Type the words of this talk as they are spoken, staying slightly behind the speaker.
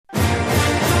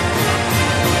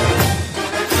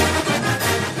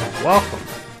Welcome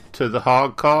to the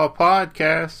Hog Call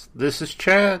Podcast. This is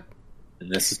Chad.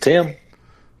 And this is Tim.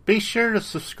 Be sure to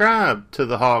subscribe to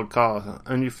the Hog Call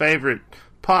on your favorite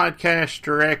podcast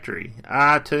directory.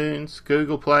 iTunes,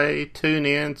 Google Play,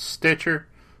 TuneIn, Stitcher,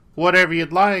 whatever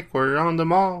you'd like, we're on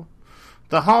them all.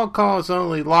 The Hog Call is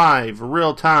only live,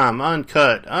 real-time,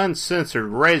 uncut, uncensored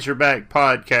Razorback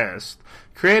podcast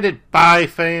created by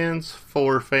fans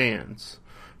for fans.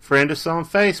 Friend us on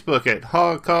Facebook at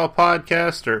Hog Call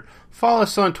Podcast or follow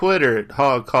us on Twitter at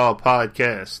Hog Call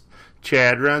Podcast.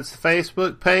 Chad runs the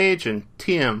Facebook page and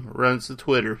Tim runs the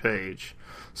Twitter page.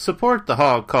 Support the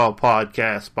Hog Call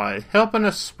Podcast by helping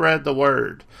us spread the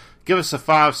word. Give us a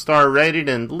 5-star rating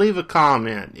and leave a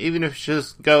comment, even if it's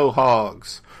just Go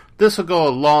Hogs. This will go a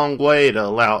long way to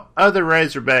allow other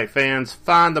Razorback fans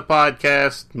find the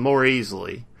podcast more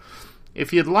easily.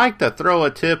 If you'd like to throw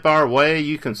a tip our way,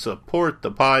 you can support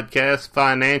the podcast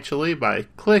financially by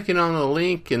clicking on the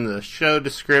link in the show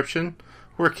description.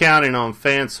 We're counting on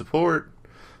fan support.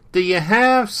 Do you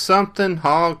have something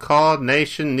Hog Call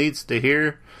Nation needs to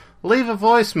hear? Leave a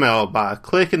voicemail by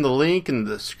clicking the link in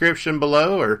the description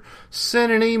below or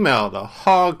send an email to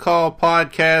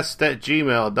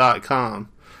hogcallpodcast@gmail.com.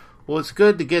 Well, it's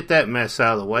good to get that mess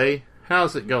out of the way.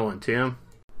 How's it going, Tim?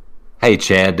 Hey,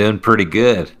 Chad, doing pretty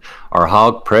good. Our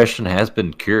hog depression has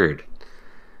been cured.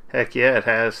 Heck yeah, it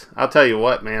has. I'll tell you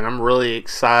what, man, I'm really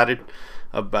excited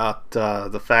about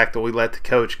the fact that we let the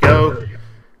coach go.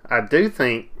 I do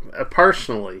think,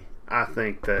 personally, I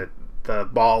think that the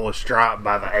ball was dropped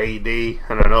by the AD,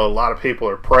 and I know a lot of people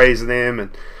are praising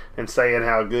him and saying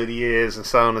how good he is and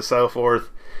so on and so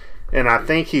forth, and I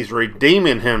think he's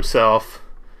redeeming himself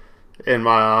in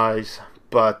my eyes,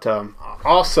 but I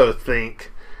also think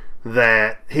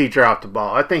that he dropped the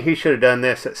ball. I think he should have done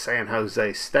this at San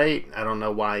Jose State. I don't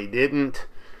know why he didn't.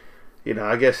 You know,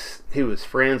 I guess he was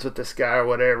friends with this guy or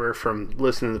whatever from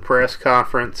listening to the press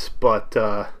conference, but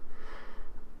I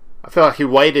feel like he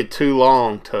waited too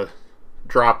long to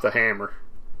drop the hammer.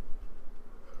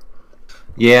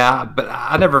 Yeah, but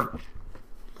I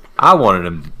wanted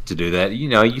him to do that. You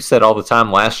know, you said all the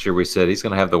time last year, we said he's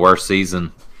going to have the worst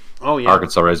season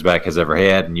Arkansas Razorback has ever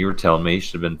had, and you were telling me he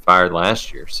should have been fired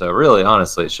last year. So really,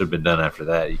 honestly, it should have been done after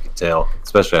that. You could tell,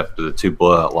 especially after the 2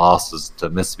 blowout losses to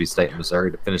Mississippi State and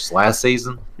Missouri to finish last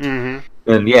season.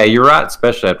 Mm-hmm. And yeah, you're right,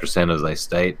 especially after San Jose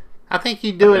State. I think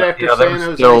you do it after San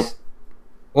Jose State.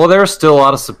 Well, there was still a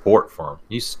lot of support for him.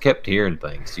 You kept hearing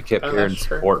things. You kept hearing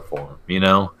support for him, you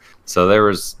know? So there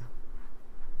was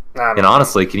 – and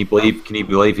honestly, can you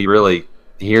believe he really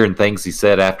 – hearing things he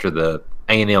said after the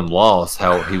A&M loss,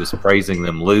 how he was praising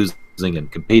them losing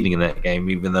and competing in that game,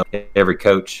 even though every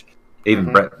coach,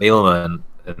 even Brett Bielema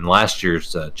in last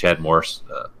year's Chad Morris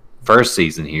first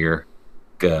season here,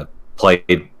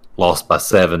 lost by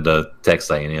 7 to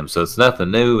Texas A&M. So it's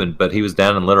nothing new, but he was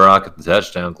down in Little Rock at the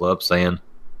Touchdown Club saying –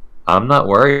 I'm not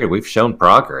worried. We've shown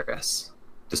progress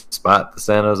despite the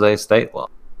San Jose State loss.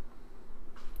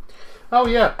 Oh,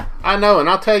 yeah. I know. And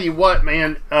I'll tell you what,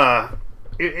 man.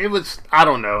 It was, I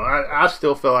don't know. I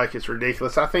still feel like it's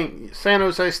ridiculous. I think San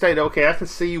Jose State, okay, I can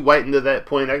see you waiting to that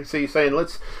point. I can see you saying,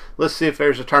 let's see if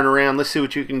there's a turnaround. Let's see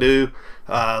what you can do.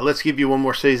 Let's give you one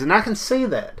more season. I can see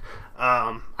that.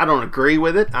 I don't agree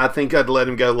with it. I think I'd let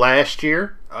him go last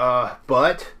year.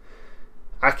 But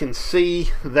I can see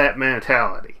that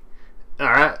mentality. All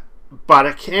right, but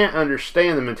I can't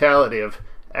understand the mentality of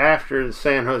after the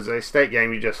San Jose State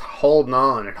game, you just holding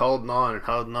on and holding on and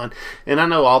holding on. And I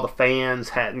know all the fans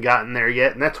hadn't gotten there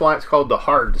yet, and that's why it's called the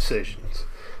hard decisions.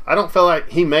 I don't feel like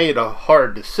he made a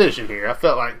hard decision here. I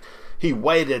felt like he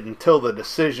waited until the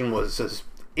decision was as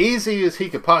easy as he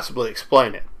could possibly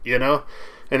explain it, you know?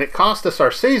 And it cost us our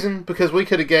season because we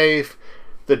could have gave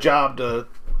the job to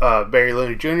Barry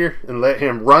Looney Jr. and let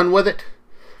him run with it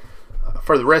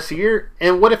for the rest of the year.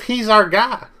 And what if he's our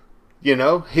guy? You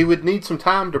know, he would need some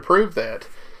time to prove that.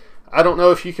 I don't know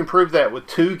if you can prove that with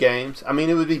 2 games. I mean,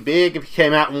 it would be big if he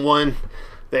came out and won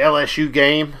the LSU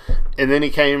game, and then he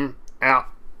came out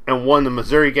and won the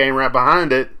Missouri game right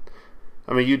behind it.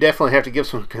 I mean, you definitely have to give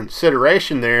some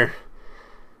consideration there.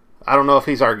 I don't know if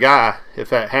he's our guy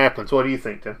if that happens. What do you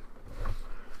think, Tim?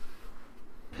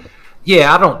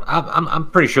 Yeah, I'm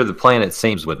pretty sure the plan, it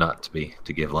seems, would not to be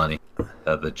to give Lenny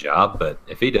the job. But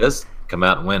if he does come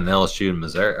out and win LSU and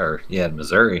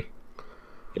Missouri,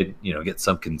 it get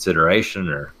some consideration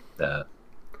or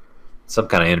some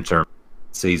kind of interim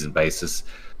season basis.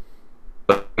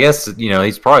 But I guess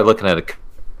he's probably looking at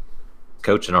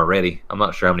coaching already. I'm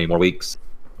not sure how many more weeks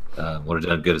would have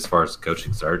done good as far as the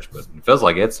coaching search, but it feels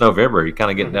like it's November. You're kind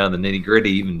of getting down to the nitty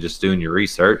gritty, even just doing your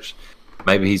research.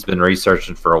 Maybe he's been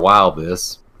researching for a while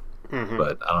this,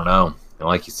 But I don't know. And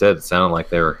like you said, it sounded like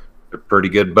they're pretty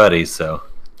good buddies. So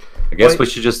I guess we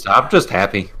should just. I'm just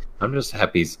happy. I'm just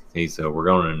happy he's we're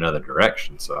going in another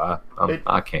direction. So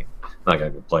I can't. I'm not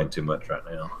gonna complain too much right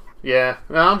now. Yeah,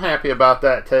 I'm happy about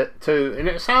that too. And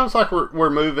it sounds like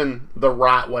we're moving the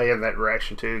right way in that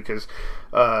direction too, because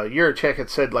Yurachek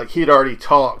had said like he'd already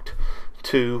talked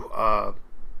to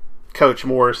Coach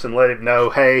Morris and let him know,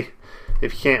 hey,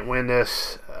 if you can't win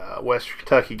this Western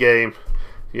Kentucky game,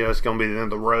 it's going to be the end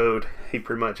of the road. He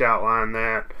pretty much outlined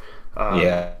that.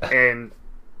 And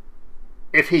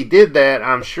if he did that,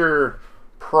 I'm sure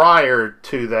prior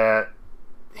to that,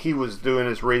 he was doing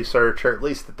his research, or at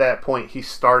least at that point, he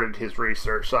started his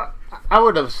research. So I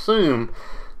would assume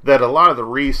that a lot of the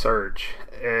research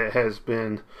has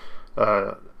been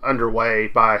underway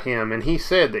by him, and he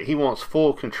said that he wants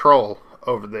full control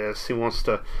over this. He wants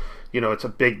to, it's a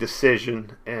big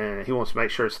decision, and he wants to make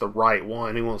sure it's the right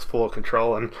one. He wants full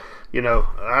control, and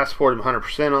I support him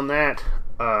 100% on that.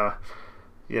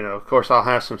 Of course, I'll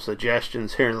have some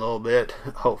suggestions here in a little bit.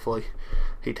 Hopefully,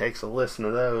 he takes a listen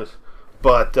to those.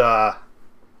 But I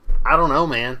don't know,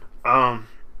 man. I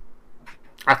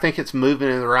think it's moving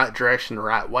in the right direction, the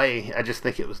right way. I just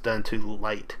think it was done too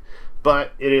late.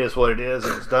 But it is what it is.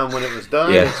 It was done when it was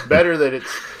done. Yeah. It's better that it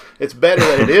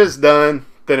is done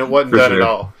than it wasn't done at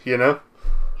all.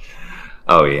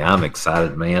 Oh yeah, I'm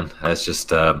excited, man. That's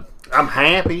just. I'm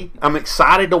happy. I'm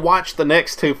excited to watch the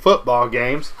next two football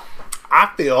games.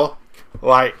 I feel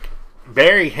like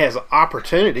Barry has an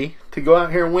opportunity to go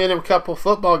out here and win him a couple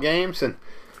football games, and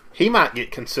he might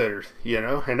get considered,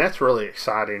 and that's really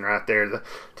exciting right there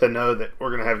to know that we're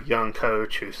going to have a young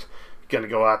coach who's going to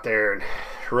go out there and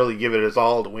really give it his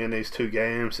all to win these two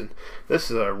games. And this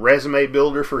is a resume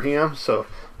builder for him, so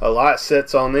a lot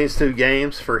sits on these two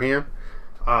games for him.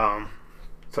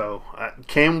 So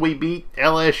can we beat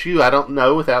LSU? I don't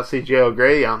know without C.J.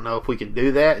 O'Grady. I don't know if we can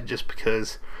do that just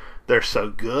because they're so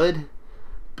good.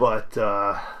 But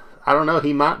I don't know.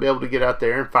 He might be able to get out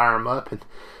there and fire them up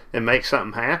and make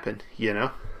something happen, Yeah,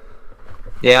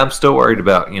 I'm still worried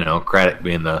about, Craddock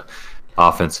being the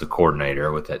offensive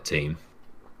coordinator with that team.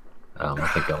 I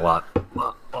think a lot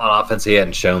of offense. He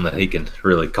hadn't shown that he can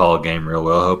really call a game real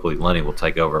well. Hopefully Lenny will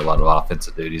take over a lot of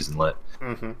offensive duties and let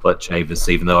Chavis,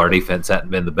 even though our defense hadn't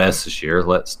been the best this year,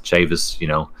 let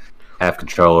Chavis, have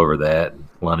control over that and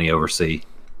Lenny oversee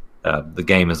the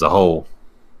game as a whole.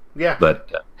 Yeah. But,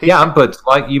 but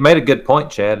like you made a good point,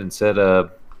 Chad, and said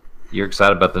you're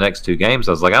excited about the next two games.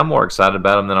 I was like, I'm more excited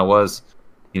about them than I was.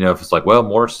 If it's like, well,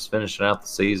 Morris is finishing out the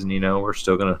season, we're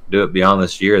still going to do it beyond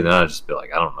this year, then I'd just be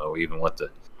like, I don't know even what to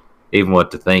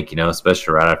think,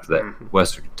 especially right after that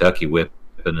Western Kentucky whip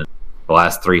and the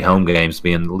last three home games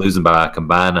losing by a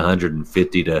combined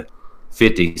 150-50.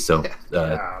 So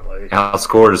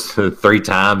outscored us 3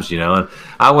 times, and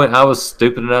I was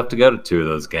stupid enough to go to 2 of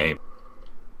those games.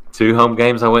 2 home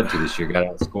games I went to this year got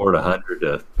outscored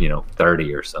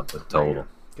 100-30 or something total.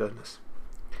 Goodness.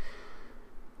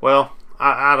 Well,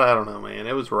 I don't know, man.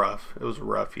 It was rough. It was a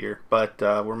rough year. But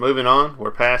we're moving on. We're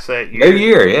past that year. New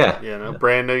year, yeah.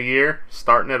 Brand new year.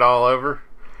 Starting it all over.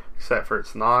 Except for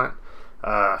it's not.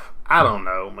 I don't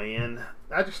know, man.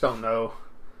 I just don't know.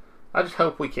 I just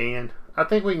hope we can. I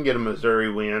think we can get a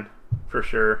Missouri win for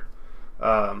sure.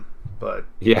 But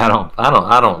yeah, I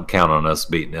don't count on us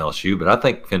beating LSU, but I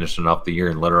think finishing off the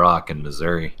year in Little Rock and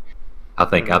Missouri, I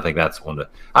think that's one to.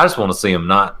 I just want to see them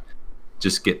not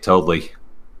just get totally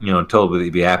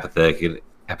be apathetic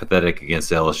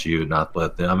against LSU, not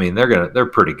let them. I mean, they're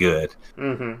pretty good.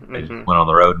 They just went on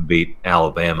the road and beat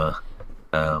Alabama,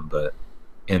 and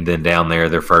then down there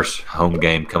their first home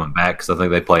game coming back because I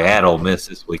think they play at Ole Miss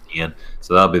this weekend,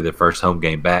 so that'll be their first home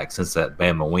game back since that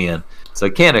Bama win. So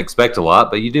you can't expect a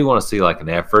lot, but you do want to see like an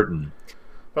effort.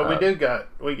 But we do got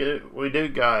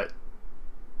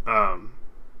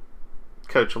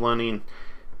Coach Lenny.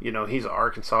 He's an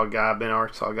Arkansas guy, been an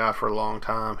Arkansas guy for a long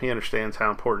time. He understands how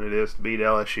important it is to beat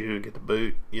LSU and get the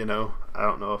boot. I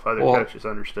don't know if other coaches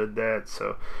understood that.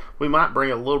 So we might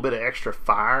bring a little bit of extra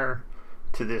fire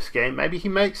to this game. Maybe he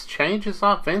makes changes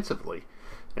offensively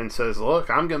and says, look,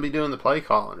 I'm going to be doing the play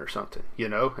calling or something,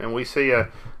 and we see a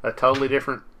totally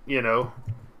different,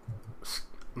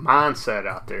 mindset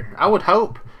out there. I would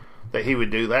hope that he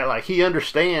would do that. Like, he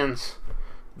understands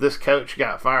this coach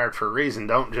got fired for a reason.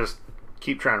 Don't just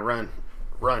keep trying to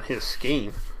run his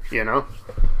scheme, Yeah,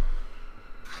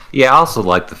 I also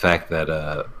like the fact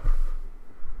that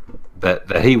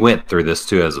that he went through this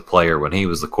too as a player when he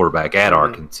was the quarterback at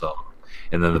Arkansas,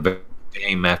 and then the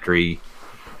game after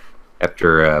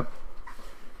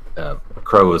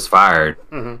Crow was fired,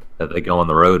 that they go on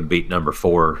the road and beat number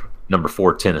 4 number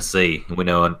 4 Tennessee. We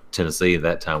know Tennessee at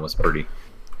that time was pretty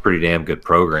damn good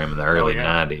program in the early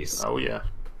 90s. Oh yeah.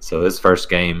 So his first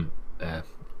game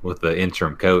with the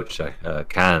interim coach,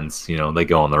 Kynes, they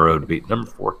go on the road to beat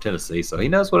number 4 Tennessee. So he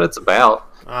knows what it's about.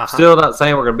 Still not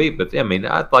saying we're going to beat, but I mean,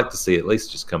 I'd like to see at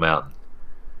least just come out and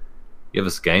give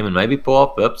us a game and maybe pull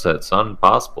off the upset. It's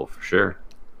possible for sure.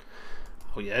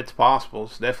 Oh yeah, it's possible.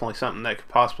 It's definitely something that could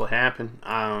possibly happen.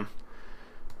 I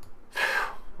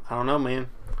don't know, man.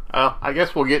 I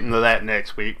guess we'll get into that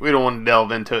next week. We don't want to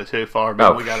delve into it too far,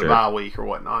 but we got a bye week or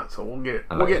whatnot, so we'll get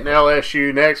into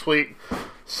LSU next week.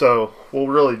 So we'll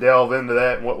really delve into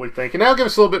that and what we think, and that'll give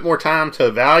us a little bit more time to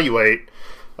evaluate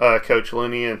Coach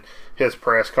Looney and his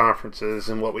press conferences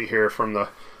and what we hear from the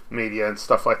media and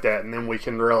stuff like that, and then we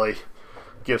can really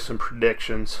give some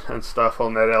predictions and stuff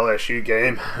on that LSU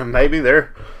game. Maybe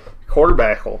their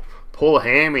quarterback will pull a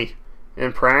hammy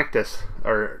in practice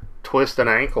or twist an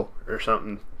ankle or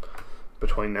something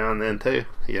between now and then too.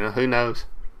 Who knows?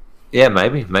 Yeah,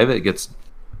 maybe it gets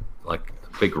like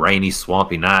a big rainy,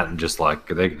 swampy night, and just like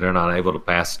they're not able to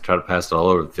try to pass it all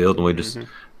over the field, and we just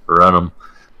run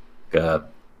them.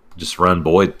 Just run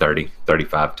Boyd 30,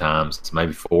 35 times,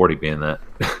 maybe 40 being that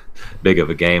big of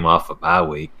a game off a bye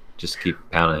week. Just keep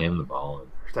pounding him the ball.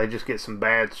 If they just get some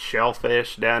bad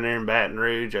shellfish down there in Baton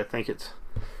Rouge, I think it's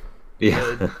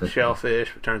good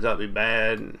shellfish, but turns out to be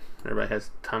bad, and everybody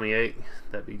has tummy ache.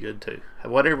 That'd be good too.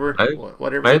 Whatever.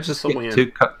 Maybe just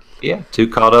get too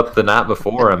caught up the night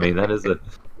before. I mean, that is a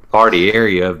party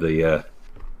area of the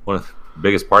one of the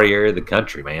biggest party area of the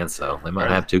country, man. So they might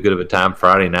have too good of a time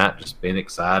Friday night, just being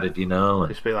excited, and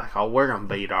just be like, "Oh, we're gonna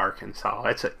beat Arkansas.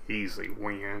 That's an easy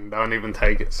win. Don't even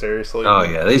take it seriously." Oh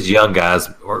yeah, these young guys,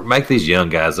 or make these young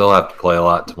guys. They'll have to play a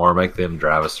lot tomorrow. Make them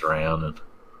drive us around, and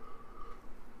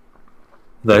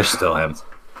they're still having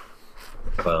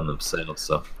fun themselves.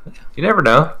 So you never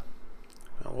know.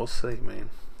 Well, we'll see, man.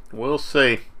 We'll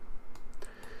see.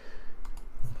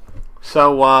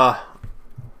 So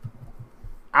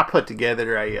I put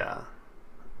together a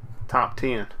top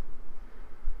 10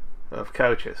 of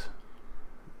coaches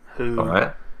who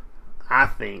I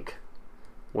think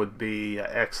would be an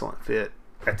excellent fit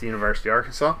at the University of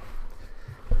Arkansas.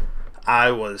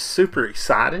 I was super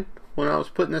excited when I was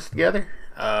putting this together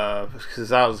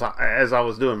because as I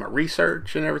was doing my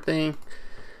research and everything,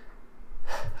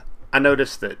 I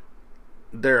noticed that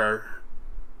there are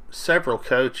several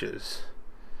coaches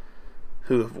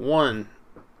who have won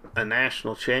a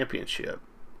national championship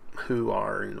who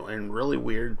are in really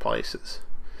weird places,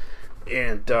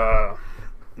 and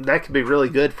that could be really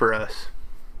good for us.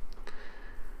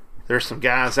 There's some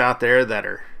guys out there that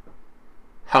are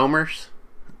homers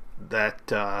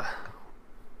that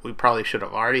we probably should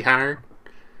have already hired,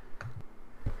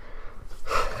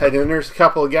 and then there's a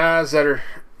couple of guys that are,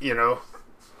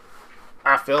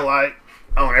 I feel like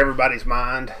on everybody's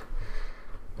mind,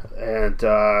 and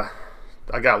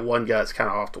I got one guy that's kind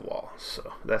of off the wall,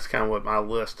 so that's kind of what my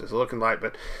list is looking like.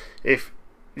 But if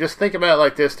just think about it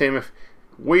like this, Tim, if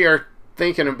we are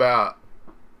thinking about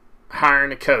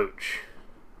hiring a coach,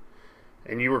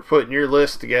 and you were putting your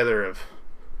list together of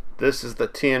this is the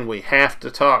 10 we have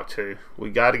to talk to, we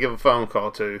got to give a phone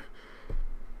call to.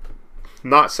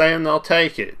 Not saying they'll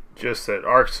take it, just that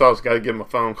Arkansas's got to give them a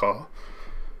phone call,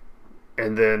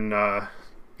 and then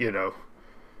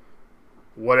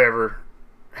whatever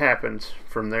happens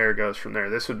from there goes from there.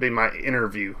 This would be my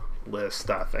interview list,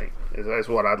 I think, is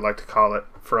what I'd like to call it,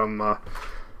 from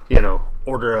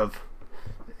order of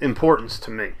importance to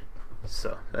me.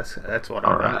 So that's what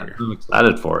I'm got here. I'm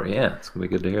excited for it. Yeah, it's gonna be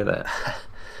good to hear that.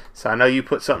 So I know you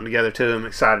put something together too. I'm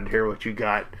excited to hear what you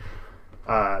got.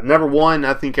 Number one,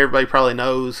 I think everybody probably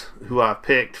knows who I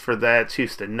picked for that. It's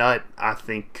Houston Nutt. I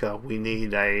think we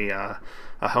need a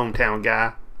hometown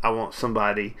guy. I want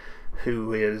somebody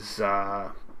who is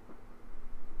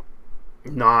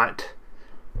not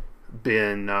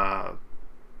been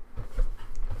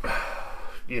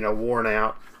worn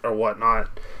out or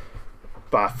whatnot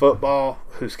by football,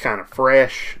 who's kind of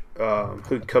fresh,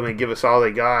 who'd come and give us all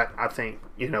they got. I think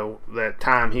that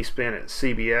time he spent at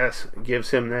CBS gives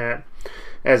him that.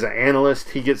 As an analyst,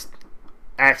 he gets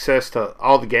access to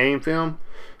all the game film,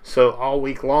 so all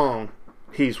week long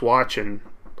he's watching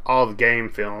all the game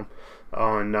film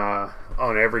on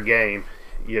every game,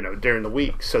 during the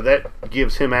week. So that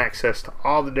gives him access to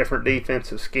all the different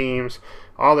defensive schemes,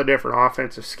 all the different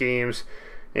offensive schemes,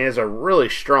 and has a really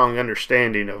strong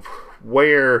understanding of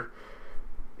where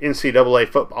NCAA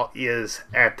football is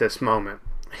at this moment.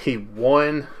 He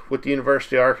won with the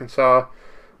University of Arkansas.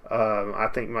 I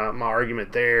think my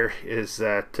argument there is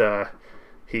that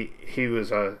he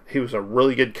was a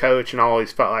really good coach, and I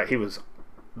always felt like he was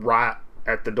right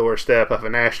at the doorstep of a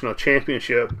national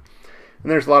championship.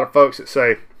 And there's a lot of folks that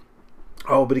say,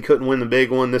 oh, but he couldn't win the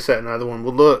big one, this, that, and the other one.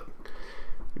 Well, look,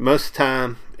 most of the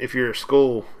time, if you're a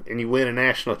school and you win a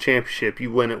national championship,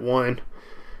 you win it 1,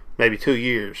 maybe 2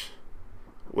 years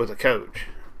with a coach.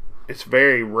 It's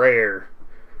very rare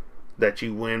that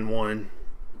you win one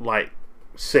like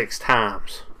 6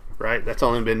 times, right? That's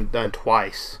only been done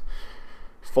twice.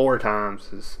 4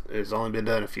 times is only been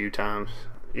done a few times,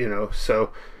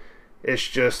 so it's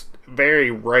just very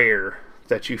rare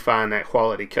that you find that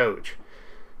quality coach.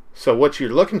 So what you're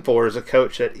looking for is a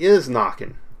coach that is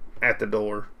knocking at the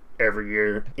door every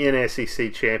year in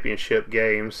SEC championship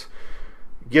games,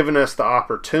 giving us the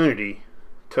opportunity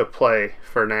to play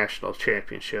for a national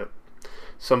championship.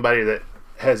 Somebody that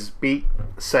has beat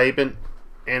Saban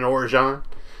and Orgeron.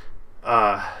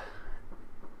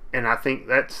 And I think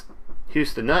that's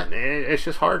Houston Nutt. And it's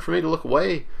just hard for me to look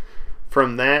away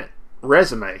from that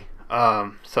resume.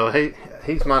 So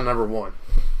he's my number 1.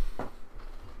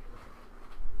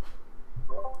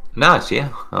 Nice,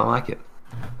 yeah. I like it.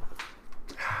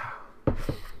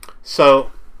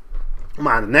 So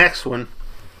my next one,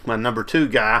 my number 2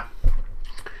 guy,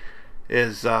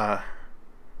 is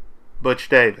Butch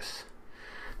Davis.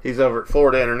 He's over at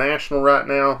Florida International right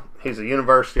now. He's a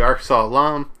University of Arkansas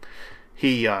alum.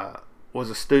 He was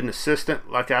a student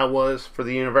assistant like I was for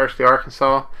the University of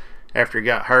Arkansas after he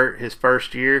got hurt his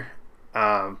first year.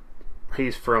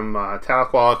 He's from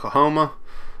Tahlequah, Oklahoma.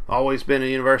 Always been a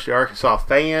University of Arkansas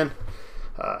fan.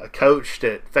 Coached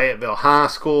at Fayetteville High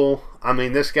School. I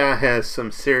mean, this guy has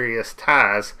some serious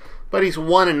ties. But he's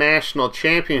won a national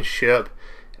championship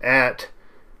at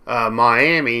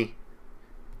Miami.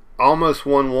 Almost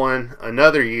won one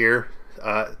another year.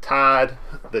 Tied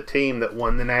the team that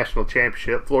won the national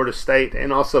championship, Florida State,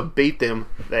 and also beat them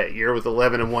that year with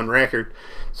 11-1 record.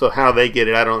 So how they get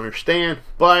it, I don't understand.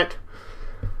 But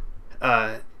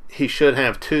he should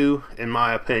have 2, in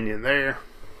my opinion. There,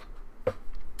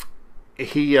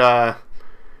 he's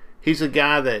a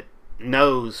guy that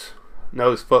knows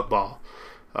football.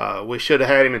 We should have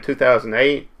had him in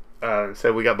 2008.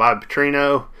 So we got Bob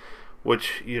Petrino,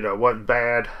 which wasn't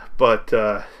bad, but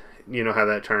you know how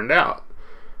that turned out.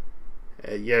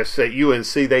 Yes, at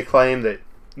UNC they claim that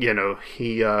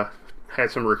he had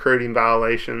some recruiting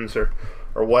violations or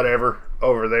whatever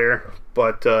over there,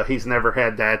 but he's never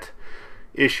had that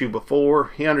issue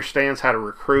before. He understands how to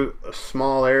recruit a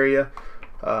small area.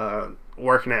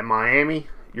 Working at Miami,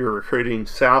 you're recruiting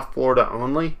South Florida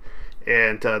only,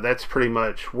 and that's pretty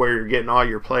much where you're getting all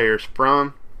your players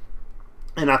from.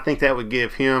 And I think that would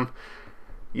give him,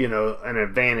 an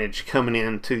advantage coming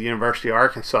into the University of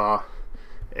Arkansas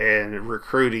and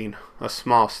recruiting a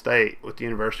small state with the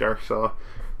University of Arkansas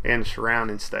and the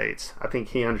surrounding states. I think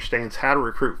he understands how to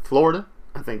recruit Florida.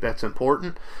 I think that's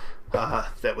important,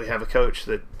 that we have a coach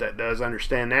that does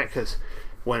understand that, because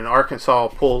when Arkansas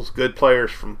pulls good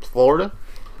players from Florida,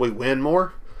 we win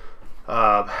more.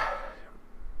 I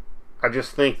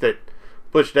just think that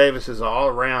Butch Davis is an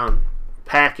all-around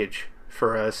package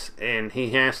for us, and he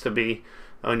has to be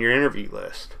on your interview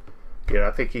list.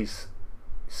 I think he's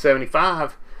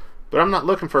 75, but I'm not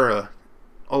looking for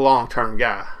a long-term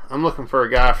guy. I'm looking for a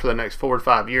guy for the next 4 to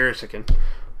 5 years that can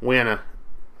win a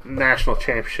national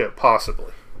championship,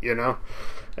 possibly.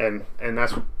 And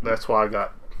that's why I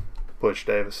got Butch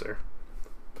Davis there.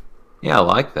 Yeah, I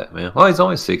like that, man. Well, he's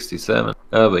only 67.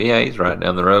 But yeah, he's right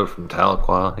down the road from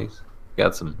Tahlequah. He's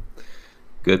got some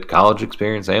good college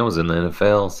experience and was in the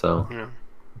NFL. So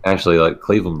actually, like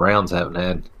Cleveland Browns haven't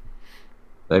had.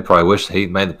 They probably wish he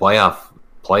made the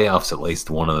playoffs at least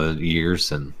one of the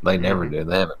years, and they never did.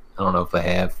 They haven't. I don't know if they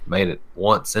have made it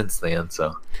once since then.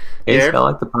 So he's got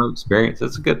like the pro experience.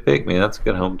 It's a good pick, man. That's a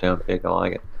good hometown pick. I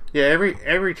like it. Yeah,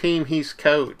 every team he's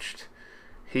coached,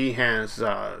 he has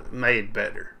made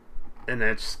better, and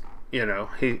that's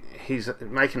he's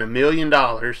making $1 million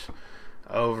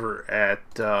over at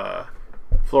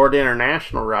Florida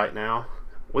International right now.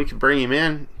 We could bring him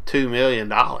in $2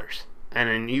 million, and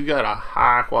then you got a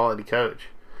high quality coach,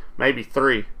 maybe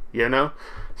 3.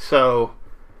 So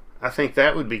I think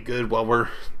that would be good while we're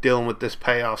dealing with this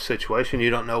payoff situation. You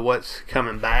don't know what's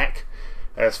coming back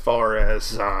as far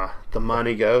as the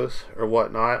money goes or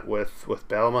whatnot with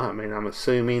Bielema. I mean, I'm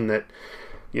assuming that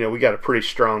we got a pretty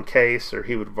strong case, or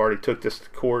he would have already took this to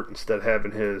court instead of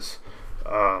having his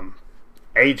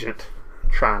agent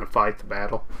trying to fight the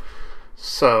battle.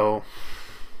 So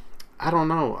I don't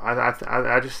know.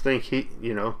 I just think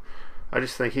I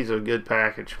just think he's a good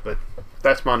package. But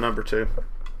that's my number 2.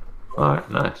 All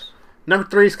right, nice. Number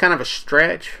 3 is kind of a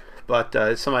stretch, but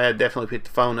somebody I'd definitely pick the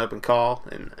phone up and call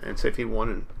and see if he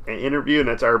wanted an interview, and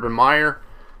that's Urban Meyer.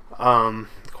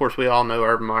 Of course, we all know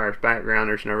Urban Meyer's background.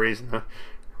 There's no reason to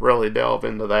really delve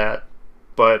into that.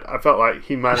 But I felt like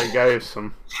he might have gave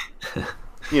some,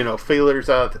 feelers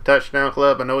out at the Touchdown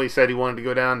Club. I know he said he wanted to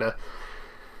go down to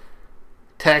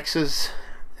Texas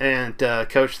and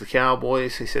coach the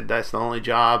Cowboys. He said that's the only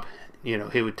job,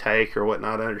 he would take or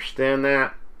whatnot. I understand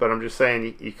that. But I'm just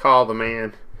saying, you call the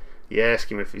man, you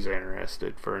ask him if he's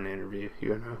interested for an interview,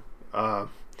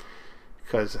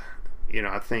 because,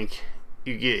 I think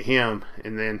you get him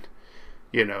and then,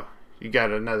 you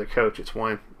got another coach that's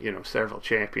won, several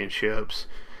championships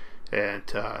and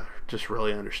just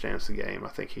really understands the game. I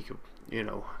think he could,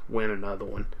 win another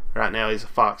one. Right now he's a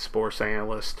Fox Sports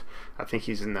analyst. I think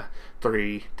he's in the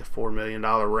 $3 to $4 million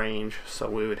range, so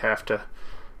we would have to,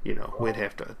 we'd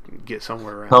have to get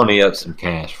somewhere around. Pony up some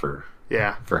cash for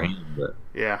him. But.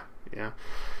 Yeah.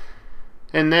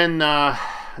 And then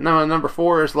number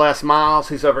 4 is Les Miles.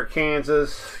 He's over at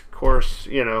Kansas. Of course,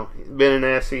 been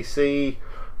in SEC,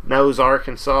 knows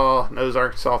Arkansas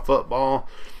football.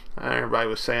 Everybody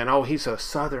was saying, oh, he's a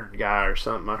Southern guy or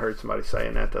something. I heard somebody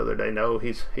saying that the other day. No,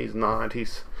 he's not.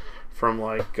 He's from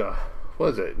what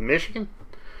is it, Michigan?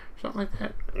 Something like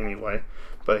that. Anyway,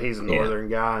 but he's a Northern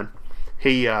guy. And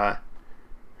he,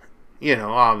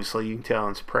 obviously you can tell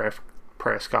in his press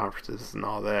conferences and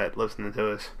all that, listening to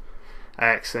his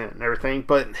accent and everything.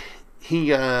 But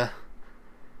he's a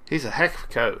heck of a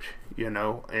coach,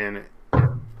 and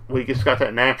we just got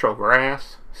that natural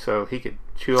grass, so he could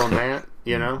chew on that,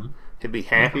 He'd be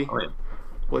happy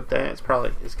with that. It's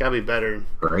got to be better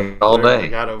than all day. We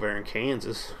got over there in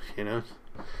Kansas,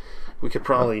 We could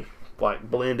probably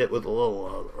blend it with a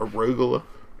little arugula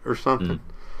or something.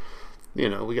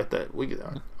 We got that. We get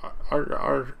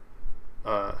our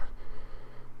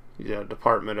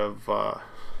Department of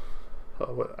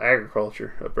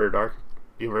Agriculture up there at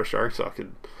University of Arkansas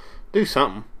could do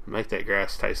something, make that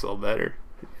grass taste a little better,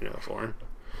 for him.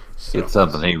 So, it's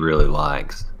something he really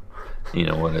likes.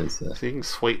 What is that? So you can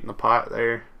sweeten the pot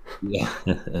there. Yeah.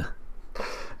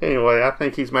 Anyway, I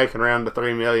think he's making around the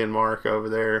 $3 million mark over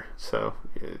there. So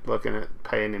looking at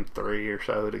paying him 3 or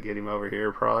so to get him over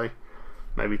here, probably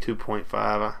maybe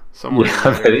 2.5 somewhere. Yeah,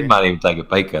 I bet he might even take a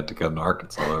pay cut to come to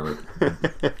Arkansas over.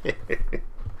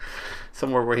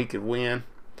 Somewhere where he could win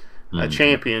a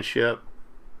championship.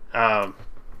 Well,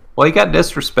 he got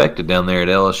disrespected down there at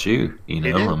LSU.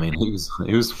 I mean, he was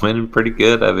winning pretty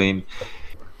good. I mean,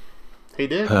 he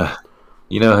did. Who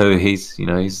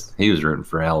he was rooting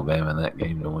for Alabama in that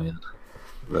game to win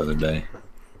the other day,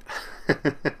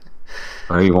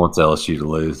 or he wants LSU to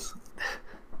lose.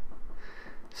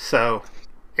 So,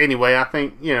 anyway, I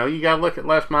think you got to look at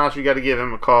Les Miles. You got to give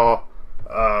him a call.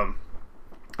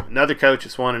 Another coach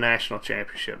that's won a national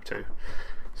championship too.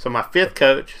 So my 5th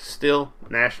coach, still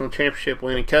national championship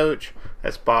winning coach,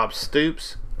 that's Bob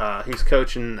Stoops. He's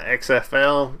coaching the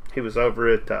XFL. He was over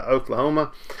at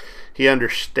Oklahoma. He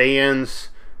understands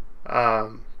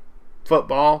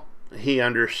football. He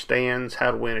understands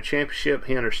how to win a championship.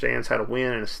 He understands how to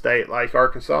win in a state like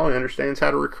Arkansas. He understands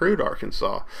how to recruit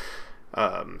Arkansas.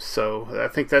 So I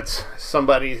think that's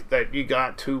somebody that you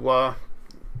got to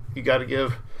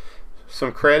give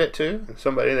some credit to, and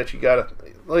somebody that you got to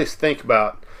at least think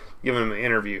about giving him an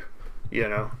interview,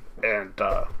 and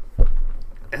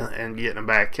getting him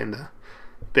back into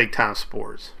big time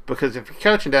sports. Because if you're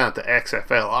coaching down at the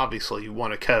XFL, obviously you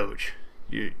want to coach,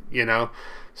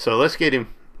 So let's get him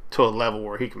to a level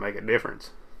where he can make a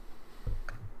difference.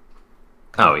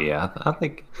 Oh yeah, I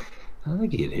think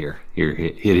he'd hear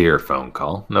a phone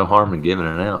call. No harm in giving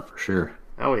it out for sure.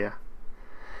 Oh yeah.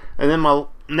 And then my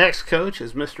next coach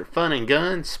is Mr. Fun and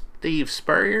Gun, Steve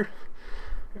Spurrier.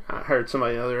 I heard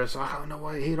somebody the other day say, "Oh no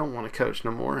way, he don't want to coach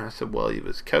no more." And I said, "Well, he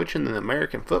was coaching in the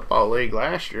American Football League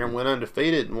last year and went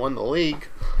undefeated and won the league.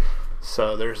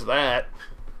 So there's that."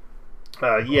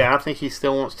 I think he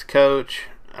still wants to coach.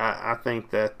 I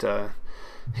think that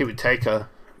he would take a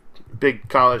big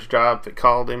college job if it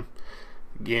called him.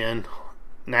 Again,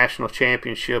 national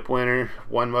championship winner,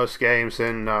 won most games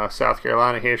in South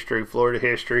Carolina history, Florida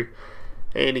history,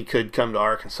 and he could come to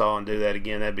Arkansas and do that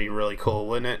again. That'd be really cool,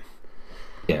 wouldn't it?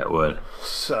 Yeah, it would.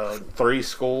 So 3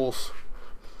 schools,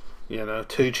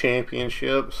 2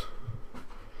 championships.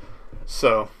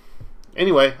 So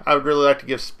anyway, I would really like to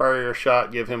give Spurrier a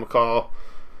shot, give him a call.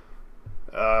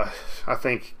 I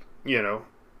think, the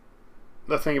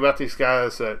thing about these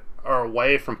guys that are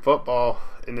away from football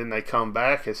and then they come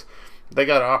back is they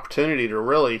got an opportunity to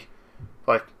really,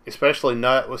 especially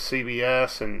Nutt with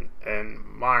CBS and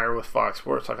Meyer with Fox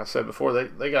Sports, like I said before,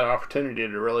 they got an opportunity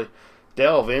to really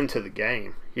delve into the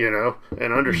game,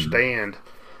 and understand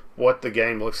what the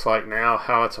game looks like now,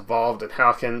 how it's evolved, and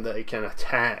how they can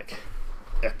attack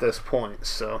at this point.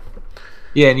 So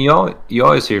yeah, and you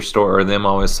always hear story or them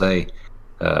always say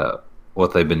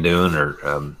what they've been doing or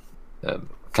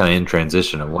kind of in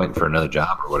transition of waiting for another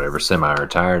job or whatever,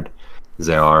 semi-retired as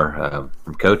they are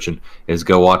from coaching, is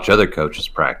go watch other coaches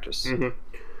practice. Mm-hmm.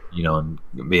 You know, and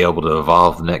be able to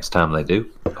evolve the next time they do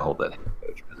hold that head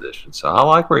coach position. So I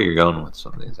like where you're going with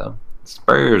some of these.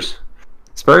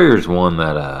 Spurrier's one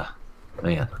that,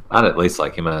 man, I'd at least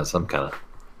like him as some kind of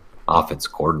offense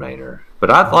coordinator.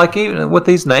 But I'd like, even with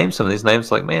these names, some of these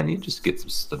names, like, man, you just get some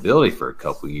stability for a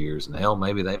couple of years, and hell,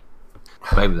 maybe they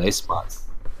spot.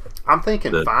 I'm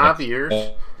thinking 5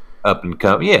 years. Up and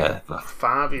come, yeah.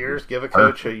 5 years, give a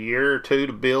coach a year or two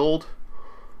to build.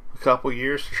 Couple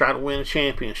years to try to win a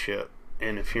championship,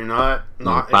 and if you're not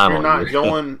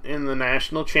going in the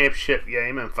national championship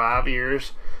game in 5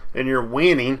 years and you're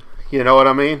winning, you know what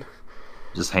I mean,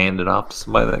 just hand it off to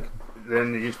somebody that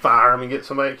then you fire them and get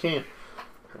somebody that can.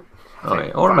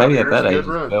 Or maybe at that age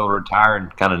they'll retire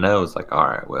and kind of know it's like, all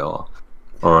right, well,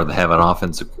 or they have an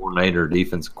offensive coordinator,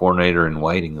 defensive coordinator in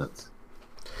waiting. And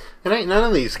ain't none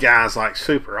of these guys like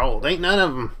super old. Ain't none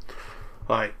of them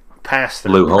like past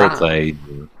their Lou prime. Holtz age.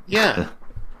 Yeah.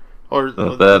 Or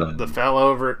the fellow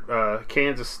over at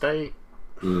Kansas State.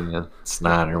 Yeah,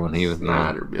 Snyder when he was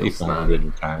Snyder, young. He finally did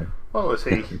retire. What was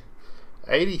he?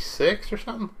 86 or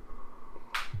something?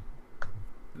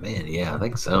 Man, yeah, I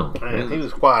think so. Man, he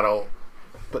was quite old.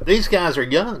 But these guys are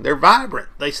young. They're vibrant.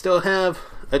 They still have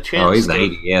a chance. Oh, he's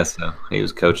 80, yeah, so he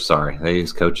was he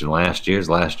was coaching last year,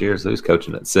 so he was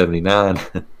coaching at 79.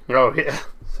 Oh, yeah.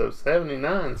 So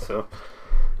 79, so...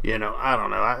 You know, I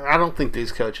don't know. I don't think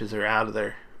these coaches are out of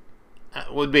their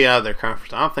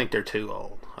conference. I don't think they're too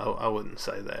old. I wouldn't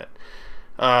say that.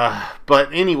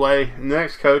 But anyway, the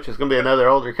next coach is going to be another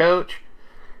older coach,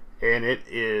 and it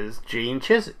is Gene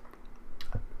Chizik.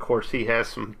 Of course, he has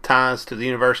some ties to the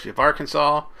University of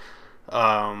Arkansas.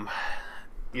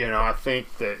 You know, I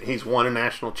think that he's won a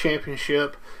national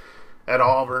championship at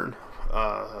Auburn,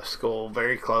 a school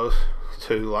very close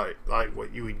to like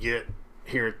what you would get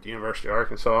here at the University of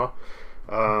Arkansas.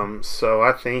 So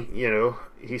I think, you know,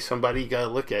 he's somebody you got to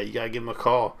look at. You got to give him a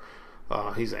call.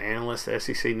 He's an analyst at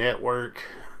SEC Network.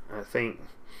 I think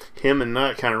him and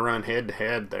Nutt kind of run head to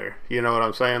head there. You know what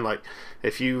I'm saying? Like,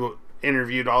 if you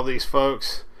interviewed all these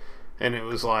folks and it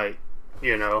was like,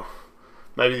 you know,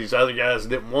 maybe these other guys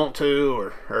didn't want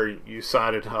to, or you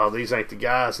decided, oh, these ain't the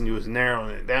guys, and you was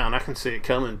narrowing it down, I can see it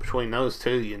coming between those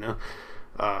two, you know.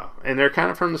 And they're kind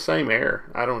of from the same era.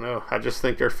 I don't know. I just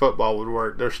think their football would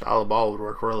work. Their style of ball would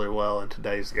work really well in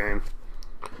today's game.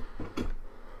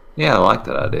 Yeah, I like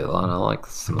that idea a lot. I like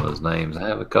some of those names. I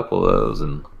have a couple of those,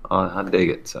 and I dig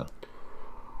it. So,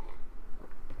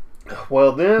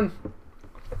 well, then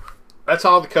that's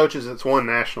all the coaches that's won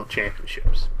national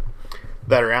championships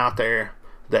that are out there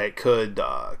that could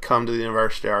come to the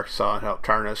University of Arkansas and help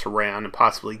turn us around and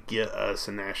possibly get us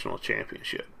a national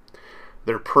championship.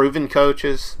 They're proven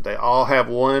coaches. They all have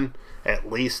one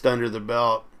at least under the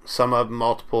belt. Some of them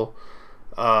multiple.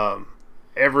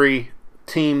 Every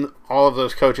team all of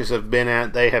those coaches have been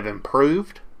at, they have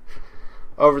improved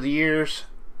over the years,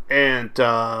 and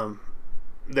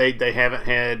they haven't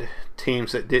had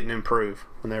teams that didn't improve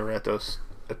when they were at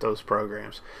those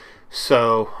programs.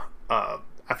 So I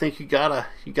think you gotta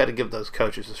give those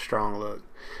coaches a strong look.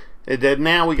 And then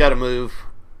now we got to move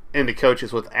into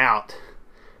coaches without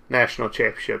national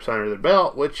championships under their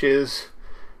belt, which is,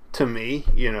 to me,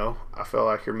 you know, I feel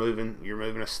like you're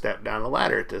moving a step down the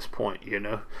ladder at this point. You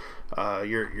know,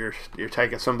 you're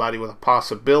taking somebody with a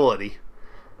possibility,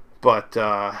 but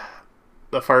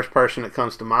the first person that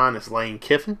comes to mind is Lane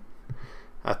Kiffin.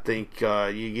 I think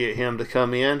you get him to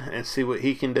come in and see what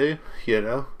he can do. You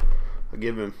know, I'll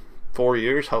give him 4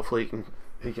 years. Hopefully,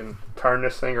 he can turn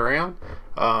this thing around.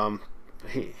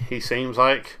 He seems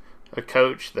like a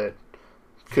coach that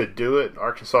could do it.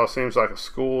 Arkansas seems like a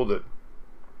school that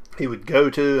he would go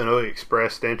to. I know he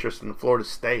expressed interest in the Florida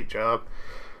State job.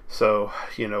 So,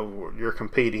 you know, you're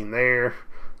competing there.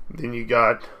 Then you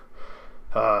got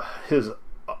his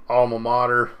alma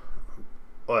mater.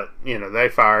 But, you know, they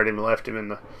fired him and left him in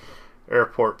the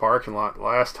airport parking lot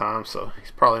last time, so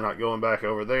he's probably not going back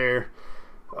over there.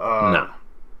 No.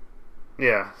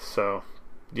 Yeah, so,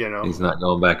 you know. He's not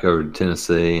going back over to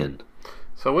Tennessee. And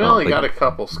so we only got a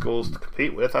couple schools to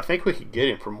compete with. I think we could get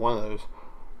him from one of those.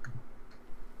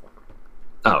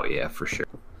 Oh, yeah, for sure.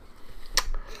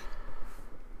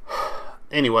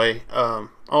 Anyway,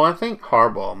 I think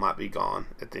Harbaugh might be gone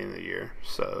at the end of the year,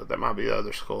 so that might be the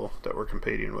other school that we're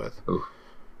competing with. Ooh.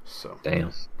 So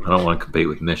damn, I don't want to compete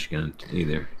with Michigan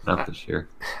either. Not this year.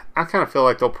 I kind of feel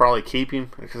like they'll probably keep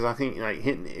him because I think like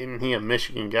isn't he a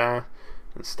Michigan guy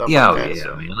and stuff Yeah, like that? yeah.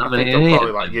 So Man. I think they'll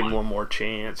probably like give him one more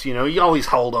chance. You know, you always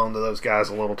hold on to those guys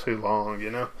a little too long. You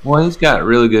know. Well, he's got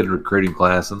really good recruiting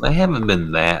class, and they haven't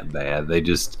been that bad.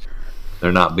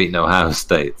 They're not beating Ohio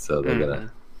State, so they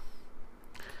gotta.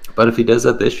 But if he does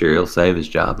that this year, he'll save his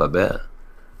job. I bet.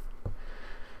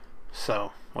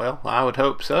 So, well, I would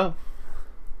hope so.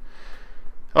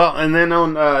 Well, and then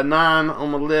on 9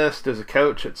 on the list is a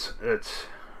coach. It's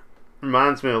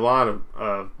reminds me a lot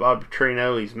of Bob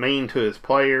Petrino. He's mean to his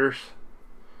players.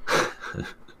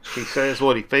 He says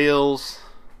what he feels.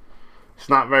 It's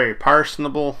not very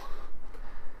personable.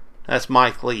 That's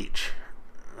Mike Leach.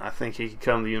 I think he could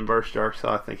come to the University of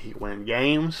Arkansas. I think he could win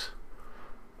games.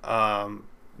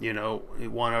 You know, he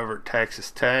won over at Texas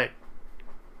Tech.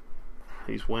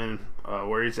 He's winning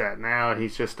where he's at now.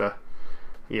 He's just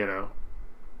you know,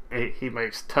 he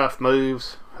makes tough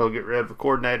moves. He'll get rid of the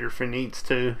coordinator if he needs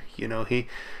to. You know, he's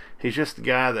just a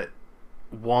guy that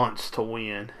wants to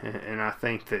win, and I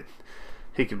think that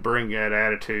he could bring that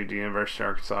attitude to the University of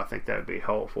Arkansas. I think that would be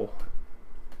helpful.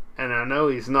 And I know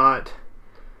he's not,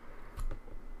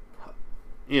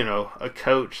 you know, a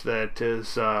coach that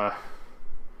is, I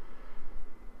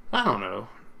don't know,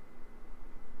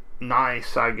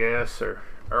 nice, I guess, or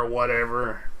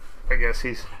whatever. I guess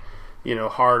he's, you know,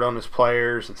 hard on his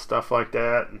players and stuff like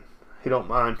that, and he don't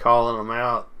mind calling them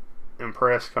out in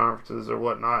press conferences or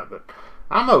whatnot, but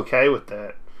I'm okay with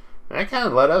that. That kind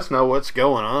of let us know what's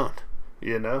going on,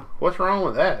 you know? What's wrong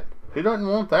with that? Who doesn't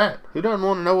want that? Who doesn't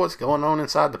want to know what's going on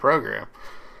inside the program?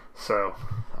 So,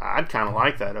 I'd kind of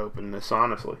like that openness,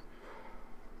 honestly.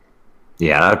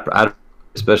 Yeah, I'd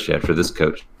especially after this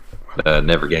coach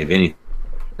never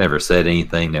said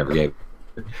anything, never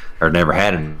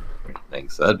had anything.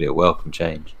 So that'd be a welcome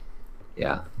change.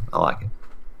 Yeah, I like it.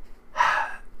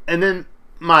 And then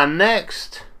my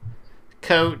next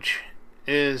coach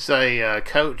is a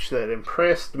coach that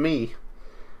impressed me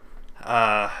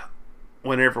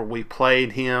whenever we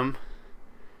played him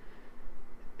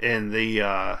in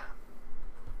the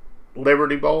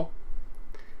Liberty Bowl.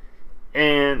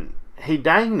 And he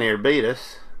dang near beat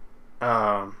us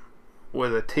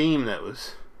with a team that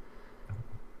was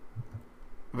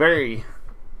very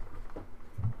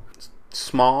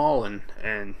small and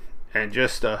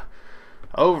just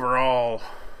overall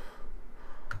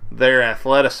their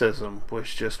athleticism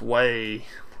was just way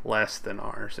less than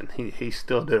ours, and he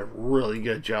still did a really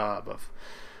good job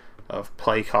of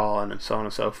play calling and so on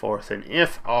and so forth. And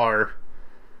if our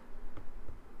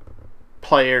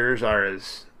players are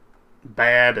as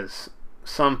bad as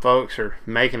some folks are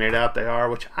making it out they are,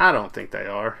 which I don't think they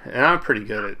are, and I'm pretty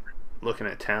good at looking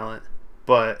at talent,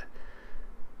 but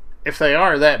if they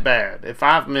are that bad, if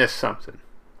I've missed something,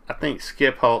 I think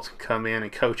Skip Holtz can come in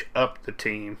and coach up the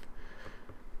team,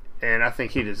 and I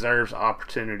think he deserves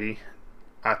opportunity.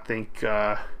 I think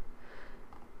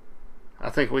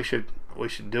we should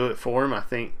do it for him. I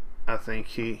think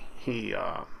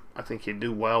he'd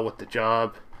do well with the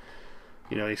job.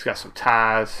 You know, he's got some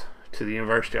ties to the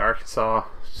University of Arkansas,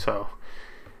 so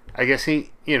I guess he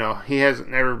hasn't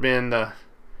never been the,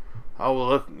 oh, well,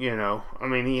 look, you know, I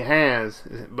mean, he has,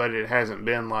 but it hasn't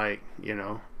been like, you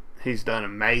know, he's done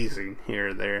amazing here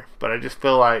or there. But I just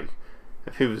feel like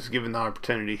if he was given the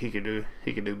opportunity, he could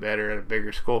do better at a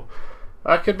bigger school.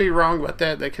 I could be wrong about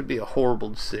that. That could be a horrible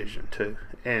decision too.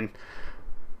 And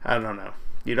I don't know.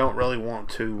 You don't really want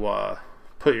to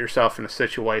put yourself in a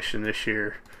situation this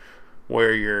year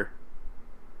where you're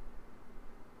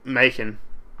making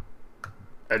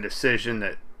a decision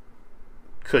that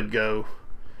could go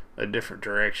a different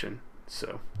direction.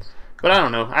 So, but I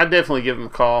don't know. I'd definitely give him a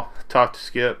call, talk to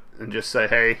Skip, and just say,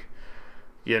 hey,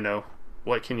 you know,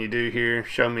 what can you do here?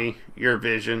 Show me your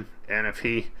vision. And if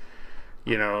he,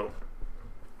 you know,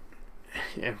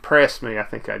 impressed me, I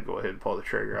think I'd go ahead and pull the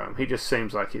trigger on him. He just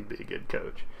seems like he'd be a good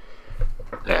coach.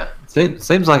 Yeah,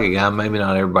 seems like a guy maybe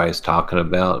not everybody's talking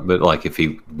about, but like if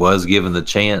he was given the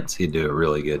chance, he'd do a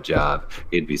really good job.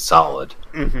 He'd be solid.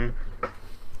 Mm-hmm.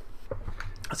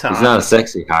 He's not a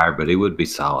sexy hire, but he would be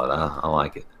solid. I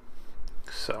like it.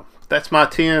 So that's my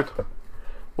 10.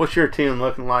 What's your 10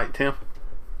 looking like, Tim?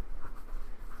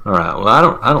 All right. Well, I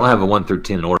don't have a 1 through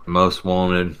 10 order most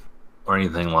wanted or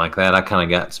anything like that. I kind of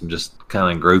got some just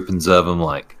kind of groupings of them,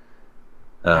 like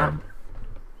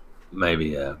maybe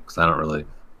because I don't really,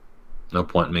 no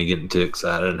point in me getting too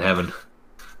excited and having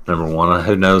number one.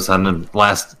 Who knows? I know the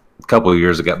last couple of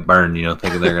years I got burned, you know,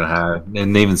 thinking they're going to hire,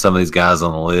 and even some of these guys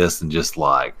on the list, and just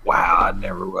like, wow,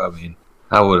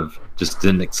 I would have just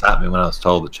didn't excite me when I was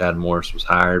told that Chad Morris was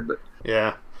hired. But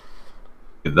yeah,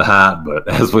 the hype, but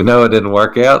as we know, it didn't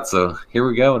work out. So here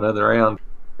we go, another round.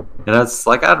 And that's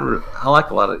like I like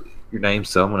a lot of your names,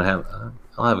 so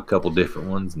I'll have a couple different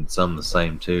ones and some the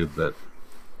same too. But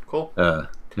Cool.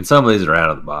 And some of these are out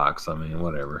of the box. I mean,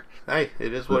 whatever. Hey,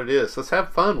 it is what it is. Let's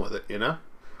have fun with it, you know.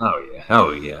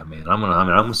 Oh yeah, man. I'm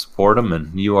gonna support them,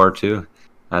 and you are too.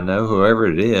 I know whoever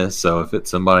it is. So if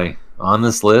it's somebody on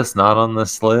this list, not on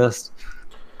this list,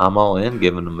 I'm all in,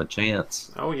 giving them a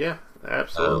chance. Oh yeah,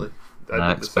 absolutely.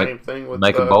 I did the same thing with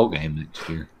make a bowl game next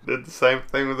year. Did the same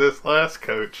thing with this last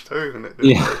coach too, and it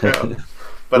didn't work out.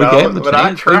 But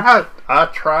I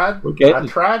tried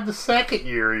the second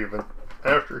year even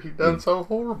after he done so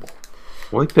horrible.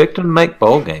 We picked him to make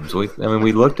bowl games. We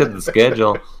looked at the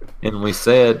schedule and we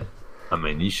said, I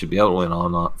mean, you should be able to win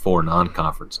all 4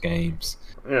 non-conference games.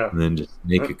 Yeah. And then just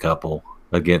sneak a couple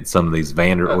against some of these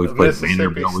Vanderbilt. We've played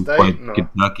Vanderbilt. We've played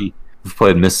Kentucky. We've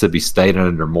played Mississippi State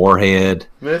under Moorhead.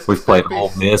 We've played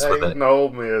Ole Miss with it. Ole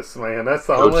Miss, man. That's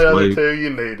the only other two you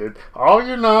needed. All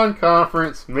your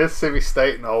non-conference, Mississippi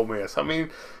State and Ole Miss. I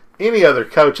mean, any other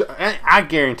coach, I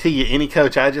guarantee you, any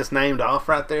coach I just named off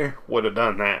right there would have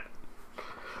done that.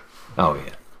 Oh,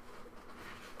 yeah.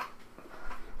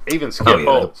 Even Skip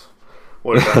Holtz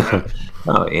would have done that.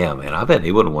 Oh, yeah, man. I bet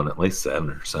he would have won at least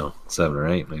 7 or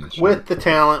 8. Maybe. With the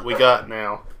talent we got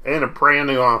now and a brand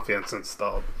new offense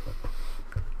installed.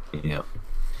 Yeah.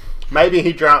 Maybe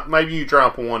you drop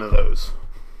one of those.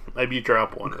 Maybe you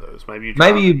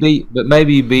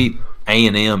beat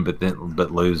A&M,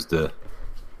 but lose to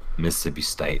Mississippi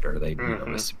State, or they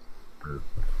Mississippi or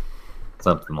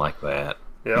something like that.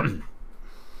 Yeah.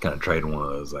 Kind of trade one of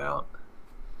those out.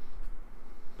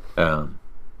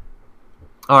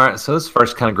 All right, so this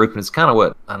first kind of grouping is kind of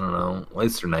what, I don't know, at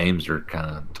least their names are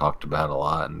kind of talked about a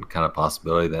lot, and kind of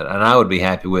possibility that, and I would be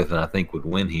happy with, and I think would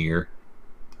win here.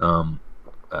 And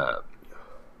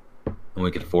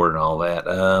we could afford it and all that.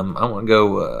 I want to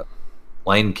go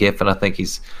Lane Kiffin. I think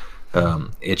he's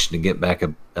itching to get back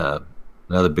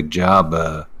another big job.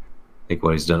 I think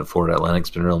what he's done at Florida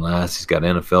Atlantic's been real nice. He's got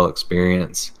NFL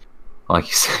experience. Like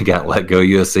you said, got let go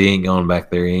USC. He ain't going back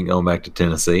there. He ain't going back to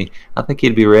Tennessee. I think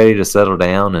he'd be ready to settle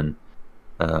down and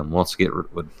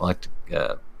would like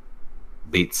to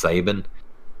beat Saban.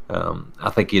 I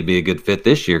think he'd be a good fit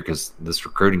this year because this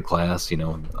recruiting class,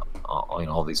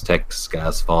 all these Texas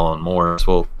guys fall on more.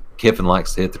 Well, Kiffin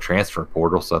likes to hit the transfer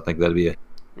portal, so I think that'd be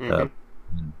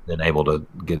been able to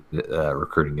get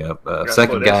recruiting up. That's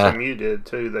second what guy, SMU did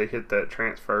too. They hit that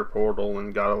transfer portal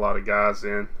and got a lot of guys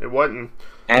in. It wasn't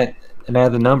add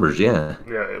the numbers, yeah.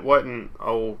 Yeah, it wasn't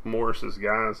old Morris's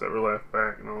guys that were left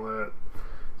back and all that.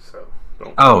 So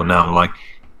don't. Oh no, like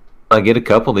I get a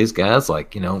couple of these guys,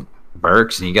 like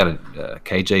Burks, and you got a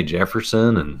KJ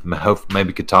Jefferson, and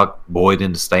maybe could talk Boyd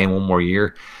into staying one more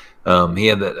year. He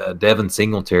had that Devin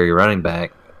Singletary running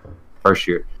back first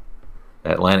year.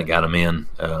 Atlantic got him in,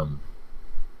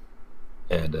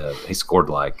 and he scored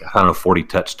 40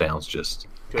 touchdowns just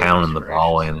pounding the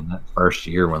ball in that first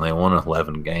year when they won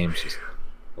 11 games. Just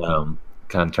kind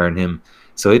of turned him.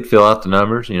 So he'd fill out the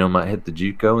numbers, might hit the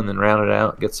JUCO and then round it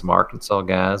out, get some Arkansas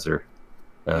guys or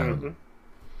and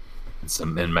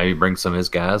maybe bring some of his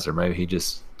guys, or maybe he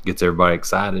just gets everybody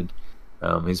excited.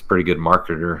 He's a pretty good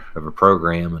marketer of a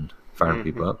program and firing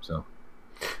people up. So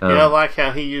I like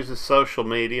how he uses social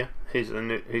media. He's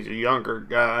a younger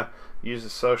guy,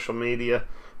 uses social media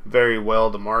very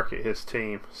well to market his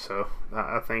team. So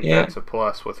I think that's a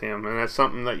plus with him, and that's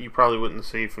something that you probably wouldn't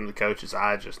see from the coaches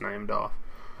I just named off.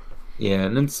 Yeah,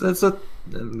 and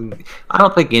I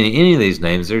don't think any of these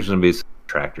names there's going to be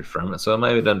subtracted from it, so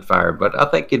maybe it doesn't fire. But I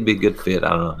think it'd be a good fit. I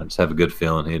don't know. I just have a good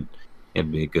feeling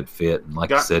it'd be a good fit. And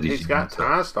like I said, he's got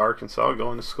ties to Arkansas,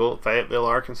 going to school at Fayetteville,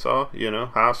 Arkansas.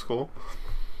 High school.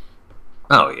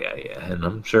 Oh yeah, and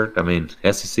I'm sure. I mean,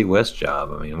 SEC West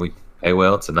job. I mean,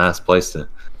 it's a nice place to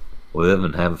live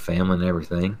and have a family and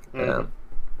everything.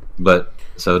 But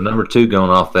so number 2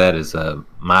 going off that is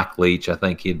Mike Leach. I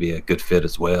think he'd be a good fit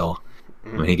as well. I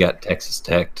mean, he got Texas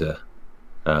Tech to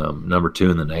number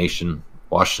 2 in the nation.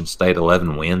 Washington State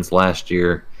 11 wins last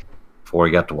year. Before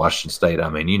he got to Washington State, I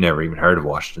mean, you never even heard of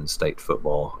Washington State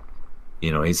football.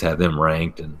 He's had them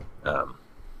ranked, and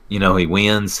he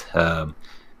wins.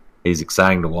 He's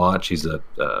exciting to watch. He's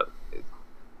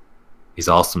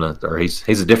awesome,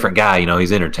 he's a different guy.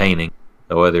 He's entertaining.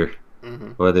 Whether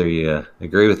you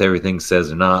agree with everything he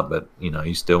says or not, but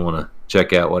you still want to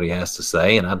check out what he has to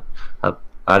say. And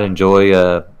I'd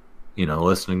enjoy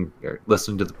listening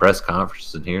to the press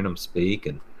conferences and hearing him speak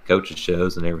and coaches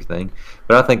shows and everything.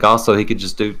 But I think also he could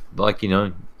just do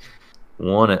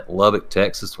one at Lubbock,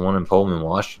 Texas, one in Pullman,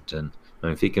 Washington. I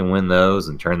mean, if he can win those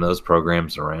and turn those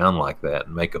programs around like that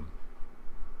and make them,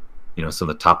 some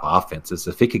of the top offenses,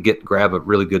 if he could grab a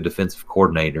really good defensive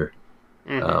coordinator,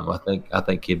 I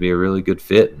think he'd be a really good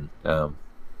fit, and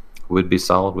would be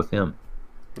solid with him.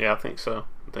 Yeah, I think so.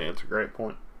 I think that's a great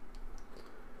point.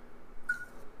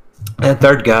 And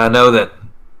third guy, I know that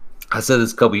I said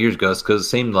this a couple years ago because it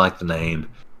seemed like the name,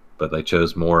 but they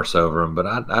chose Morris over him. But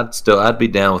I'd be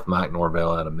down with Mike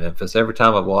Norvell out of Memphis. Every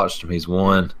time I've watched him, he's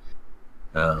won.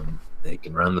 They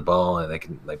can run the ball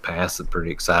and they pass a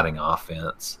pretty exciting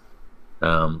offense.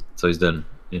 So he's done,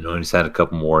 he's had a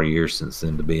couple more years since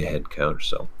then to be a head coach.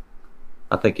 So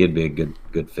I think he'd be a good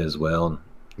fit as well, and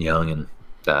young and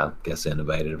I guess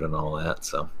innovative and all that.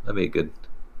 So that'd be a good.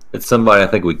 It's somebody I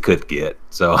think we could get.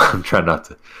 So I'm trying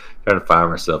to fire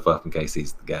myself up in case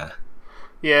he's the guy.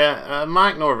 Yeah,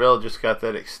 Mike Norvell just got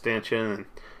that extension, and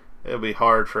it'll be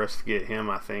hard for us to get him,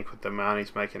 I think, with the amount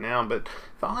he's making now. But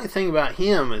the only thing about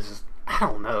him is, I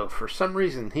don't know, for some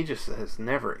reason, he just has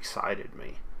never excited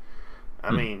me.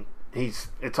 I mean,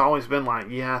 it's always been like,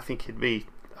 yeah, I think he'd be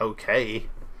okay.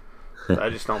 But I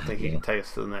just don't think he can take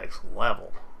us to the next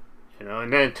level.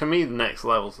 And then to me, the next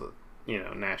level's the,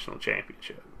 national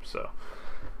championship. So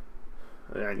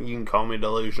you can call me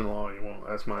delusional all you want.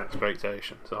 That's my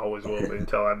expectation. It always will be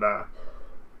until I die.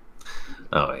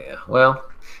 Oh yeah. Well,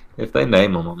 if they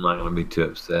name him, I'm not going to be too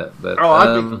upset. But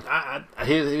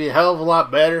he'd be a hell of a lot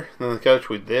better than the coach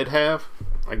we did have.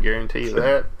 I guarantee you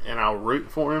that. And I'll root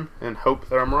for him and hope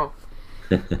that I'm wrong.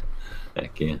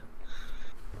 Heck yeah.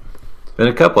 Then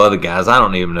a couple other guys. I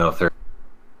don't even know if they're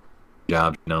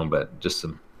jobs, but just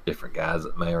some different guys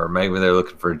that maybe they're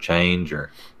looking for a change or.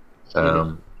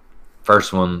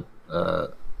 First one, kind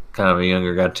of a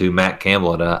younger guy too, Matt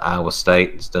Campbell at Iowa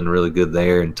State. He's done really good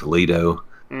there in Toledo.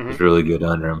 He's really good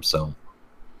under him, so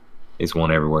he's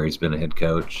won everywhere he's been a head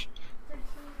coach.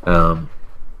 5,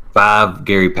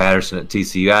 Gary Patterson at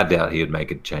TCU. I doubt he would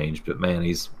make a change, but man,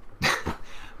 he's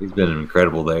been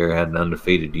incredible there. Had an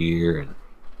undefeated year, and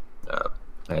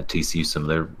had TCU some of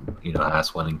their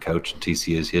highest winning coach in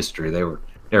TCU's history. They were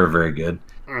very good.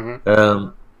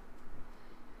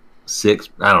 6,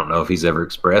 I don't know if he's ever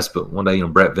expressed, but one day,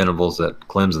 Brett Venables at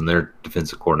Clemson, their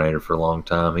defensive coordinator for a long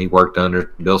time. He worked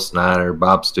under Bill Snyder,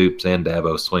 Bob Stoops, and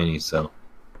Dabo Swinney, so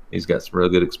he's got some real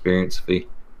good experience if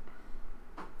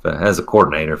as a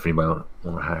coordinator, if anybody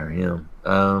want to hire him.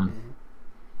 And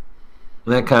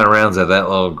that kind of rounds out that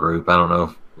little group. I don't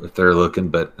know if they're looking,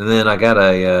 but and then I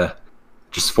got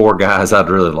just 4 guys I'd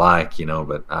really like,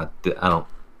 but I don't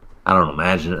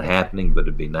imagine it happening, but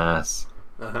it'd be nice.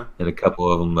 And a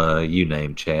couple of them you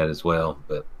named, Chad, as well.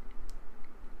 But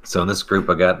so in this group,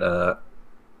 I got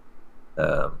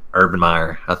Urban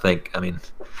Meyer.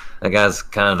 That guy's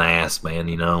kind of an ass, man,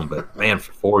 But man,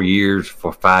 for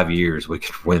 5 years, we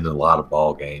could win a lot of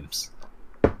ball games.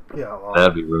 Yeah,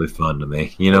 that'd be really fun to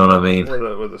me. You know what I mean?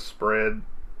 With a spread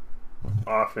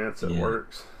offense that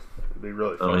works, it'd be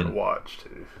really fun to watch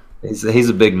too. He's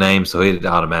a big name, so he'd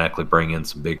automatically bring in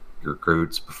some big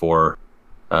recruits before.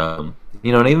 And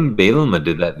even Bielema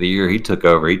did that the year he took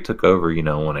over. He took over,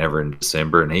 whenever in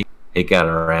December, and he got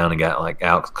around and got like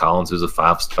Alex Collins, who's a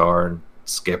 5-star, and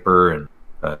Skipper, and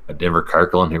Denver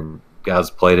Kirkland, who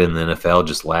guys played in the NFL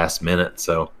just last minute.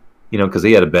 So, because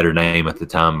he had a better name at the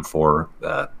time before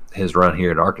his run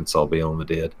here at Arkansas, Bielema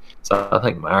did. So I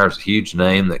think Meyer's a huge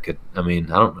name that could. I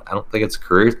don't think it's a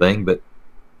career thing, but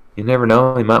you never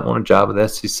know. He might want a job at the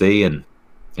SEC, and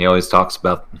he always talks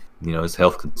about his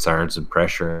health concerns and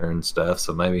pressure and stuff.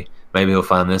 So maybe he'll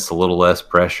find this a little less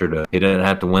pressure. He didn't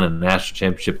have to win a national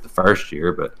championship the first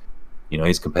year, but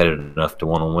he's competitive enough to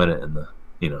want to win it in the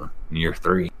year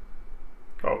 3.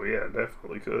 Oh yeah,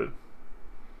 definitely could.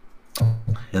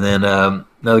 And then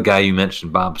another guy you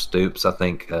mentioned, Bob Stoops. I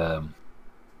think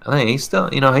he's still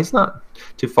he's not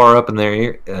too far up in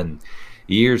their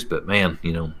years, but man,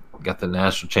 got the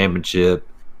national championship,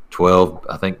 12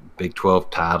 Big 12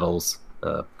 titles.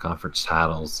 Conference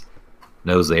titles,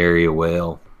 knows the area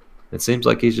well. It seems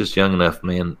like he's just young enough,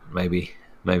 man. Maybe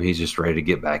he's just ready to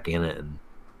get back in it, and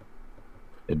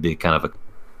it'd be kind of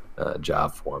a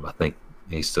job for him. I think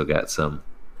he's still got some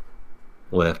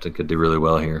left and could do really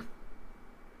well here.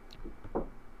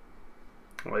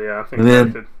 Well, yeah, I think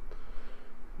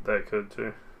that could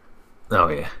too. Oh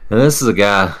yeah, and this is a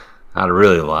guy I'd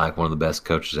really like, one of the best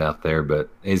coaches out there, but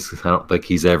I don't think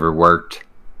he's ever worked.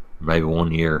 Maybe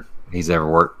 1 year. He's ever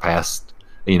worked past,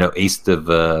 east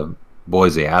of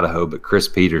Boise, Idaho, but Chris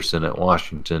Peterson at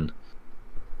Washington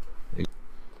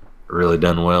really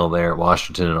done well there at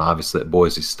Washington, and obviously at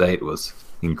Boise State was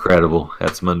incredible.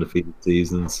 Had some undefeated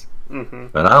seasons,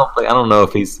 but I don't know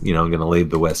if he's going to leave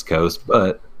the West Coast,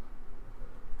 but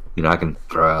I can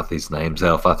throw out these names.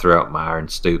 Hell, if I throw out Meyer and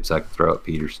Stoops, I can throw out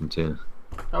Peterson too.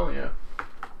 Oh yeah.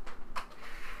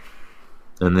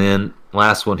 And then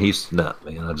last one, Houston Nutt,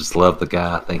 man. I just love the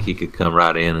guy. I think he could come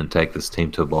right in and take this team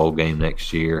to a bowl game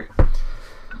next year.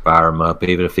 Fire him up,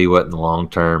 even if he wasn't the long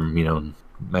term,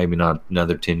 maybe not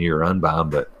another 10-year run by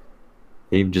him, but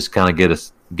he can just kind of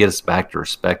get us back to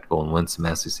respectable and win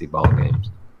some SEC ball games.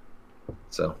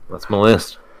 So that's my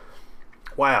list.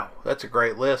 Wow, that's a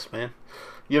great list, man.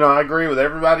 I agree with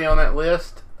everybody on that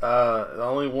list. The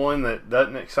only one that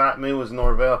doesn't excite me was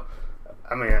Norvell.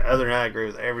 I mean, other than that, I agree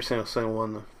with every single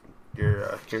one of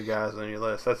your guys on your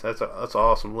list. That's an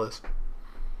awesome list.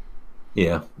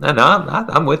 Yeah,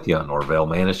 I'm with you on Norvell,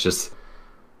 man. It's just,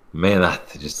 man,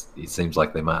 it seems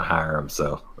like they might hire him.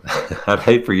 So I'd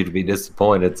hate for you to be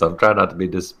disappointed. So I'm trying not to be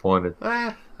disappointed.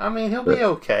 I mean, he'll be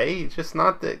okay. He's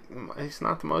not the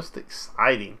most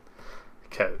exciting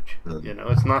coach.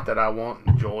 It's not that I won't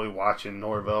enjoy watching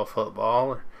Norvell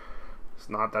football. It's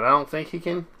not that I don't think he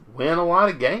can win a lot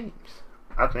of games.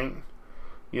 I think,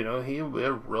 he'll be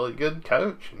a really good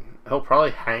coach, and he'll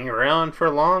probably hang around for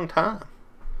a long time.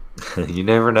 You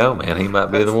never know, man. He might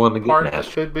be the one to get part national.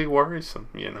 that could be worrisome,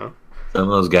 Some of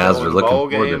those guys are looking bowl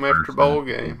forward to game after bowl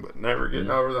game, but never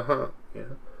getting over the hump.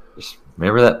 Just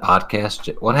remember that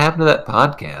podcast? What happened to that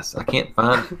podcast? I can't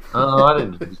find it. Oh, I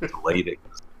didn't just delete it.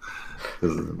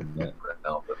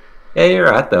 Yeah,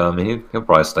 you're right, though. I mean, he'll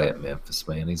probably stay at Memphis,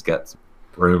 man. He's got some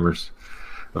rumors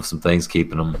of some things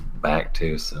keeping him back,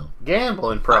 too. So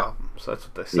gambling problems. That's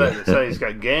what they say. Yeah. They say he's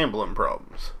got gambling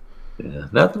problems. Yeah,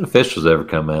 nothing official's ever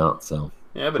come out, so.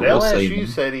 Yeah, but we'll LSU see.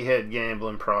 said he had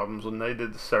gambling problems when they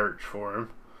did the search for him.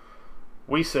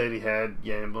 We said he had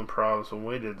gambling problems when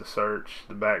we did the search,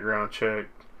 the background check.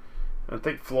 I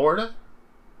think Florida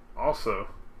also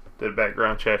did a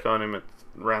background check on him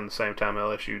around the same time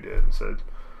LSU did, and said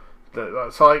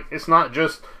that. So it's not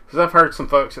just because I've heard some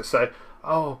folks that say,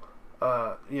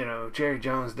 Jerry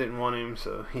Jones didn't want him,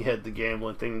 so he had the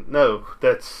gambling thing. No,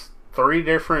 that's 3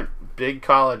 different big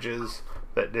colleges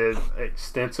that did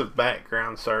extensive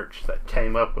background search that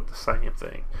came up with the same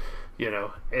thing,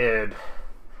 and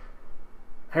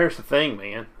here's the thing,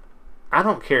 man. I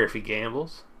don't care if he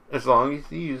gambles as long as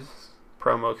he uses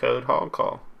promo code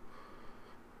HogCall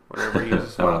whenever he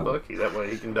uses my bookie. That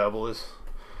way he can double his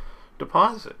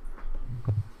deposit.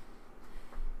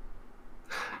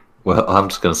 Well, I'm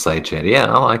just going to say, Chad,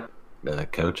 I like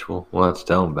Coach. We'll have to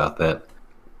tell him about that.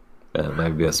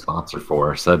 Maybe be a sponsor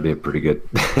for us. That'd be a pretty good.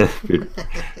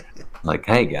 Like,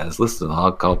 hey guys, listen to the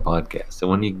Hog Call podcast.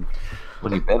 And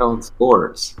when you bet on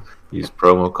sports, use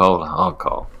promo code Hog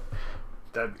Call.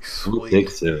 That'd be sweet. We'll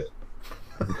fix it.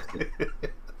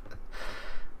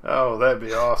 Oh, that'd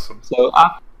be awesome. So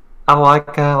I like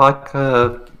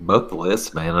both the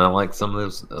lists, man. I like a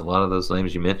lot of those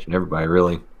names you mentioned. Everybody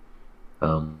really,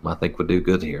 I think would do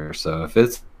good here. So if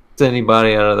it's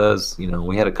anybody out of those,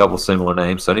 we had a couple similar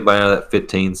names. So anybody out of that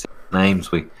 15 names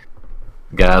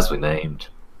guys we named,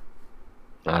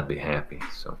 I'd be happy.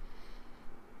 So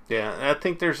yeah, I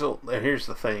think here's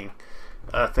the thing.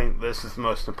 I think this is the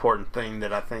most important thing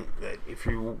that I think that if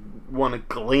you want to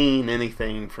glean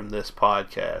anything from this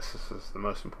podcast, this is the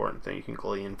most important thing you can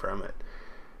glean from it.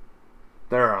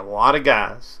 There are a lot of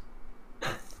guys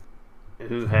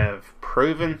who have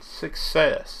proven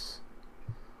success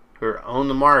who are on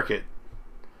the market,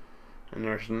 and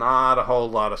there's not a whole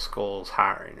lot of schools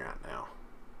hiring right now.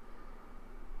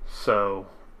 So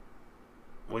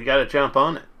we got to jump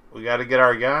on it. We got to get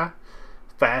our guy.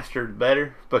 Faster the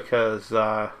better, because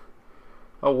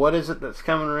what is it that's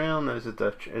coming around? Is it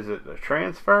the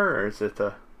transfer, or is it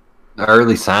the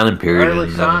early signing period? Early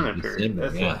signing period.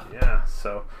 December, yeah.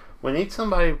 So we need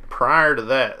somebody prior to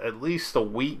that, at least a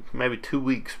week, maybe 2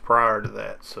 weeks prior to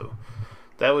that. So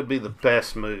that would be the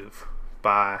best move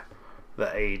by the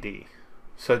AD.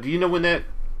 So do you know when that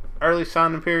early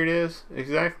signing period is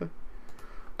exactly?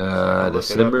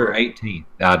 December 18th.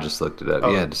 I just looked it up.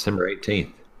 Yeah, December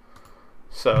 18th.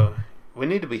 So we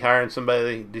need to be hiring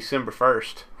somebody December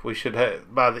 1st. We should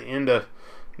have, by the end of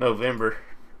November,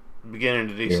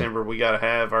 beginning of December, we got to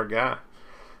have our guy.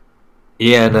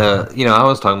 Yeah, and I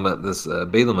was talking about this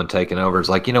Bielema taking over. It's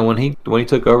like, when he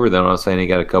took over, then I was saying he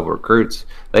got a couple recruits.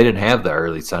 They didn't have the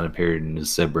early signing period in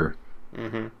December,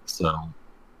 so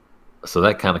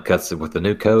that kind of cuts it with the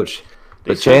new coach.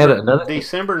 But Chad,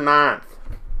 December 9th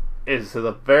is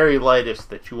the very latest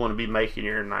that you want to be making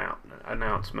your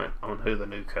announcement on who the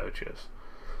new coach is.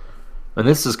 And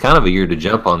this is kind of a year to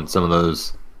jump on some of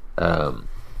those.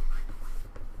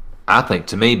 I think,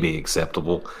 to me, be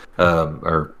acceptable,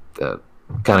 or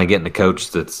kind of getting a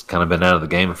coach that's kind of been out of the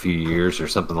game a few years or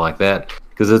something like that.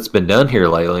 because it's been done here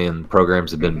lately, and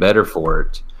programs have been better for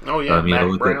it. Oh yeah,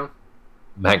 Mac Brown.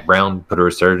 Mac Brown put a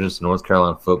resurgence in North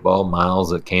Carolina football.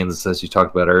 Miles at Kansas, as you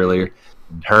talked about earlier.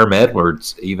 Herm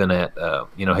Edwards, even at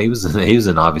he was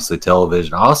in obviously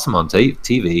television, awesome on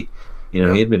TV. He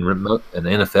had been an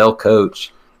NFL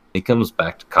coach. He comes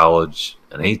back to college,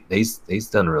 and he's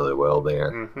done really well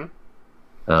there. Mm-hmm.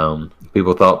 A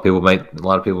lot of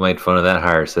people made fun of that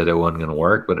hire, said it wasn't going to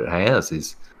work, but it has.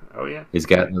 He's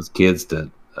gotten those kids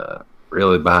to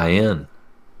really buy in,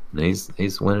 and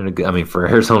he's winning a good. I mean, for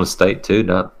Arizona State too,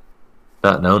 not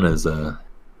known as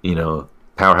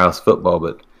powerhouse football,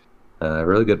 but a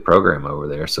really good program over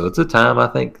there. So it's a time I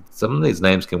think some of these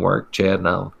names can work, Chad, and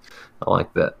I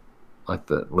like that. I like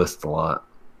the list a lot.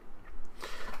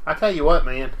 I tell you what,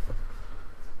 man.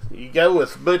 You go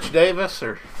with Butch Davis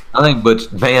or I think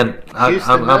Butch. Man, I'm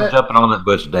jumping on that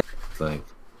Butch Davis thing.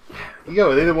 You go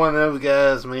with either one of those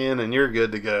guys, man, and you're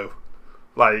good to go.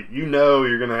 Like you're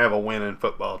going to have a winning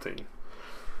football team.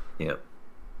 Yep.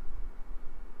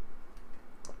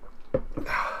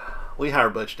 We hire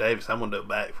Butch Davis. I'm going to do a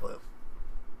backflip.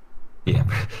 Yeah.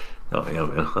 Oh yeah,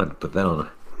 man. I'd put that on.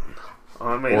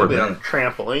 It'll be on a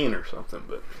trampoline or something,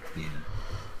 but yeah.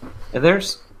 And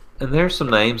there's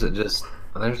some names that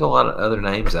there's a lot of other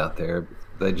names out there.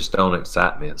 They just don't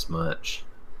excite me as much.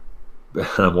 But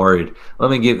I'm worried. Let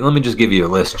me just give you a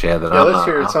list, Chad. Let's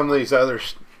hear some of these other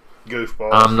goofballs.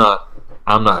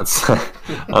 I'm not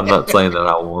saying that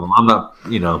I want them. I'm not.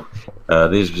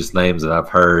 These are just names that I've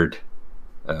heard.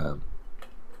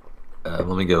 Let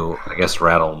me go. I guess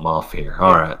rattle them off here.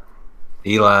 All right,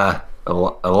 Elijah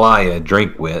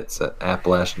Drinkwitz at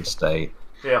Appalachian State.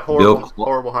 Yeah,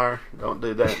 horrible hire. Don't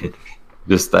do that.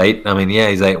 Just 8. I mean, yeah,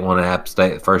 he's 8-1 at App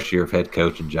State, first year of head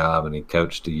coaching job, and he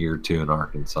coached a year or two in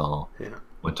Arkansas. Yeah,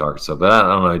 went to Arkansas, but I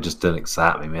don't know. It just didn't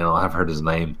excite me, man. I've heard his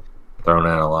name thrown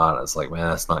out a lot. It's like, man,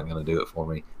 that's not going to do it for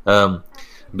me.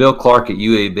 Bill Clark at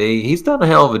UAB, he's done a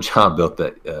hell of a job, built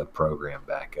that program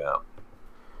back up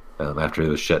after it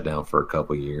was shut down for a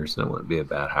couple of years, and it wouldn't be a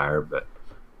bad hire, but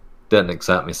doesn't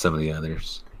excite me some of the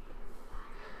others.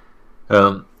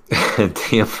 And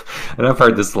I've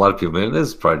heard this a lot of people, man, this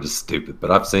is probably just stupid,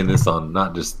 but I've seen this on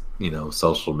not just,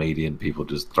 social media and people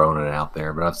just throwing it out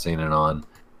there, but I've seen it on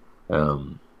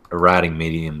writing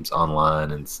mediums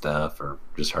online and stuff, or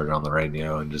just heard it on the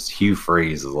radio, and just Hugh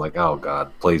Freeze is like, oh,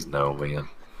 God, please no, man.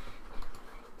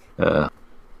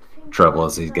 Trouble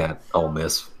is he's got Ole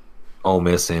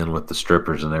Miss in with the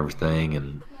strippers and everything,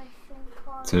 and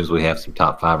as soon as we have some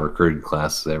top 5 recruiting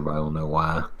classes, everybody will know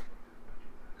why.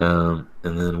 And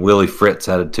then Willie Fritz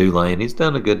out of Tulane. He's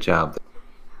done a good job there.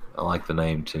 I like the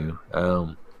name, too.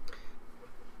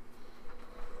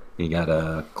 You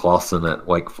got Clausen at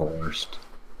Wake Forest.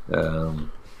 Guys,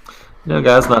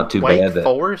 not too bad. Wake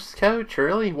Forest coach?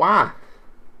 Really? Why?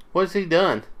 What's he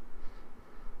done?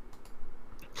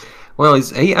 Well,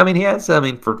 he has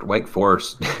for Wake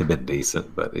Forest been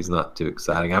decent, but he's not too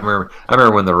exciting. I remember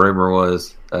when the rumor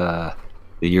was the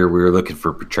year we were looking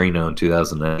for Petrino in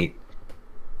 2008.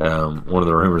 One of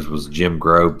the rumors was Jim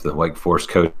Grobe, the Wake Forest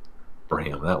coach, for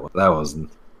him. That was,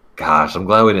 gosh, I'm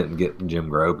glad we didn't get Jim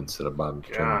Grobe instead of Bobby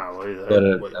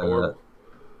Petrino.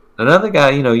 Another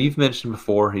guy, you've mentioned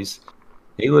before, he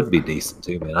would be decent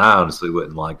too, man. I honestly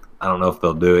wouldn't I don't know if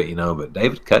they'll do it, but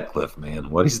David Cutcliffe, man,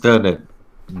 what he's done at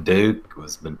Duke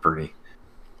has been pretty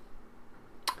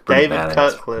David badass.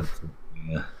 Cutcliffe.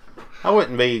 Yeah. I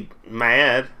wouldn't be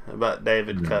mad about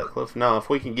David Cutcliffe. No, if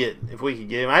we could get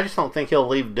him, I just don't think he'll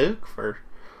leave Duke for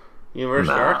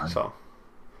University of Arkansas.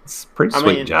 It's a pretty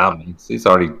sweet job. He's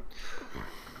already,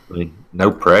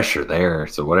 no pressure there.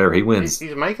 So whatever he wins,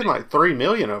 he's making like $3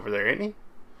 million over there, isn't he?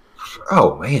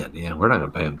 Oh man, yeah, we're not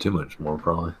going to pay him too much more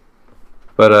probably.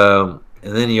 But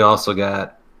and then you also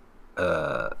got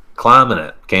Kleiman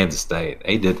at Kansas State.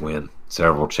 He did win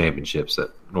several championships at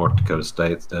North Dakota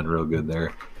State. It's done real good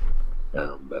there.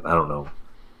 But I don't know.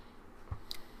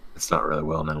 It's not really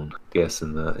well known, I guess.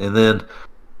 And then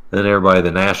everybody,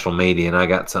 the national media, and I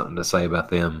got something to say about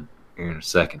them here in a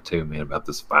second too, man, about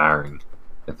this firing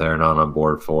if they're not on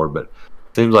board for. But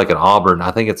it seems like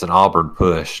I think it's an Auburn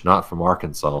push, not from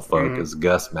Arkansas folk, is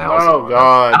Gus Malzahn. Oh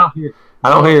God! I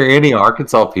don't hear any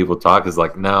Arkansas people talk. It's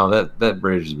like, no, that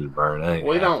bridge has been burned. I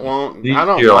don't want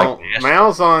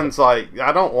Malzahn's like,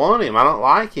 I don't want him. I don't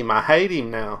like him. I hate him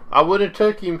now. I would have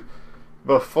took him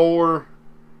before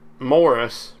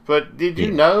Morris, but did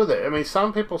you know that? I mean,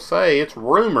 some people say it's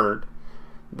rumored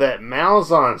that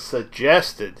Malzahn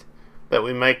suggested that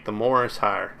we make the Morris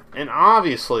hire, and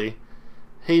obviously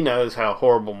he knows how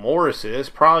horrible Morris is.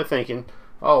 Probably thinking,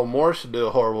 "Oh, Morris would do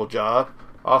a horrible job.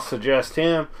 I'll suggest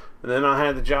him." And then I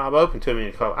had the job open to me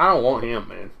in the club. I don't want him,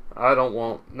 man. I don't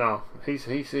want no. He's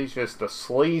just a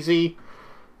sleazy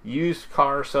used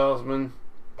car salesman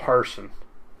person.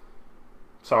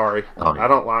 Sorry, I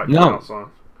don't like Kyle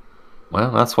Sloan.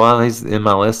 Well, that's why he's in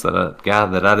my list. That a guy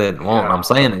that I didn't want. Yeah. I'm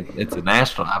saying it's a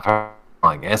national. I've heard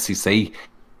like SEC.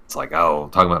 It's like, oh,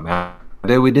 talking about man.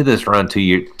 Dude, we did this run 2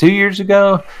 years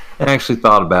ago. And I actually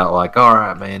thought about like, all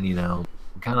right, man, you know,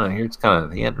 kind of here. It's kind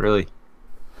of he hadn't really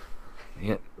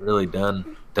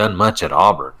done much at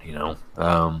Auburn, you know.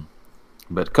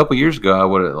 But a couple years ago, I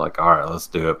would have like, all right, let's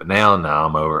do it. But now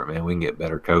I'm over it, man. We can get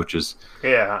better coaches.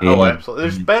 Yeah, absolutely.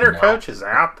 There's better coaches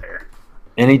out there.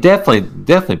 And he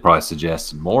definitely probably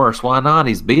suggested Morris. Why not?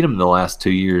 He's beat him the last 2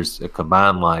 years,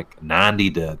 combined like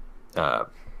 90 to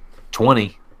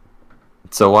 20.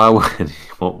 So why would he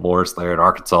want Morris there at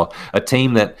Arkansas? A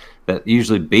team that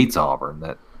usually beats Auburn.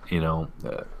 That, you know,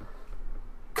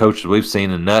 coaches we've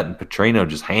seen in Nutt and Petrino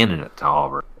just handing it to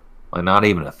Auburn. Like not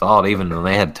even a thought. Even when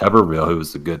they had Tuberville, who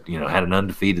was a good, you know, had an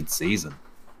undefeated season,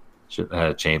 should have had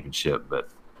a championship. But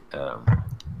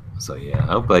so yeah,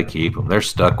 I hope they keep him. They're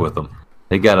stuck with him.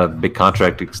 They got a big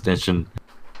contract extension.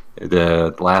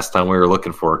 The last time we were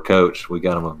looking for a coach, we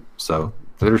got him. So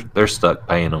they're stuck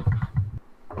paying him.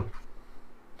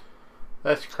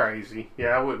 That's crazy. Yeah,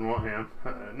 I wouldn't want him.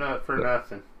 Not for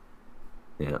nothing.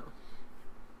 Yeah.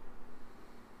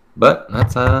 But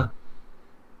that's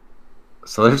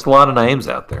so there's a lot of names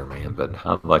out there, man. But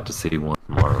I'd like to see one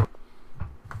more.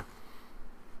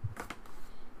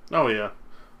 Oh yeah.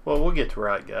 Well, we'll get the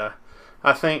right guy.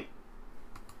 I think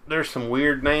there's some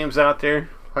weird names out there,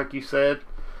 like you said.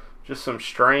 Just some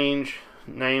strange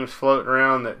names floating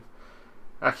around that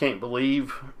I can't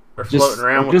believe are floating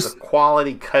around with the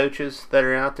quality coaches that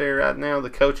are out there right now. The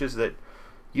coaches that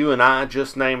you and I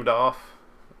just named off.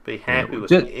 Be happy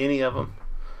with any of them.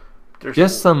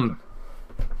 There's some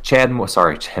Chad Morris.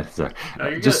 Sorry, Chad. Sorry.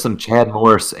 No, just some Chad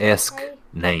Morris-esque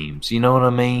names. You know what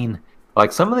I mean?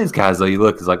 Like some of these guys, though, you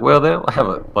look, it's like, well, they'll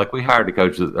have like we hired a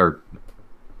coach, or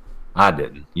I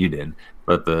didn't, you didn't,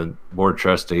 but the board of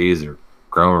trustees or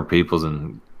Cromer Peoples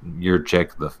and your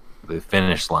check the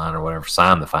finish line or whatever,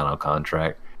 signed the final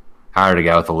contract, hired a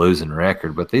guy with a losing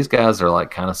record. But these guys are like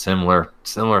kind of similar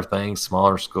things,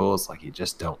 smaller schools. Like you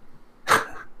just don't,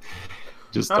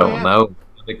 don't know.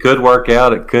 It could work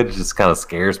out. It could just kind of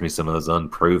scares me. Some of those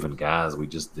unproven guys. We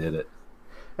just did it.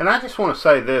 And I just want to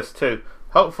say this too.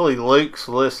 Hopefully Luke's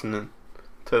listening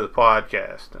to the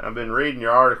podcast. I've been reading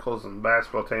your articles on the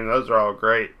basketball team. Those are all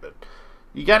great. But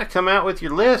you got to come out with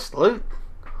your list, Luke.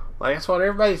 Like that's what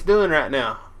everybody's doing right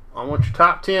now. I want your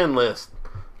top 10 list.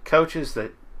 Coaches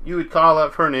that you would call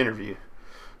up for an interview.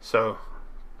 So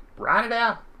write it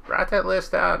out. Write that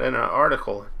list out in an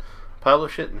article.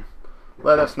 Publish it and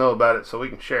let us know about it so we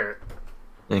can share it.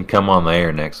 And come on the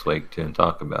air next week too and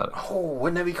talk about it. Oh,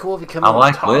 wouldn't that be cool if you come on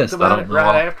and talk about it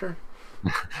right after?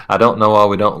 I don't know why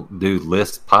we don't do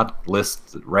list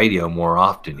radio more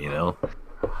often, you know.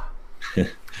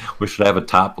 We should have a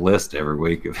top list every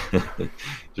week.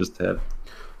 Just have.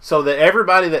 So that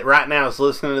everybody that right now is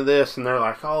listening to this and they're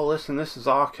like, oh, listen, this is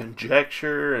all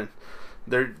conjecture, and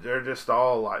they're just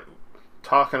all like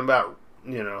talking about,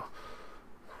 you know,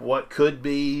 what could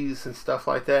be's and stuff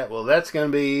like that. Well, that's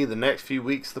going to be the next few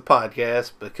weeks of the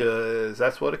podcast because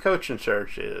that's what a coaching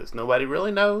search is. Nobody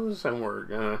really knows, and we're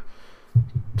going to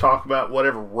talk about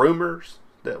whatever rumors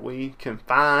that we can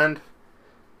find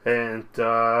and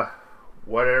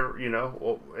whatever, you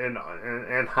know,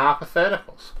 and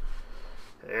hypotheticals.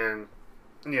 And,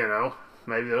 you know,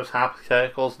 maybe those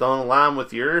hypotheticals don't align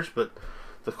with yours, but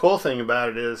the cool thing about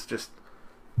it is just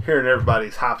hearing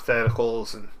everybody's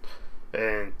hypotheticals and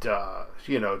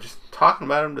you know, just talking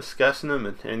about them, discussing them,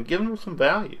 and giving them some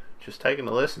value. Just taking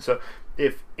a listen. So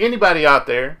if anybody out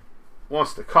there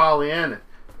wants to call in and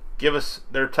give us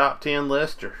their top 10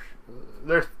 list or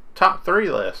their top 3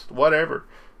 list, whatever,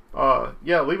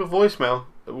 yeah, leave a voicemail.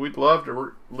 We'd love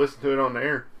to listen to it on the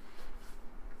air.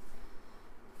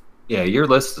 Yeah, your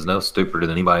list is no stupider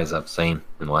than anybody's I've seen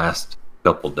in the last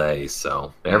couple days.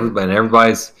 So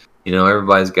everybody's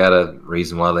got a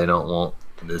reason why they don't want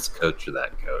this coach or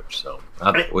that coach. So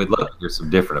we'd love to hear some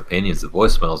different opinions. The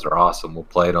voicemails are awesome. We'll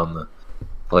play it on the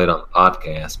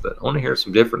podcast, but I want to hear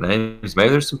some different names. Maybe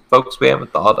there's some folks we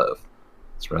haven't thought of.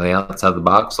 It's really outside the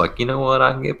box. Like, you know what,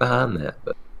 I can get behind that.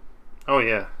 But oh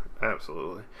yeah,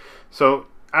 absolutely. So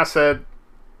I said,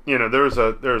 you know, there was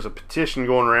a petition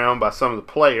going around by some of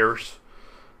the players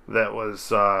that was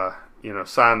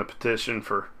signed the petition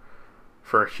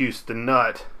for Houston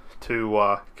Nutt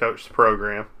to coach the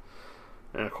program.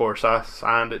 And, of course, I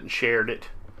signed it and shared it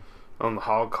on the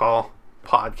Hog Call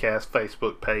podcast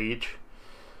Facebook page.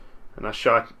 and I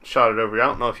shot it over. I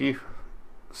don't know if you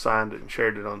signed it and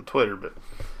shared it on Twitter, but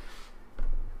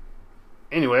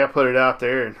anyway, I put it out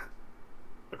there, and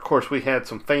of course we had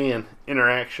some fan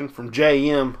interaction from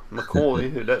J.M.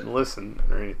 McCoy, who doesn't listen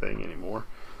or anything anymore,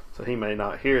 so he may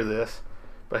not hear this.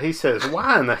 But he says,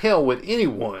 why in the hell would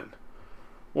anyone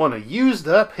want a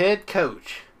used-up head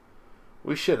coach?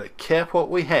 We should have kept what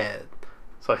we had.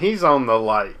 So he's on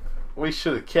the, we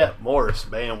should have kept Morris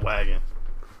bandwagon.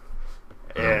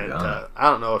 And I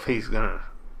don't know if he's going to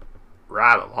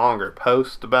write a longer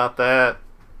post about that.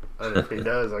 And if he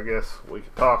does, I guess we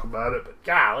could talk about it. But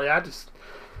golly,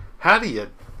 how do you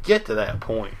get to that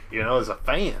point, as a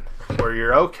fan, where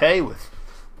you're okay with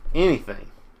anything?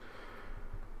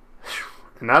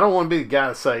 And I don't want to be the guy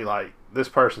to say, this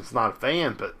person's not a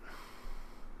fan, but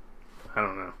I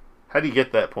don't know. How do you get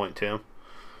to that point, Tim?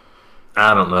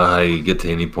 I don't know how you get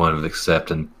to any point of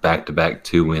accepting back-to-back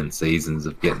 2-win seasons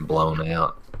of getting blown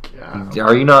out. Yeah.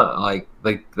 Are you not,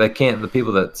 they can't, the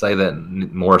people that say that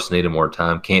Morris needed more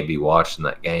time can't be watching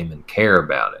that game and care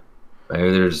about it.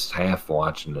 Maybe they're just half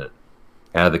watching it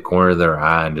out of the corner of their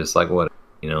eye and just what,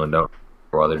 and don't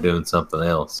while they're doing something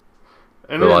else.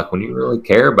 And but when you really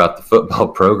care about the football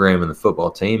program and the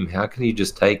football team, how can you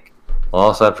just take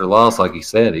loss after loss? Like you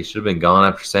said, he should have been gone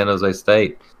after San Jose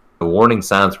State. The warning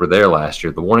signs were there last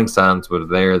year. The warning signs were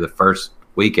there the first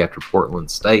week after Portland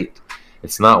State.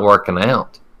 It's not working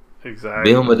out.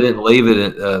 Exactly. Bielema didn't leave it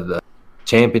at the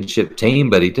championship team,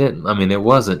 but he didn't. It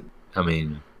wasn't. I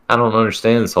don't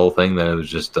understand this whole thing that it was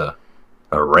just a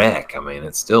wreck.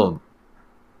 It's still.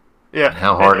 Yeah.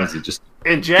 How hard is it just.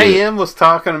 And JM was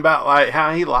talking about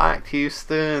how he liked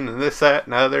Houston and this, that,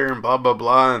 and other, and blah blah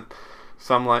blah. And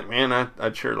so I'm like, man,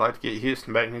 I'd sure like to get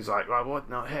Houston back. And he's like, well, what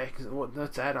the heck?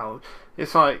 What's that all?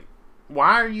 It's like,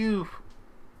 why are you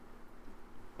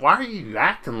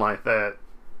acting like that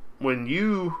when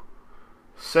you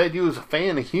said you was a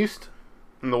fan of Houston?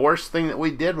 And the worst thing that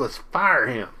we did was fire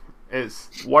him.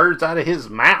 It's words out of his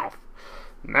mouth.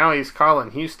 Now he's calling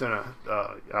Houston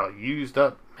a used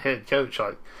up head coach.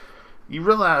 You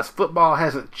realize football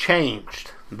hasn't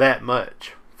changed that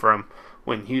much from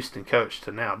when Houston coached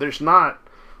to now. There's not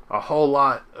a whole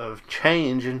lot of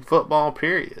change in football,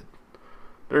 period.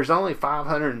 There's only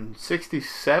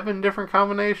 567 different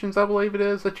combinations, I believe it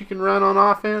is, that you can run on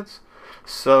offense.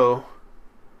 So,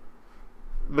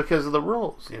 because of the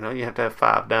rules, you have to have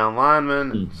 5 down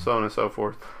linemen and so on and so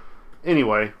forth.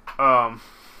 Anyway, yeah,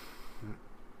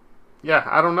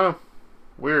 I don't know.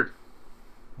 Weird.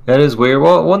 That is weird.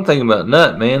 Well, one thing about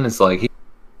Nutt, man, is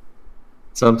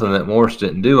something that Morris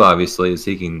didn't do. Obviously, is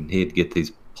he'd get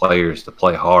these players to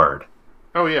play hard.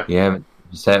 Oh yeah. You haven't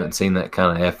seen that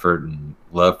kind of effort and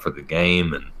love for the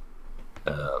game and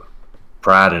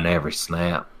pride in every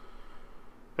snap.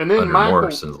 And then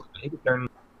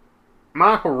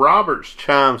Michael Roberts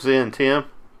chimes in, Tim,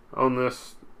 on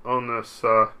this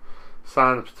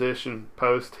sign the petition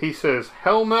post. He says,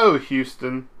 "Hell no,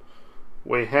 Houston.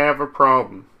 We have a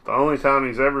problem." The only time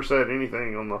he's ever said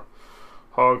anything on the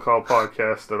Hog Call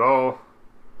podcast at all.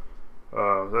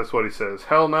 That's what he says.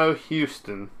 "Hell no,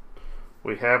 Houston.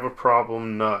 We have a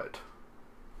problem, Nut."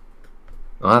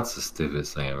 Well, that's the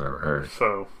stupidest thing I've ever heard.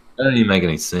 So that doesn't even make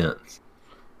any sense.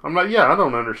 I'm like, I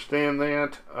don't understand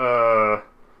that.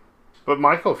 But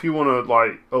Michael, if you want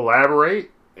to elaborate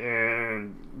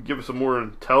and give us a more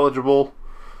intelligible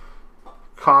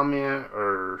comment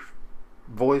or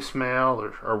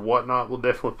voicemail or whatnot, we'll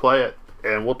definitely play it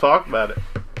and we'll talk about it.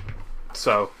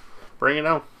 So, bring it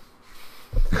on.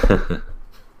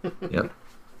 Yep.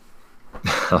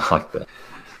 I like that.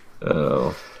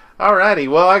 Oh. Alrighty,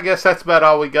 well, I guess that's about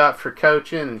all we got for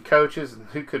coaching and coaches and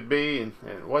who could be and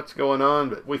what's going on.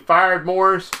 But we fired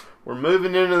Morris. We're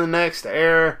moving into the next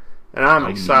era, and I'm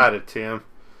excited, Tim.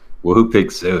 Woo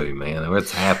pig suey, man.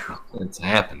 It's happened. It's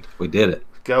happened. We did it.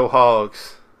 Go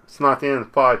Hogs. It's not the end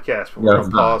of the podcast, but we're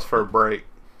going to pause for a break.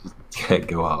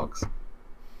 Go Hogs.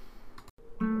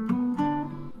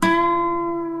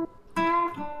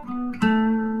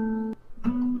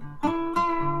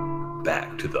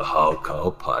 Back to the Hog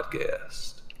Call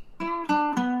Podcast.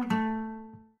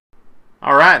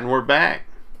 All right, and we're back.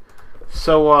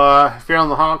 So, if you're on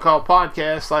the Hog Call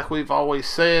Podcast, like we've always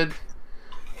said,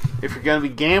 if you're going to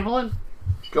be gambling,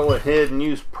 go ahead and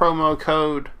use promo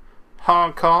code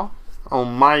HOGCALL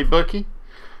on MyBookie.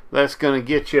 That's going to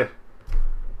get you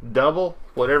double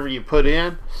whatever you put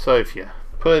in. So if you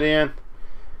put in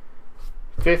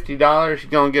 $50,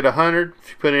 you're going to get $100. If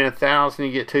you put in $1,000,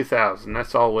 you get $2,000.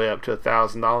 That's all the way up to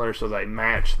 $1,000. So they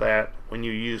match that when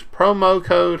you use promo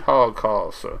code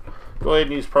HOGCALL. So go ahead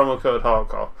and use promo code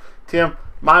HOGCALL. Tim,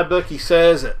 MyBookie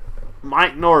says that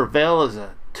Mike Norvell is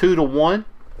a 2-1.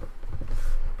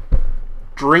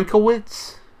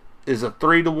 Drinkowitz is a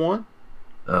 3-1.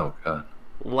 Oh God.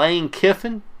 Lane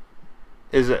Kiffin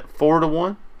is at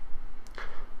 4-1.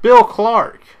 Bill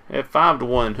Clark at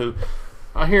 5-1, who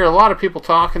I hear a lot of people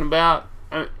talking about.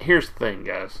 Here's the thing,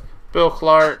 guys. Bill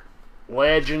Clark,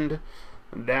 legend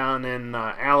down in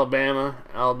Alabama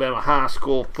high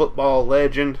school football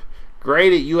legend.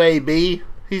 Great at UAB.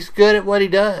 He's good at what he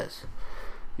does.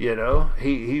 You know,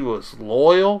 he was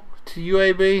loyal to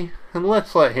UAB, and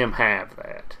let's let him have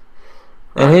that.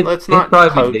 Right? Let's not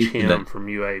coach him from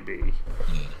UAB.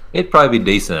 It'd probably be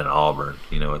decent in Auburn,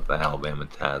 you know, with the Alabama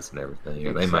ties and everything.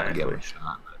 Exactly. They might give him a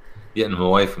shot. But getting him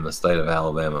away from the state of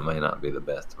Alabama may not be the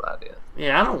best of ideas.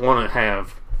 Yeah, I don't want to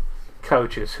have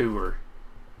coaches who are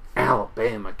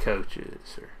Alabama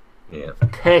coaches or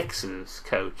Texas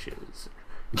coaches,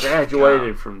 or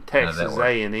graduated from Texas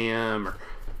A&M or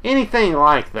anything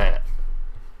like that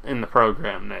in the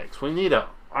program next. We need a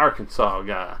Arkansas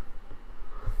guy.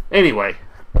 Anyway,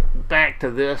 back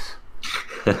to this.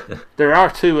 There are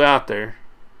two out there.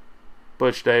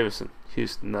 Butch Davis and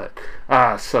Houston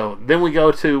Nutt. So then we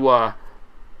go to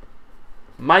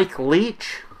Mike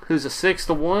Leach, who's a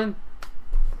 6-1.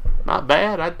 Not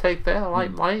bad. I'd take that. I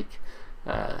like Mike.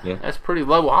 That's pretty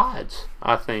low odds,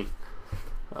 I think.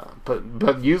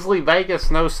 But usually Vegas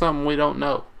knows something we don't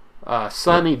know.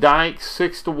 Sonny Dykes,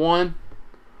 6-1.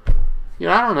 You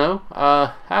know, I don't know.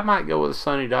 I might go with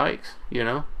Sonny Dykes. You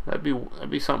know, that'd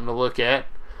be something to look at.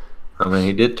 I mean,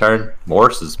 he did turn a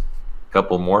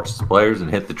couple of Morris's players and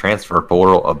hit the transfer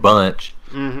portal a bunch,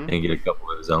 and get a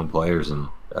couple of his own players, and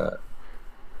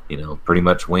you know, pretty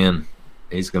much win.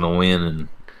 He's going to win in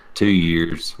 2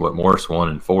 years what Morris won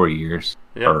in 4 years,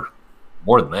 or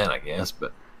more than that, I guess.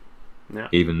 But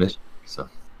even this, so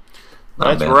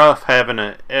that's rough having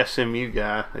a SMU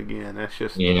guy again. That's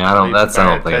just I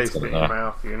don't think it's going to happen.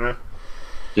 Mouth, you know,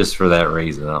 just for that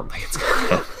reason, I don't think it's going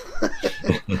to happen.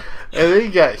 And then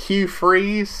you got Hugh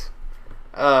Freeze.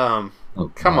 Come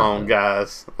on,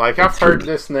 guys. Like, I've heard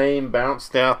this name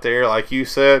bounced out there, like you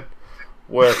said,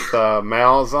 with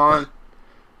Malzahn.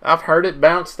 I've heard it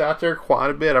bounced out there quite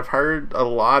a bit. I've heard a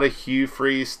lot of Hugh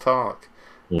Freeze talk.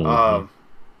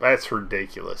 That's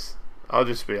ridiculous. I'll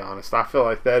just be honest. I feel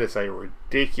like that is a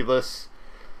ridiculous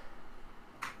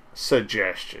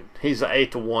suggestion. He's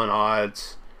 8-1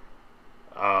 odds.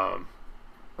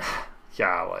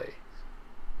 Golly.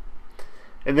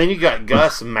 And then you got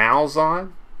Gus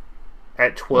Malzahn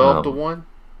at 12-1.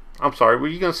 I'm sorry, were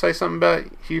you going to say something about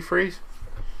Hugh Freeze?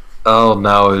 Oh,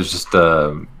 no, it was just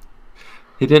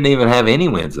he didn't even have any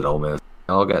wins at Ole Miss.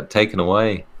 It all got taken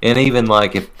away. And even,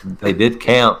 like, if they did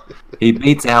count, he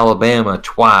beats Alabama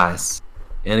twice,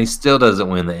 and he still doesn't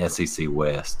win the SEC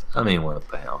West. I mean, what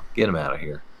the hell? Get him out of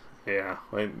here. Yeah,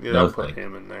 don't put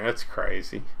him in there. That's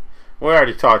crazy. We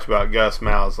already talked about Gus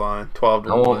Malzahn,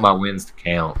 12-1. I want my wins to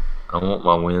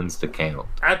count.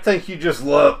 I think you just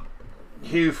love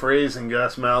Hugh Freeze and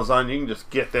Gus Malzahn. You can just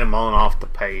get them on off the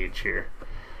page here.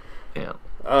 Yeah.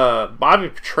 Bobby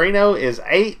Petrino is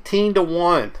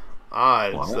 18-1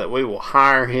 odds that we will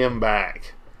hire him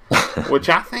back, which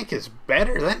I think is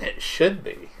better than it should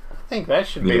be. I think that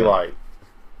should be like,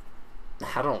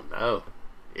 I don't know,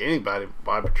 anybody but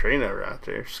Bobby Petrino right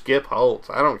there. Skip Holtz.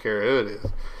 I don't care who it is.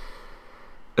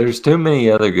 There's too many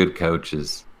other good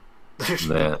coaches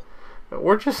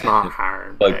we're just not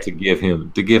hiring back. to give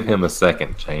him a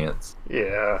second chance.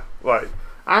 Yeah, like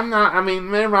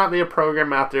there might be a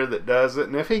program out there that does it,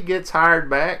 and if he gets hired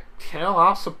back, hell,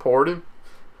 I'll support him.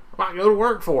 I might go to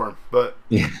work for him, but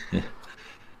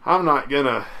I'm not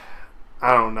gonna.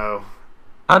 I don't know.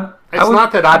 It's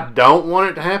not that I don't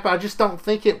want it to happen. I just don't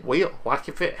think it will. Like,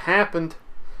 if it happened,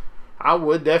 I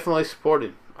would definitely support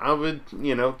him. I would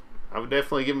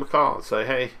definitely give him a call and say,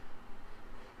 "Hey,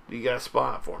 do you got a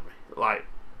spot for me?" Like,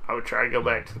 I would try to go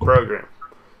back to the program.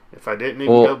 If I didn't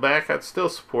even go back, I'd still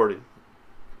support him.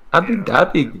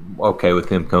 I'd be okay with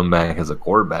him coming back as a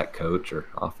quarterback coach or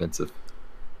offensive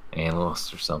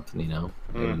analyst or something,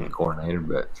 maybe coordinator.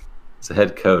 But as a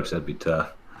head coach, that'd be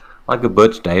tough. Like a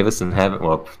Butch Davis and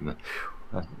Petrino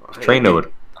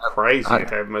would crazy to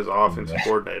have him as offensive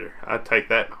coordinator. I'd take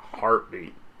that in a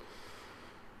heartbeat.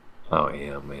 Oh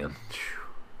yeah, man.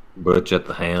 Butch at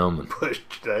the helm and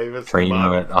Butch Davis,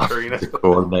 Petrino at offensive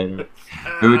coordinator.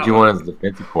 Who would you want as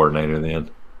defensive coordinator then?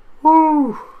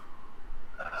 Woo.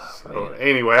 So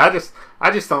anyway, I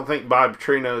just don't think Bob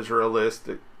Petrino is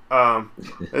realistic. And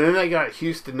then they got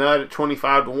Houston Nutt at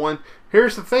 25-1.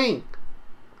 Here's the thing.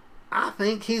 I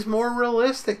think he's more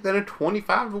realistic than a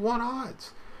 25-1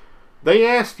 odds. They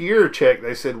asked Yurchek,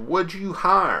 they said, would you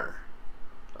hire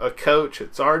a coach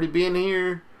that's already been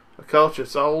here, a coach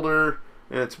that's older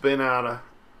and it's been out of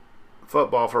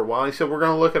football for a while. He said, we're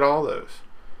going to look at all those.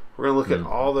 We're going to look at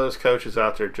all those coaches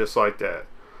out there just like that.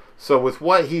 So with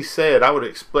what he said, I would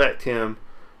expect him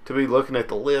to be looking at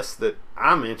the list that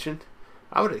I mentioned.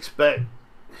 I would expect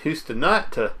Houston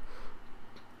Nutt to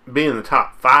be in the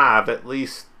top 5, at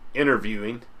least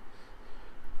interviewing.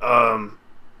 I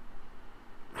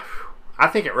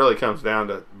think it really comes down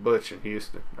to Butch and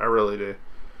Houston. I really do.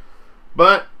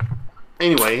 But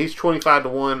anyway, he's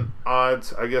 25-1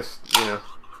 odds. I guess,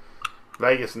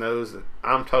 Vegas knows that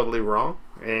I'm totally wrong,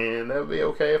 and that would be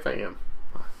okay if I am.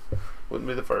 Wouldn't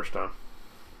be the first time.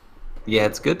 Yeah,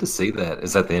 it's good to see that.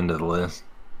 Is that the end of the list?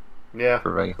 Yeah.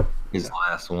 For Vegas? He's the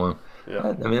last one.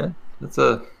 Yeah. I mean, it's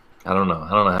a... I don't know. I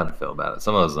don't know how to feel about it.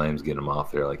 Some of those names get him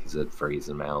off there, like you said, Freeze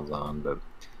and Malzahn, but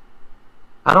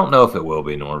I don't know if it will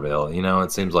be Norvell.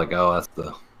 It seems like, that's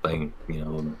the thing,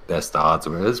 the best odds.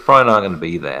 It's probably not going to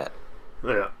be that.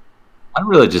 Yeah. I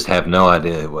really just have no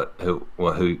idea who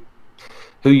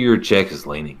your check is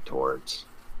leaning towards.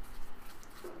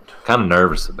 Kind of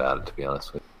nervous about it, to be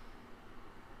honest with you.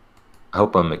 I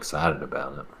hope I'm excited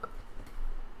about it.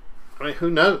 I mean, who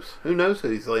knows? Who knows who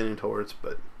he's leaning towards,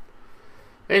 but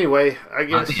anyway, I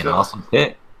guess that'd be an awesome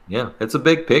pick. Yeah, it's a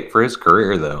big pick for his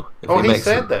career, though. He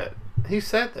said that. He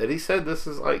said that. He said this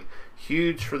is like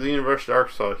huge for the University of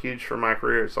Arkansas, huge for my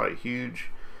career. It's like huge,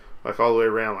 like all the way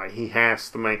around. Like he has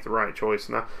to make the right choice,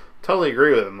 and I totally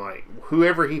agree with him. Like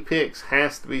whoever he picks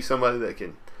has to be somebody that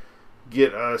can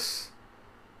get us,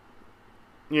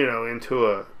 into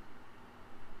a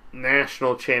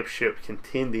national championship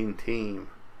contending team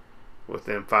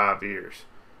within 5 years.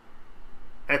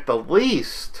 At the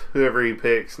least, whoever he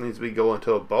picks needs to be going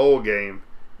to a bowl game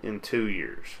in 2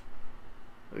 years.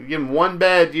 Give him one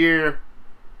bad year,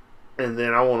 and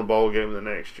then I want a bowl game the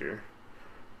next year.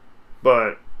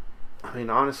 But I mean,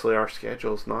 honestly, our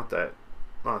schedule's not that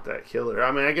killer.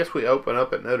 I mean, I guess we open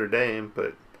up at Notre Dame,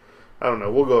 but I don't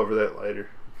know. We'll go over that later.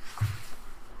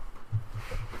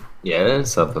 Yeah, that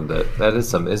is something that is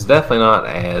something. It's definitely not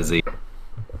as easy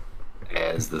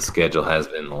as the schedule has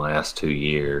been the last 2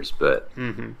 years, but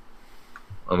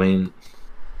I mean,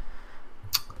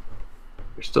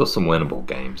 there's still some winnable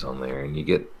games on there, and you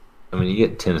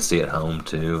get Tennessee at home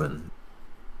too, and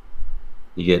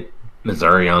you get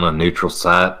Missouri on a neutral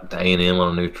site, A&M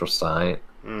on a neutral site.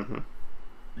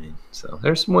 So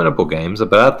there's some winnable games,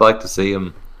 but I'd like to see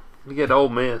them. You get Ole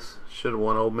Miss. Should have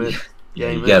won Ole Miss. Yeah,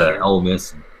 you got an Ole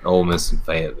Miss and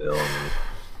Fayetteville.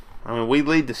 I mean, we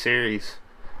lead the series.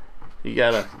 You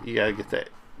gotta get that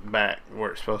back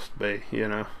where it's supposed to be.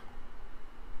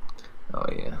 Oh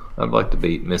yeah, I'd like to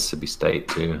beat Mississippi State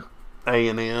too.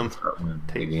 A&M.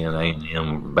 Again,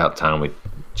 A&M. About time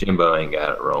Jimbo ain't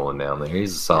got it rolling down there.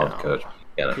 He's a solid coach.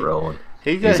 He got it rolling.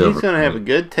 He's going to have a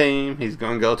good team. He's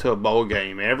going to go to a bowl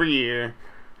game every year,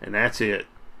 and that's it.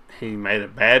 He made a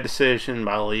bad decision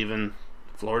by leaving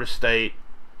Florida State,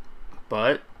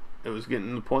 but it was getting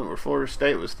to the point where Florida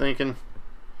State was thinking,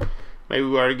 maybe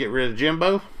we ought to get rid of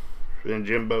Jimbo. Then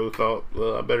Jimbo thought,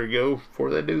 well, I better go before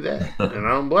they do that, and I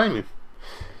don't blame him.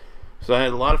 So I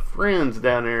had a lot of friends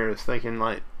down there that was thinking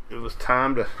like it was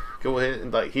time to go ahead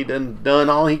and like he done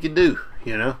all he could do,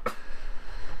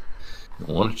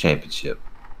 Won a championship.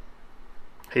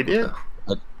 He did.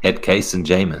 Had Case and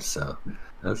Jameis, so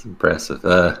that's impressive.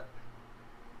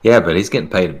 Yeah, but he's getting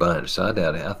paid a bunch, so I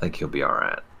doubt it. I think he'll be all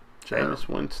right. Jameis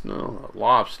Winston, a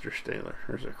lobster stealer.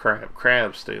 There's a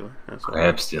crab stealer. That's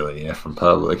crab stealer, yeah, from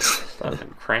Publix.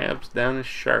 Stuffing crabs down his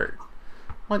shirt.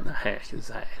 What in the heck is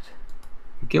that?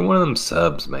 Get one of them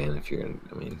subs, man. If you're,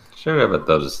 sure, but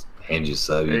they'll just hand you a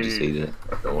sub. You just eat it.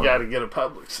 You got to get a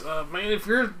Publix sub, man. If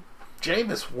you're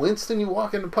Jameis Winston, you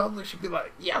walk into Publix, you'd be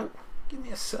like, "Yo, give me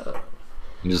a sub."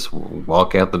 You just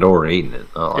walk out the door eating it.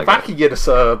 If I could get a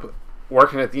sub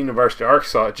working at the University of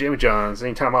Arkansas at Jimmy John's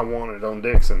anytime I wanted on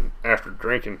Dixon after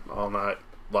drinking all night,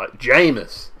 like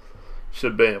Jameis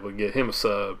should be able to get him a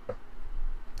sub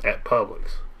at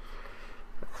Publix.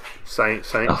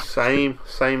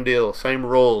 Same deal. Same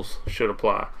rules should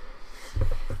apply.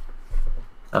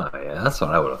 Oh yeah, that's what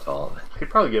I would have thought. He'd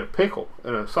probably get a pickle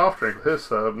and a soft drink with his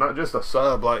sub, not just a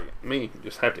sub like me.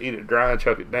 Just have to eat it dry and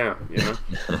choke it down.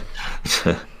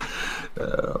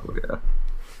 Oh yeah.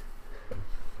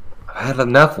 I've had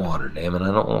enough water, damn it. I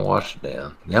don't want to wash it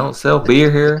down. You don't sell beer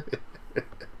here?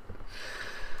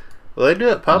 Well, they do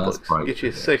it at Publix. Get you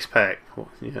a 6-pack. Oh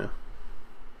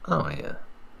yeah.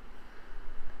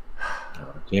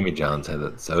 Jimmy John's had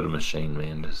that soda machine,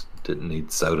 man. Just didn't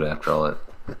need soda after all that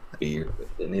beer.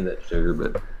 Didn't need that sugar,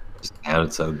 but it just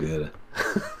sounded so good.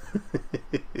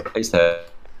 I used to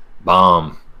have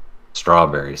bomb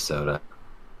strawberry soda.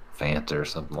 Fanta or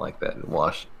something like that in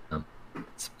Washington.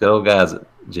 Some good old guys at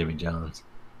Jimmy John's.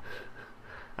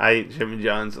 I eat Jimmy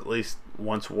John's at least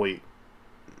once a week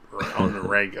on the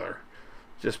regular,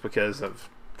 just because of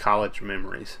college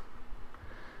memories.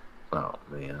 Oh,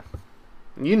 man.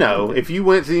 You know, if you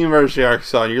went to the University of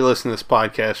Arkansas and you're listening to this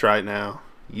podcast right now,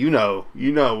 you know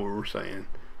what we're saying.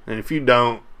 And if you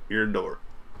don't, you're a dork.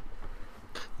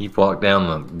 You've walked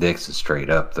down the Dixon Street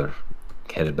up there,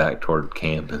 headed back toward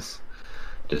campus.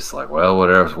 Just like, well,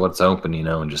 what's open,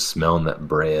 and just smelling that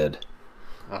bread.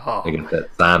 Oh, They got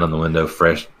that sign on the window,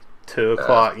 fresh. 2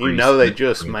 o'clock. You know they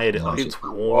just made it. Like lunch. it's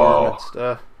warm and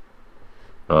stuff.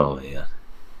 Oh, yeah.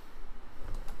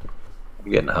 I'm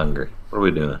getting hungry. What are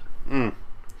we doing?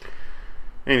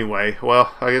 Anyway,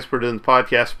 well, I guess we're doing the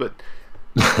podcast, but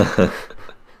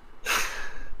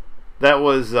that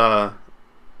was, that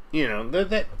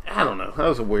I don't know. That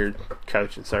was a weird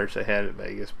coaching search they had at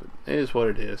Vegas, but it is what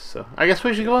it is. So I guess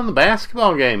we should go on the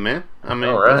basketball game, man. I mean,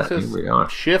 all right, let's just here we are.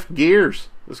 shift gears.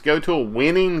 Let's go to a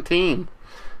winning team.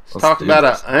 Let's talk do about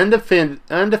this. an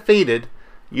undefeated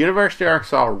University of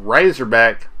Arkansas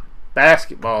Razorback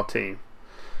basketball team.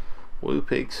 Woo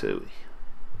Pig Suey.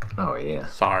 Oh, yeah.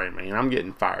 Sorry, man. I'm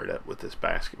getting fired up with this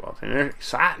basketball team. They're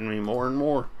exciting me more and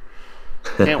more.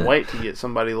 Can't wait to get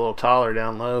somebody a little taller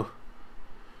down low.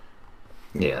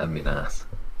 Yeah, that'd be nice.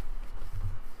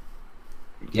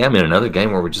 Yeah, I mean, another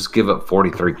game where we just give up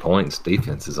 43 points.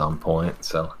 Defense is on point.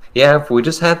 So, yeah, if we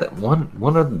just had that one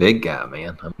other big guy,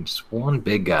 man. I mean, just one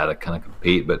big guy to kind of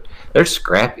compete. But they're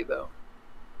scrappy, though.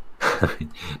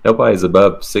 Nobody's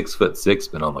above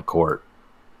 6'6" been on the court.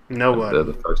 Nobody.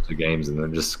 The first 2 games, and they're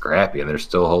just scrappy, and they're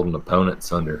still holding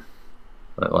opponents under.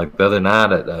 Like the other night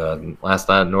last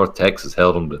night, North Texas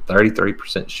held them to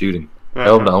 33% shooting.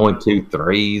 Held them to only 2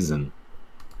 threes, and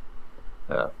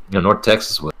North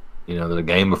Texas was, the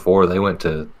game before they went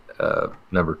to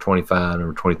number 25,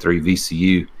 number 23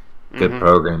 VCU, good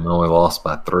program, and only lost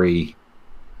by 3.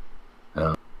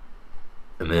 And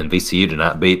then VCU did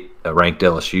not beat a ranked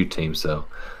LSU team, so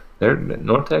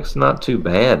North Texas not too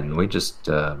bad, and we just,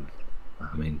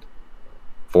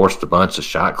 forced a bunch of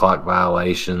shot clock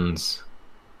violations.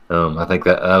 I think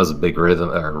that was a big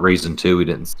reason too.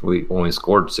 We only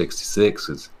scored 66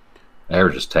 because they were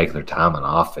just taking their time on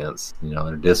offense.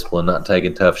 Their discipline, not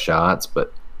taking tough shots,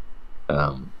 but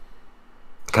kind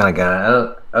of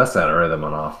got us out of rhythm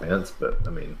on offense. But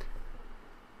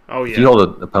oh yeah, if you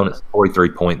hold an opponent 43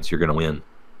 points, you're going to win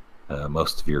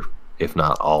most of your, if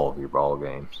not all of your ball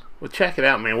games. Well, check it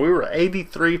out, man. We were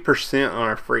 83% on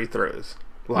our free throws,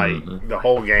 the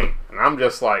whole game, and I'm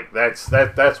just like,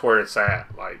 that's where it's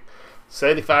at. Like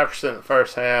 75% the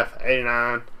first half,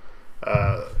 89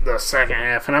 the second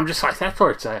half, and I'm just like, that's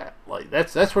where it's at. Like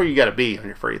that's where you got to be on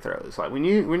your free throws. Like when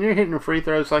you're hitting the free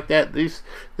throws like that, these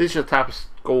are the type of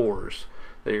scores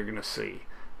that you're gonna see.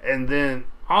 And then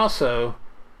also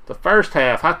the first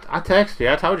half, I texted you,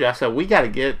 I told you, I said we got to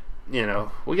get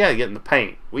in the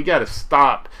paint. We got to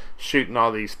stop shooting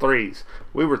all these threes.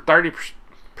 We were 30%,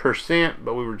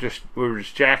 but we were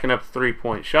just jacking up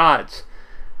 3-point shots.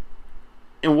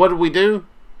 And what did we do?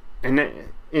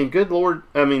 And good Lord,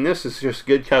 this is just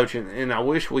good coaching, and I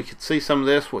wish we could see some of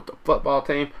this with the football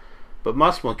team. But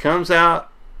Musselman comes out,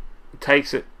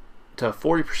 takes it to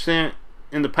 40%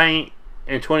 in the paint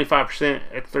and 25%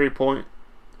 at 3-point.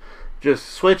 Just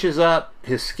switches up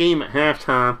his scheme at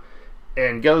halftime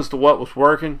and goes to what was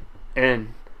working.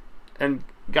 And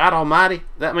God Almighty,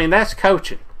 that's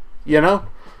coaching.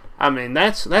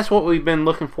 That's what we've been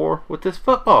looking for with this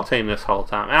football team this whole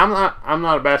time. And I'm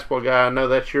not a basketball guy. I know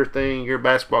that's your thing. You're a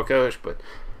basketball coach, but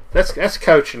that's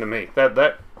coaching to me.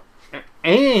 And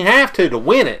he didn't have to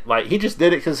win it. Like, he just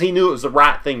did it because he knew it was the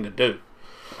right thing to do.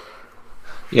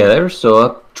 Yeah, they were still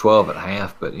up 12 at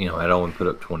half, but had only put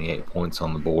up 28 points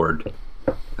on the board.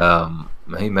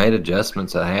 He made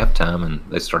adjustments at halftime, and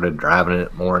they started driving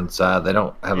it more inside. They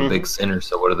don't have a big center,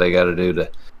 so what do they got to do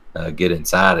to get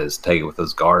inside is take it with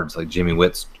those guards like Jimmy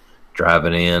Witt's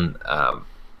driving in.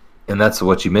 And that's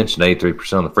what you mentioned,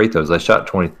 83% on the free throws. They shot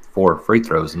 24 free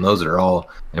throws, and those are all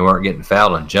 – they weren't getting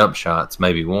fouled on jump shots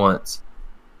maybe once,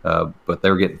 but they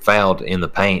were getting fouled in the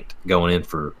paint going in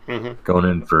for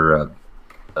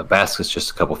baskets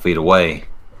just a couple feet away.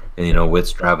 And,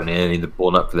 Witt's driving in, either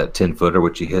pulling up for that 10-footer,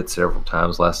 which he hit several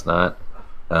times last night.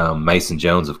 Mason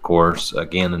Jones, of course,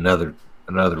 again, another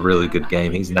really good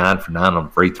game. He's 9 for 9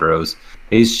 on free throws.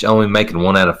 He's only making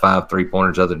 1 out of 5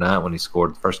 3-pointers the other night when he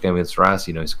scored the first game against Rice.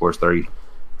 He scores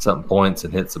 30-something points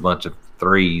and hits a bunch of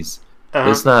threes. It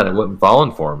wasn't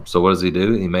falling for him. So what does he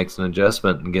do? He makes an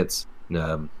adjustment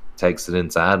and takes it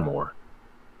inside more.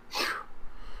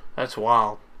 That's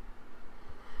wild.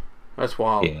 That's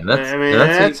wild. Yeah, I mean,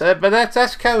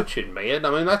 that's coaching, man.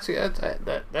 I mean,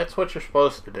 that's what you're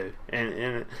supposed to do,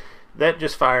 and that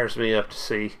just fires me up to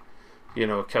see,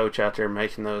 a coach out there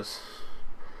making those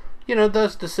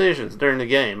decisions during the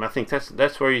game. I think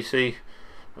that's where you see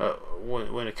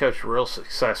when a coach is real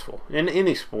successful in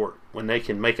any sport, when they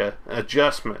can make an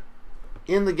adjustment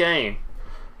in the game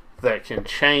that can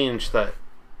change the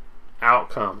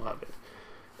outcome of it.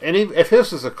 And if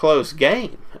this was a close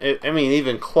game,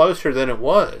 even closer than it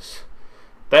was,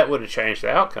 that would have changed the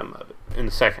outcome of it in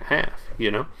the second half,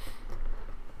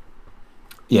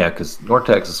 Yeah, because North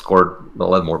Texas scored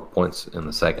 11 more points in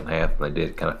the second half, and they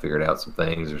did kind of figured out some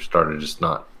things or started just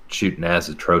not shooting as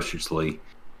atrociously.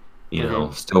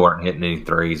 Still weren't hitting any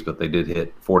threes, but they did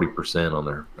hit 40% on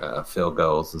their field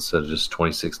goals instead of just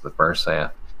 26 in the first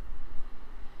half.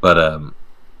 But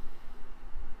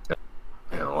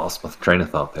I lost my train of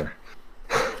thought there.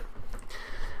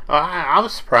 I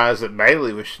was surprised that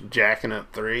Bailey was jacking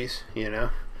up threes. Yeah,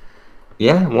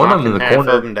 one of them in the half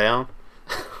corner. Of them down.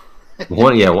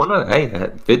 One of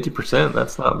 50%.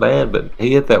 That's not bad, but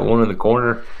he hit that one in the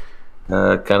corner.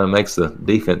 Kind of makes the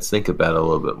defense think about it a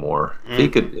little bit more. If he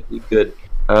could.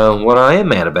 What I am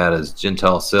mad about is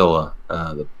Gental Silla,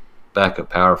 the backup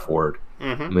power forward.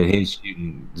 Mm-hmm. I mean, he's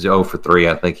shooting 0 for 3.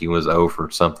 I think he was 0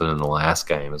 for something in the last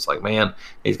game. It's like, man,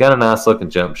 he's got a nice looking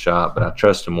jump shot, but I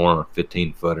trust him more on a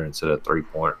 15-footer instead of a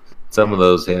 3-pointer. Some of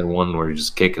those had one where he's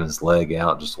just kicking his leg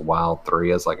out, just a wild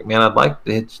 3. I was like, man, I'd like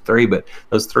to hit 3, but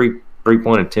those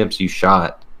 3-point attempts you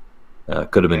shot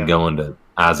could have been going to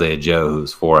Isaiah Joe,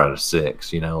 who's 4 out of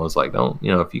 6. It was like,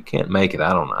 if you can't make it,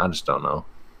 I just don't know.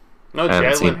 No,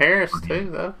 Jalen Harris too,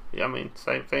 though. I mean,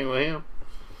 same thing with him.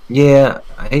 Yeah,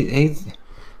 he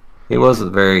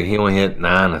wasn't very. He only hit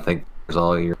 9, I think,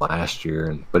 all year last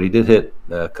year, but he did hit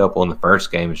a couple in the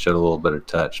first game and showed a little bit of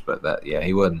touch. But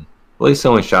he wasn't. At least he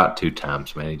only shot 2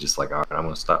 times, man. He just like, all right, I'm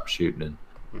going to stop shooting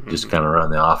and just kind of run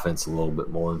the offense a little bit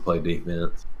more and play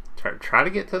defense. Try to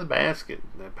get to the basket,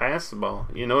 pass the ball.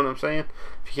 You know what I'm saying?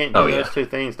 If you can't do those two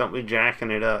things, don't be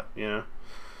jacking it up. Yeah,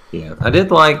 I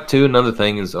did like too. Another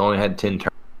thing is only had 10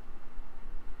 turns.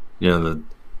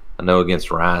 I know against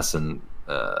Rice and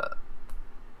I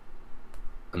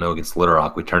know against Little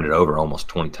Rock we turned it over almost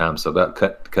 20 times. So about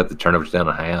cut the turnovers down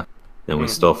to half, and we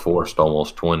still forced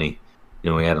almost 20.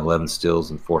 We had 11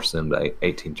 steals and forced them to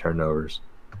 18 turnovers.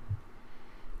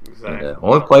 Exactly. And,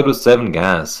 only played with 7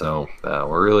 guys, so we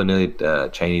really need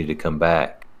Chaney to come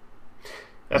back.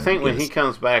 I think when he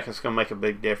comes back, it's going to make a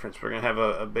big difference. We're going to have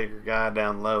a bigger guy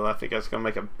down low. I think that's going to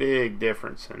make a big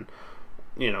difference in,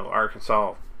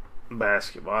 Arkansas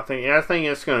basketball. I think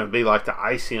it's going to be like the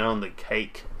icing on the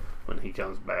cake when he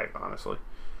comes back, honestly.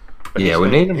 But we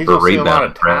need him for rebounding. A lot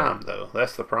of time, though.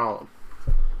 That's the problem.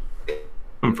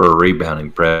 For a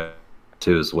rebounding prep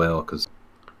too, as well, because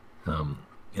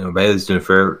Bailey's doing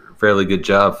a fairly good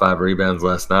job. 5 rebounds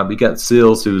last night. But you got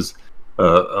Seals, who's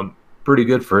pretty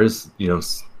good for his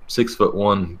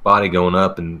 6'1" body, going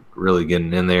up and really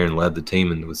getting in there and led the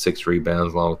team and with 6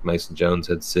 rebounds, along with Mason Jones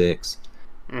had 6.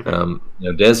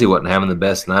 Desi wasn't having the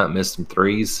best night, missed some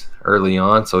threes early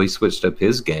on, so he switched up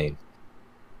his game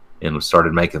and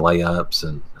started making layups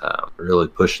and really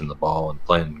pushing the ball and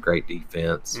playing great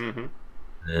defense.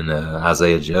 And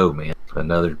Isaiah Joe, man,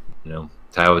 another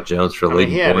Tyler Jones for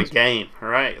leading he had points. A game,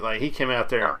 right? Like he came out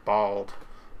there and balled.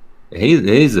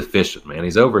 He's efficient, man.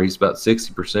 He's about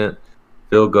 60%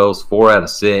 field goals, 4 out of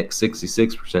 6,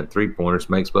 66% 3-pointers,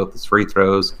 makes both his free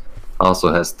throws.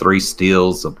 Also has 3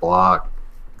 steals, a block,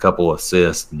 a couple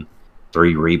assists, and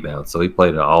 3 rebounds. So he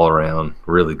played an all-around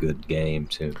really good game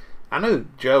too. I knew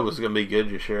Joe was going to be good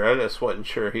this year. I just wasn't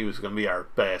sure he was going to be our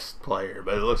best player,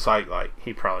 but it looks like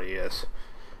he probably is.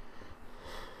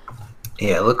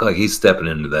 Yeah, it looked like he's stepping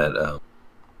into that.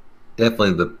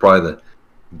 Definitely probably the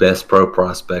best pro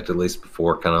prospect, at least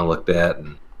before kind of looked at,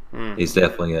 and he's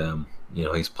definitely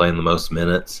he's playing the most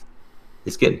minutes.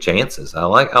 He's getting chances. I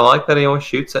like that he only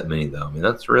shoots that many though. I mean,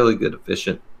 that's really good,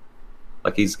 efficient.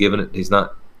 Like he's giving it. He's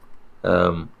not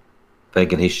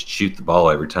thinking he should shoot the ball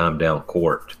every time down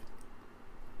court,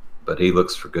 but he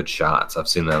looks for good shots. I've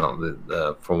seen that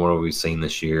on from what we've seen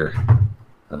this year.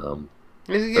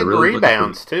 He's getting really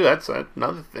rebounds too. That's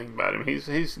another thing about him.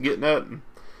 He's getting up and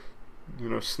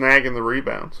snagging the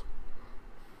rebounds.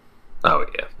 Oh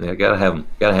yeah. Gotta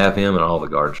have him and all the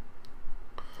guards.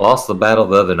 Lost the battle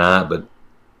the other night, but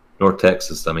North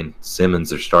Texas. I mean,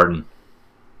 Simmons are starting.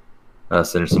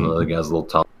 Sending some of the other guys a little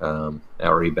tall,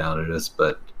 out rebounded us,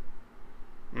 but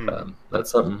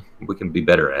that's something we can be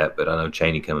better at. But I know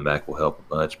Chaney coming back will help a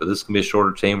bunch. But this can be a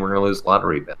shorter team. We're going to lose a lot of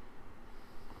rebounds.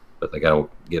 But they got to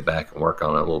get back and work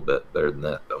on it a little bit better than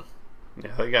that, though.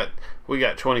 Yeah, we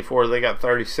got 24. They got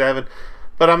 37.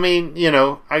 But I mean,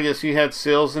 I guess you had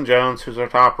Sills and Jones, who's our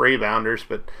top rebounders.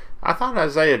 But I thought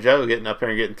Isaiah Joe getting up there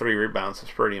and getting 3 rebounds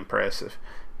was pretty impressive.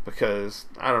 Because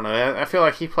I don't know, I feel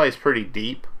like he plays pretty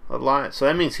deep a lot. So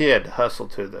that means he had to hustle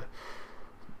to the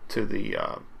to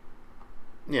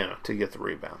get the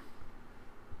rebound.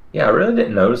 Yeah, I really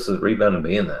didn't notice the rebounding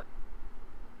being that.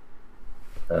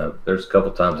 There's a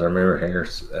couple times I remember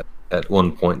Harris at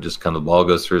one point just kind of the ball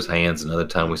goes through his hands. Another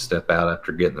time we step out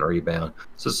after getting the rebound.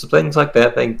 So some things like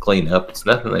that they can clean up. It's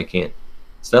nothing they can't.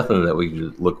 It's nothing that we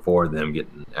could look forward to them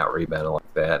getting out rebounded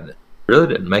like that. And it really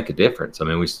didn't make a difference. I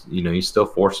mean, you still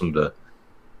force them to,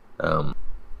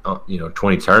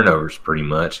 20 turnovers pretty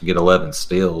much and get 11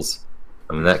 steals.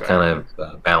 I mean, that kind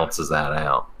of balances that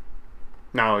out.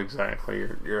 No, exactly.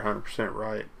 You're 100%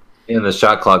 right. And the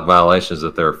shot clock violations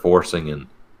that they're forcing, and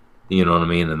you know what I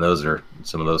mean, and those are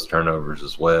some of those turnovers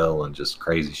as well, and just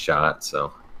crazy shots.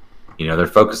 So, they're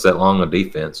focused that long on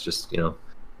defense. Just a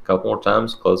couple more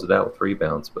times, close it out with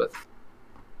rebounds. But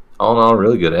all in all,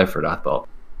 really good effort, I thought.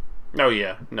 Oh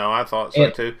yeah, no, I thought so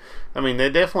too. I mean, they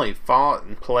definitely fought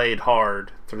and played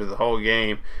hard through the whole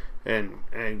game.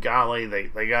 And golly, they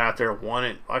got out there and won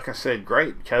it. Like I said,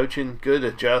 great coaching, good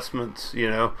adjustments.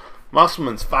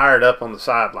 Musselman's fired up on the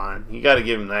sideline. You got to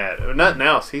give him that. If nothing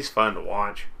else, he's fun to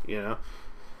watch.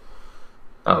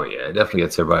 Oh yeah, it definitely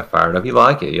gets everybody fired up. You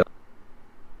like it,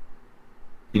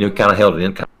 kind of held it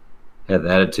in, kind of had the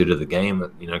attitude of the game,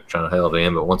 trying to hold it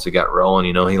in. But once it got rolling,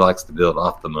 he likes to build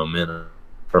off the momentum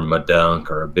from a dunk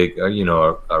or a big,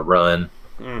 a run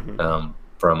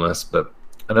from us. But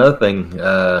another thing,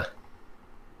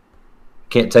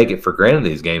 can't take it for granted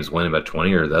these games winning by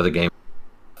 20 or the other game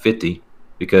 50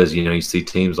 because, you see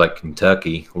teams like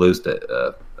Kentucky lose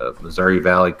to a Missouri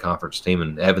Valley Conference team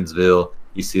in Evansville.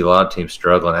 You see a lot of teams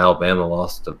struggling. Alabama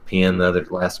lost to Penn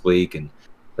last week, and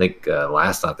I think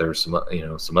last night there were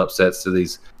some upsets to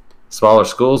these smaller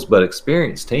schools, but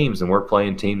experienced teams, and we're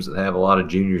playing teams that have a lot of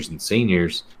juniors and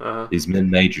seniors, these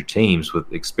mid-major teams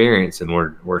with experience, and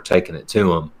we're taking it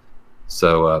to them.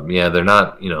 So, they're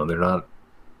not,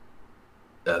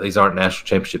 these aren't national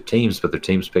championship teams, but they're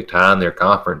teams picked high in their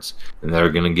conference, and they're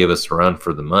going to give us a run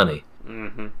for the money.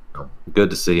 Mm-hmm. Good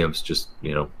to see them just,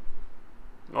 it's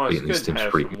good to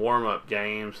have some warm-up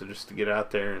games and just to get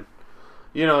out there and,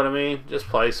 you know what I mean, just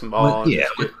play some ball and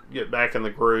just get back in the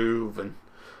groove. And,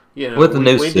 with the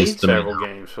new we system, need several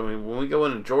games. I mean, when we go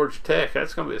into Georgia Tech,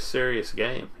 that's going to be a serious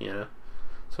game,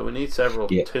 So we need several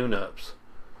tune-ups.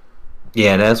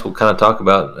 Yeah, and as we'll kind of talk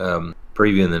about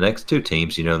previewing the next two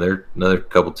teams, there are another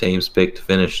couple teams picked to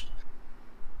finish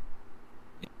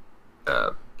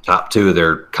top 2 of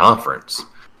their conference.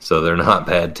 So they're not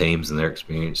bad teams and they're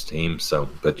experienced teams. So,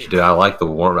 but I like the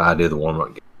idea of the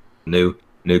warm-up game.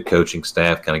 New coaching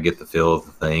staff kind of get the feel of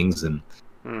the things, and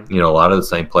a lot of the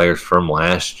same players from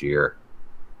last year,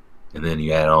 and then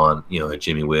you add on a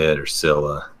Jimmy Witt or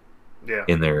Silla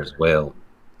in there as well.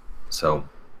 So,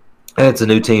 and it's a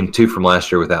new team too from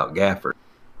last year without Gafford.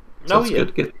 So it's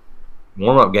good to get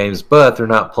warm-up games, but they're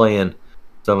not playing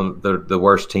some of the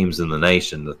worst teams in the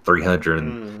nation, the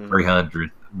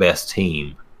 300th best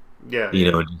team. Yeah,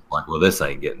 just like, well, this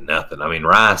ain't getting nothing. I mean,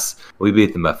 Rice, we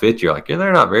beat them by 50. You're like,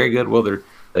 they're not very good. Well,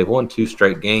 they've won 2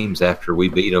 straight games after we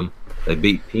beat them. They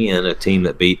beat Penn, a team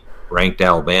that beat ranked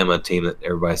Alabama, a team that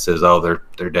everybody says, oh,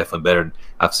 they're definitely better.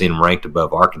 I've seen them ranked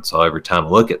above Arkansas every time I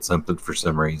look at something for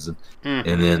some reason. Mm-hmm.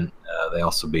 And then they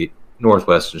also beat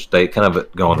Northwestern State, kind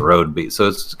of go on the road and beat. So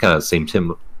it's kind of seemed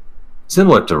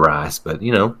similar to Rice, but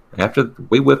after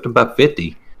we whipped them by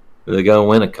 50, they're going to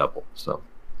win a couple. So.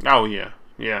 Oh yeah.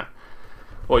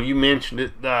 Well, you mentioned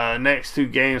it. Next 2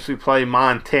 games we play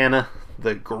Montana,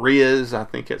 the Grizz. I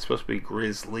think it's supposed to be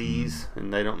Grizzlies,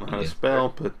 and they don't know how to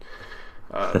spell, but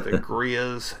the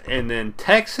Grizz, and then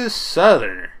Texas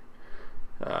Southern.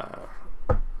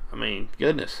 I mean,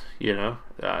 goodness,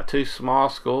 2 small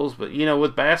schools, but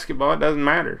with basketball it doesn't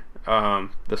matter.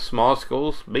 The small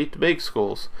schools beat the big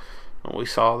schools. And we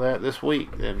saw that this week,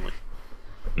 didn't we?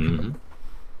 Mm-hmm.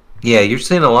 Yeah, you're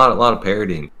seeing a lot of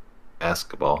parity in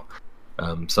basketball.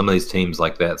 Some of these teams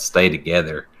like that stay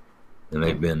together, and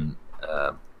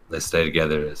they stay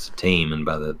together as a team. And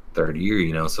by the third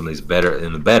year, some of these better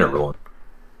one.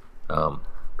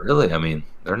 Really, I mean,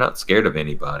 they're not scared of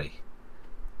anybody.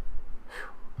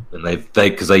 And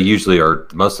because they usually are,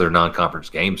 most of their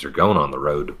non-conference games are going on the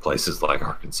road to places like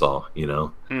Arkansas,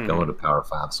 going to Power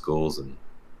 5 schools and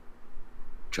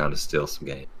trying to steal some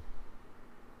games.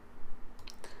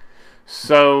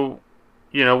 So,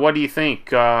 what do you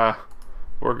think we're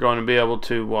going to be able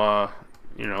to,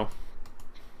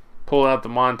 pull out the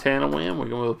Montana win? We're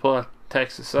going to be able to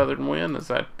Texas Southern win? Is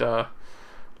that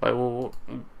well,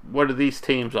 what are these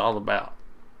teams all about?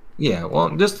 Yeah, well,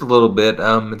 just a little bit.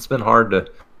 It's been hard to,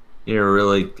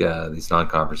 really these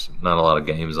non-conference, not a lot of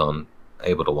games on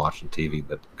able to watch on TV,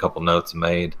 but a couple notes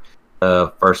made.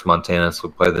 First, Montana, so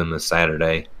we play them this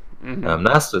Saturday. Mm-hmm.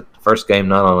 That's the first game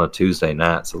not on a Tuesday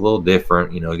night. It's a little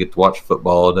different. You get to watch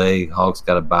football all day. Hogs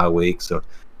got a bye week, so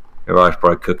everybody's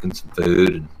probably cooking some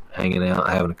food and hanging out,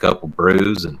 having a couple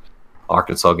brews. And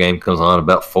Arkansas game comes on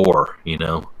about 4.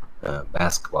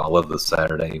 Basketball. I love the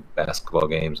Saturday basketball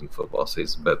games and football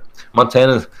season. But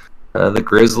Montana, the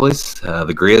Grizzlies,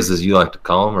 the Grizz as you like to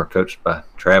call them, are coached by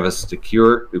Travis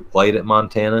DeCure, who played at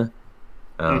Montana.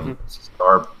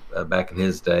 Star back in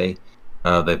his day.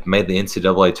 They've made the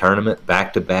NCAA tournament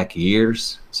back-to-back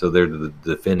years, so they're the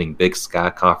defending Big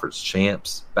Sky Conference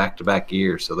champs back-to-back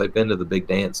years. So they've been to the Big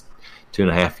Dance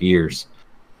 2.5 years.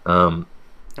 Oh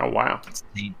wow!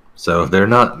 So they're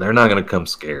not going to come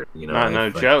scared. No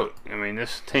joke. I mean,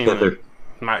 this team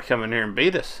might come in here and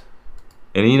beat us.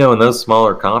 And in those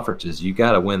smaller conferences, you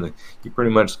got to win you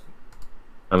pretty much.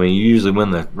 I mean, you usually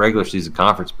win the regular season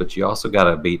conference, but you also got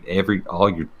to beat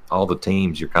all the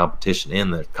teams, your competition in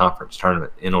the conference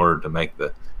tournament, in order to make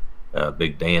the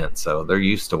Big Dance. So they're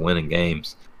used to winning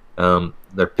games.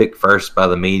 They're picked first by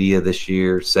the media this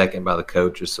year, second by the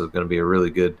coaches. So it's going to be a really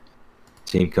good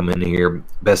team coming in here.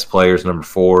 Best players, number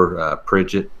 4,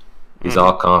 Pridgett. He's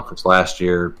all conference last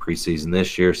year, preseason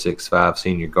this year, 6'5",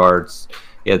 senior guards.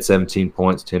 He had 17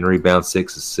 points, 10 rebounds,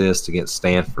 6 assists against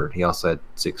Stanford. He also had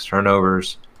 6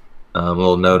 turnovers. A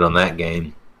little note on that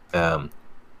game.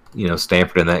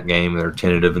 Stanford in that game, they're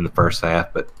tentative in the first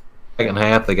half, but second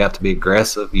half they got to be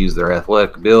aggressive, use their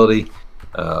athletic ability.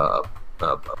 A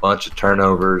bunch of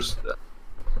turnovers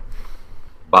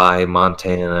by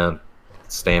Montana.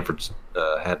 Stanford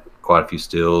had quite a few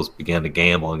steals, began to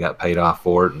gamble and got paid off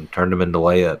for it and turned them into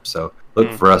layups. So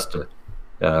look for us to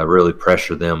really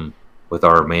pressure them with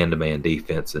our man-to-man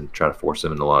defense and try to force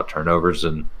them into a lot of turnovers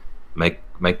and make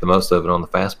the most of it on the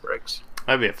fast breaks.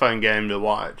 That'd be a fun game to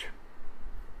watch.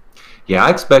 Yeah, I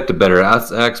expect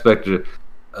I expected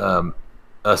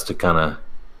us to kind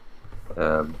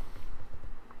of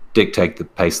dictate the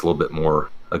pace a little bit more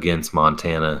against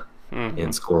Montana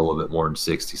and score a little bit more than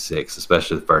 66,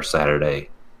 especially the first Saturday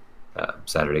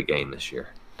game this year.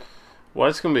 Well,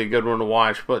 it's going to be a good one to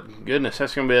watch, but goodness,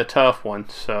 that's going to be a tough one.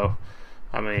 So,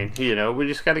 I mean, we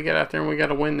just got to get out there and we got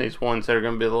to win these ones that are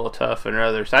going to be a little tougher than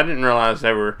others. I didn't realize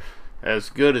they were as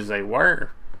good as they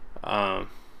were.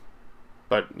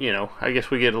 But, I guess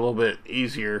we get a little bit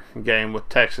easier game with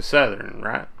Texas Southern,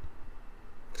 right?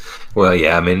 Well,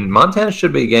 yeah, I mean, Montana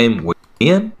should be a game we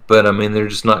win, but, I mean, they're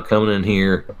just not coming in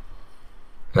here,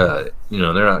 they're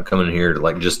not coming in here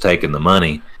to, just taking the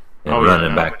money and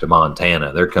running back to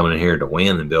Montana. They're coming in here to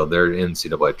win and build their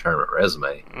NCAA tournament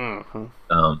resume.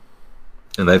 Mm-hmm.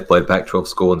 And they've played Pac-12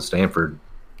 school in Stanford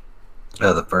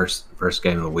the first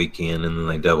game of the weekend, and then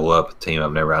they double up a team I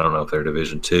don't know if they're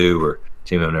Division II or a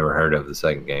team I've never heard of the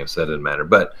second game, so that doesn't matter.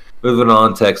 But moving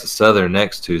on, Texas Southern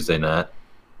next Tuesday night.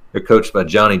 They're coached by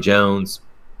Johnny Jones,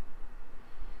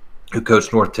 who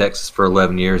coached North Texas for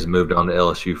 11 years and moved on to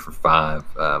LSU for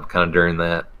 5. Kind of during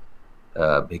that,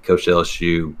 he coached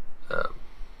LSU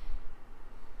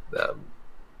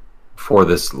before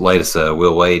this latest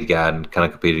Will Wade guy and kind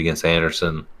of competed against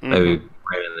Anderson. Maybe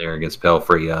ran in there against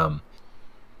Pelfrey.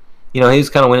 He was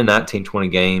kind of winning 19, 20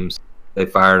 games. They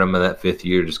fired him in that 5th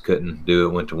year, just couldn't do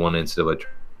it, went to one NCAA.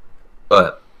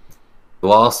 But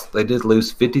they did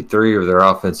lose 53 of their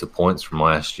offensive points from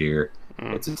last year.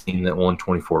 It's a team that won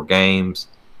 24 games.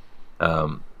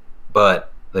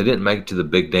 But they didn't make it to the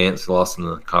Big Dance, lost in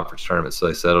the conference tournament, so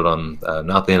they settled on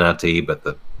not the NIT,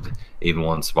 but even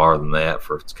one smaller than that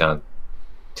for kind of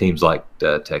teams like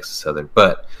Texas Southern.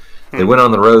 But they went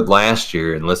on the road last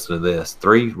year, and listen to this,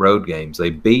 3 road games. They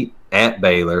beat at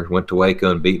Baylor, went to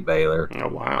Waco and beat Baylor. Oh,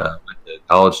 wow. Went to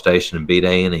College Station and beat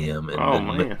A&M. And then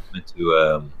went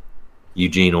to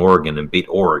Eugene, Oregon and beat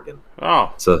Oregon.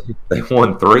 Oh. So they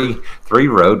won three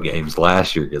road games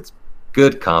last year against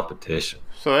good competition.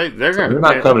 So they're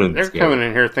coming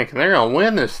in here thinking they're going to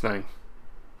win this thing.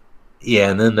 Yeah,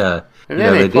 and then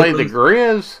they played the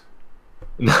Grizz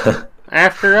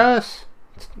after us.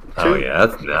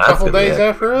 That's a couple days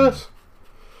after us.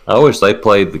 I wish they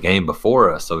played the game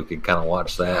before us so we could kind of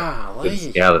watch that.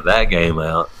 Scout that game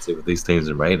out, see what these teams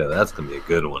are made of. That's going to be a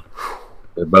good one.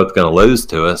 They're both going to lose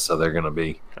to us, so they're going to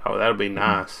be. Oh, that'll be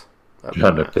nice.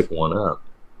 Trying to pick one up.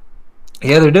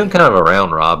 Yeah, they're doing kind of a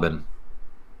round robin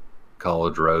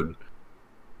college road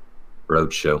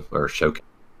show or showcase.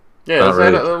 Yeah, Not is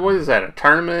really. that what is that? A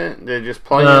tournament? They just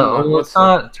play No, in? well, it's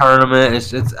not a tournament.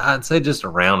 It's I'd say just a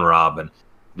round robin,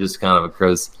 just kind of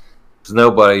because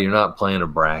nobody. You're not playing a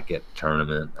bracket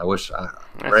tournament. I'm That's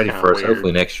ready kind of for us. weird.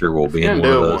 Hopefully next year we'll If be you're in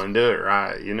gonna one of do it those. one, do it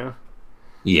right.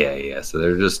 Yeah, yeah. So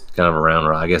they're just kind of a round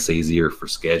robin. I guess easier for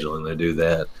scheduling. They do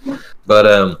that, but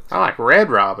I like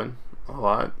Red Robin a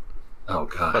lot, oh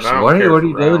but gosh, I don't what care are for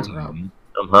you doing round to robin. me?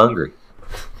 I'm hungry.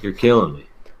 You're killing me.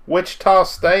 Wichita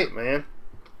State, man,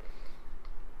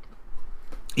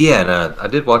 Yeah, and I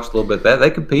did watch a little bit of that. They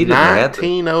competed. They had the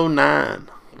 1909.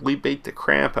 We beat the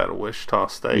crap out of Wichita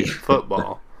State in yeah.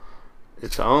 football.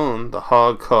 It's on the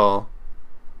Hog Call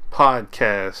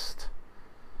Podcast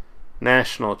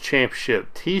National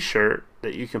Championship T-shirt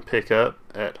that you can pick up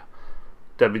at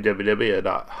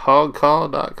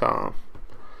www.hogcall.com.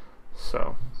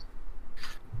 So,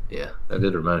 Yeah, that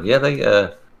did remind me.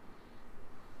 Yeah,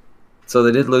 so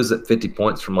they did lose at 50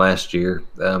 points from last year.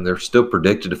 They're still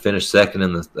predicted to finish second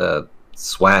in the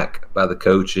SWAC by the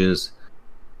coaches.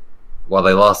 While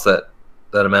they lost that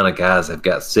amount of guys, they've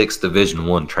got 6 Division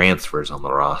I transfers on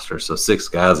the roster. So 6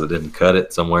 guys that didn't cut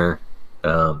it somewhere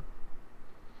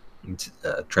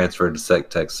transferred to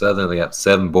Texas Southern. They got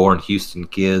 7 born Houston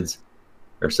kids,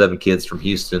 or 7 kids from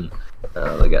Houston.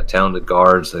 They got talented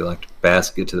guards. They like to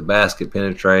get to the basket,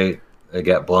 penetrate. They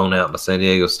got blown out by San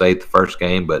Diego State the first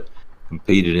game, but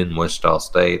competed in Wichita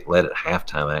State, led at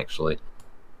halftime actually,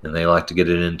 and they like to get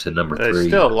it into number they 3.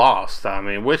 still lost. I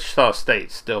mean, Wichita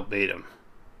State still beat them.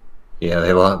 Yeah,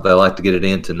 they like to get it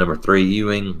into number 3.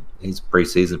 Ewing, he's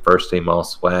preseason first team All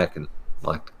SWAC, and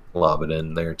like to lob it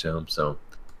in there to him. So,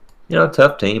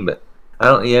 tough team, but I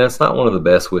don't. Yeah, it's not one of the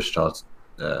best Wichita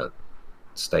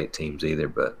State teams either.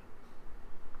 But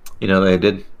they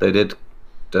did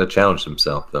challenge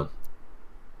themselves though.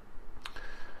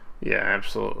 Yeah,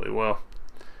 absolutely. Well,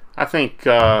 I think,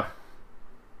 I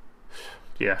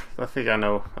think I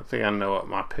know what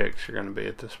my picks are going to be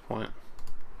at this point.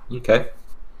 Okay,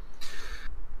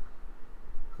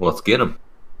 well, let's get them.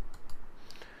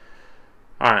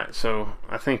 All right, so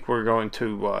I think we're going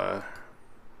to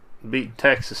beat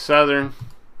Texas Southern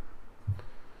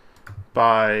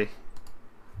by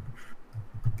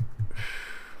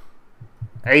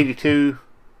 82-73.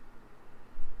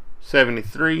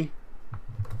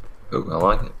 Oh, I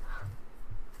like it.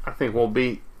 I think we'll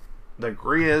beat the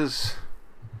Grizz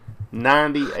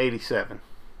 90-87.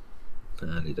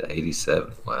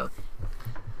 90-87. Wow.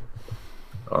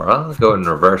 All right, let's go in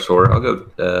reverse order. I'll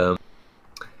go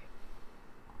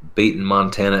beating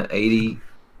Montana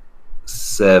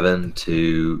 87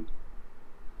 to,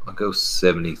 I'll go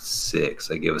 76.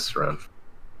 They give us around.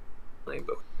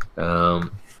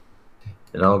 And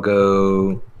I'll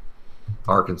go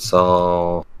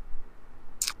Arkansas.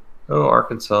 Oh,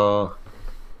 Arkansas.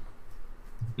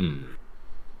 I'll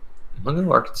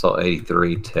go Arkansas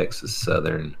 83, Texas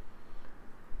Southern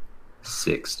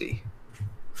 60.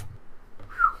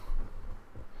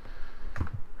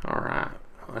 All right.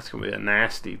 Well, that's going to be a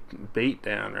nasty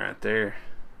beatdown right there.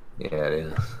 Yeah, it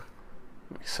is.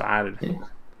 I'm excited. Yeah.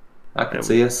 I can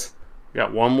see us. We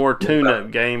got one more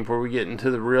tune-up game before we get into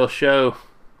the real show.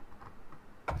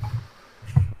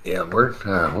 Yeah,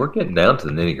 we're getting down to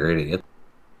the nitty-gritty. It's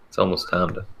almost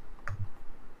time to.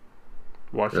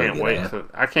 Well, really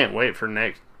I can't wait for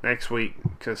next week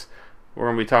because we're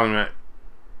going to be talking about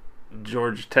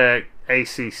Georgia Tech,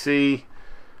 ACC.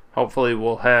 Hopefully,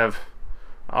 we'll have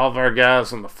all of our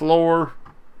guys on the floor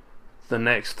the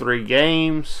next 3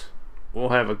 games. We'll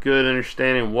have a good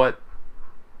understanding of what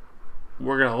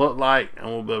we're going to look like, and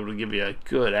we'll be able to give you a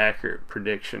good, accurate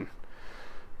prediction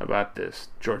about this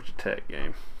Georgia Tech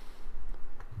game.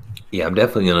 Yeah, I'm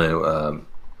definitely going to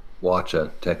watch a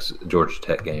Georgia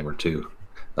Tech game or two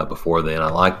before then.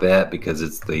 I like that because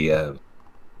it's the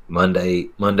Monday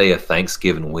of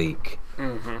Thanksgiving week.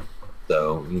 Mm-hmm.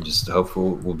 So you just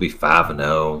hopefully we'll be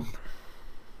 5-0.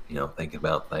 Thinking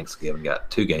about Thanksgiving,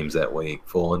 got 2 games that week,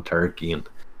 full and turkey and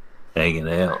hanging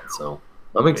out. So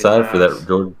I'm excited for that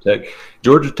Georgia Tech.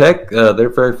 Georgia Tech, their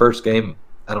very first game.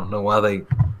 I don't know why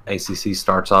ACC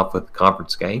starts off with a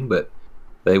conference game, but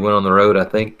they went on the road. I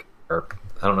think, or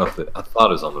I don't know if I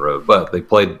thought it was on the road, but they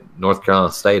played North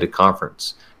Carolina State, a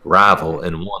conference rival,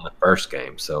 and won the first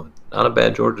game. So not a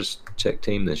bad Georgia Tech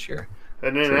team this year.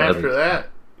 And then after that,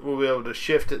 we'll be able to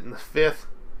shift it in the 5th,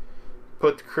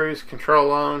 put the cruise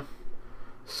control on,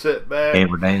 sit back,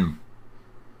 hammer down,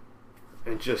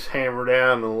 and just hammer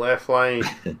down the left lane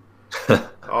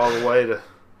all the way to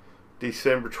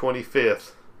December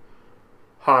 25th,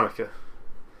 Hanukkah.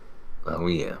 Oh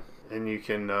yeah. And you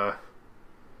can,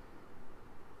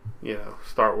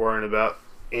 start worrying about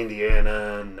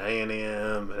Indiana and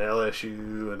A&M and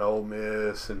LSU and Ole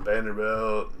Miss and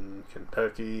Vanderbilt and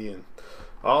Kentucky and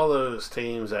all those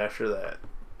teams after that.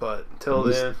 But until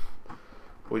then,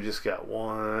 we just got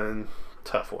one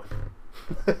tough one.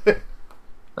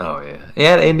 Oh yeah,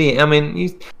 at Indiana. I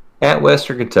mean, at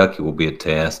Western Kentucky will be a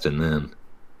test, and then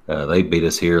they beat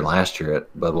us here last year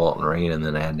at Bud Walton Arena, and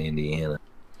then at Indiana.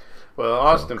 Well,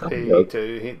 Austin Peay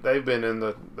too. They've been in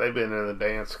the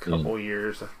dance a couple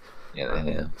years. Yeah,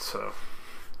 they have. So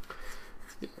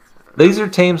these are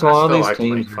teams. A lot of these like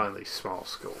teams. Make fun of these small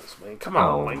schools, man. Come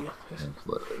on, man.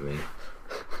 Absolutely, man.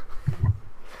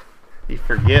 You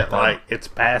forget, like, it's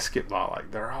basketball.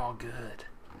 Like, they're all good.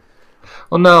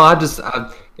 Well, no,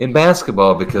 in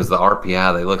basketball, because the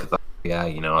RPI, they look at the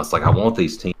RPI, it's like I want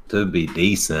these teams to be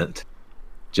decent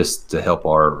just to help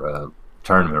our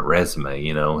tournament resume,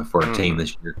 if we're a team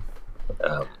this year,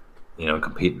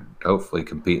 hopefully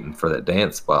competing for that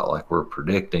dance spot like we're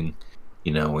predicting,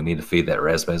 we need to feed that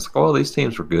resume. It's like, oh, these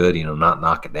teams were good, not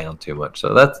knock it down too much.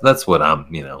 So that's what I'm,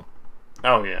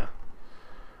 Oh, yeah.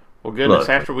 Well, goodness,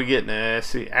 after we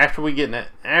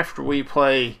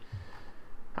play,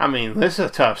 I mean, this is a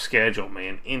tough schedule,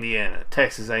 man. Indiana,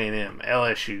 Texas A&M,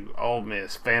 LSU, Ole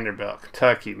Miss, Vanderbilt,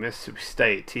 Kentucky, Mississippi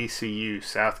State, TCU,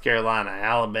 South Carolina,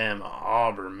 Alabama,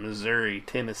 Auburn, Missouri,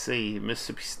 Tennessee,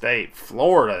 Mississippi State,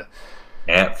 Florida.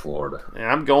 At Florida. And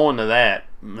I'm going to that.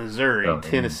 Missouri,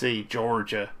 Tennessee,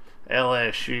 Georgia,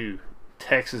 LSU,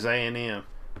 Texas A&M.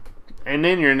 And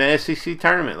then you're in the SEC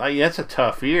tournament. Like, that's a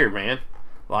tough year, man.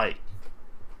 Like,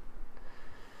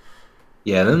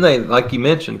 yeah, then they, like you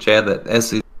mentioned, Chad, that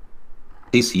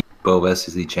TCU 12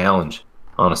 SEC Challenge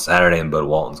on a Saturday in Bud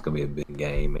Walton's going to be a big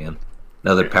game, man.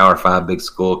 Another Power 5 big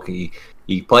school.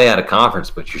 You play out of conference,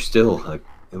 but you're still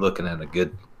you're looking at a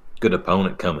good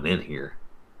opponent coming in here.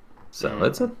 So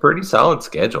it's a pretty solid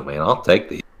schedule, man. I'll take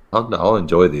these. I'll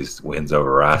enjoy these wins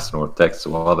over Rice, North Texas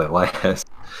while they last.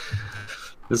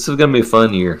 This is going to be a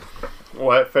fun year.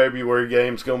 Well, that February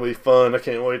game's going to be fun. I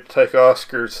can't wait to take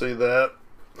Oscar to see that.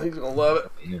 He's going to love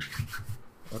it. Yeah.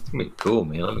 That's going to be cool,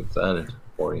 man. I'm excited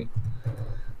for you.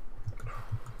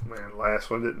 Man,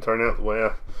 last one didn't turn out the way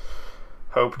I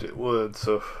hoped it would,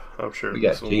 so I'm sure we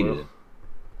got cheated.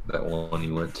 That one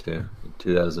you went to in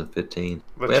 2015.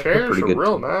 The chairs are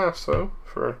real nice, though,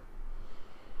 for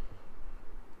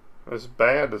as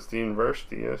bad as the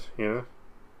university is,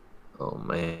 Oh,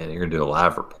 man, you're going to do a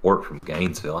live report from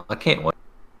Gainesville. I can't wait.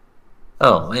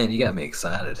 Oh, man, you got me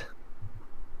excited.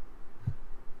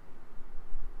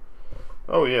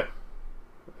 Oh, yeah.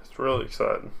 It's really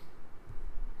exciting.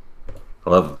 I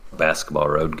love basketball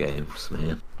road games,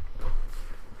 man.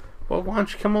 Well, why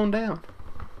don't you come on down?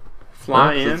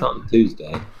 Fly in. It's on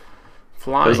Tuesday.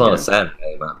 Fly in. If it was on a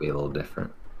Saturday, it might be a little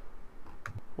different.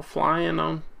 We'll fly in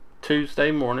on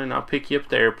Tuesday morning. I'll pick you up at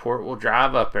the airport. We'll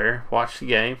drive up there, watch the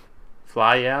game,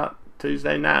 fly you out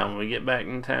Tuesday night when we get back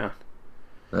in town.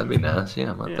 That'd be nice.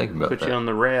 Yeah, I'm not thinking about that. Put you on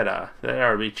the red eye. That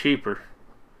ought to be cheaper.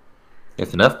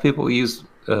 If enough people use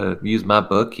my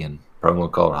bookie and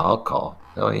promo code Hog Call,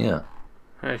 oh yeah.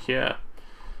 Heck yeah.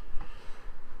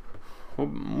 Well,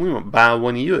 we might buy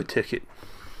one of you a ticket.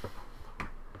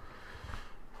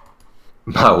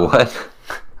 Buy what?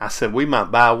 I said we might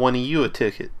buy one of you a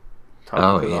ticket.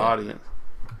 Talking to the audience.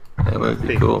 That would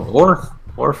be cool.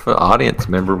 Or if an audience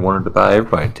member wanted to buy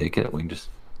everybody a ticket, we can just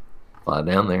fly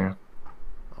down there,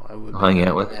 hang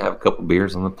out with, have a couple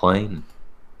beers on the plane.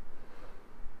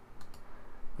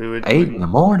 8 in the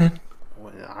morning.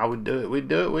 I would do it. We'd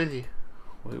do it with you.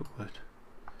 We would.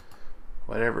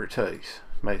 Whatever it takes.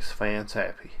 Makes fans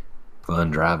happy.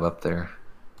 Fun drive up there.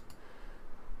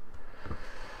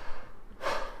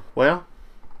 Well,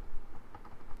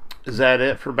 is that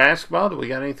it for basketball? Do we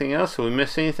got anything else? Did we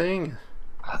miss anything?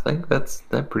 I think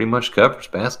that pretty much covers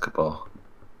basketball.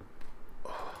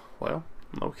 Well,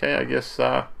 okay. I guess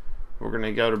we're going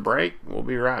to go to break. We'll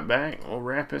be right back. We'll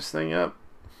wrap this thing up.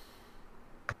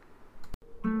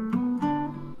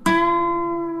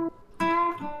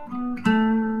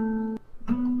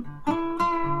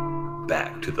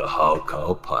 Back to the Hog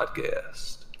Call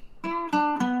Podcast.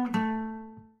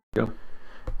 Go.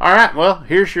 All right, well,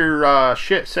 here's your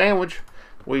shit sandwich.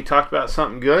 We talked about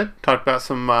something good. Talked about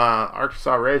some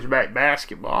Arkansas Razorback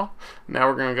basketball. Now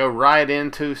we're going to go right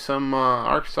into some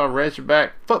Arkansas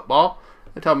Razorback football.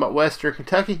 We're talking about Western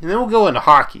Kentucky, and then we'll go into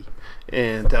hockey,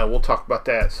 and we'll talk about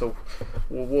that. So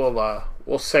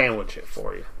we'll sandwich it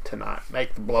for you tonight.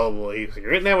 Make the blow a little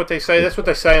easier. Isn't that what they say? That's what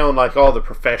they say on like all the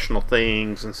professional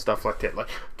things and stuff like that. Like,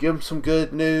 give them some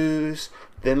good news,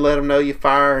 then let them know you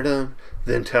fired them,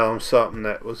 then tell them something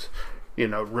that was,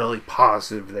 really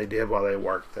positive they did while they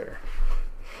worked there.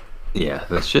 Yeah,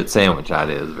 the shit sandwich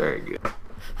idea is very good.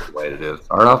 The way to do it.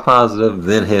 Start off positive,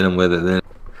 then hit them with it, then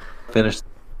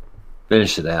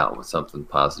finish it out with something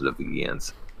positive again.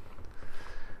 So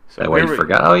So that way you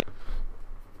forgot. Oh,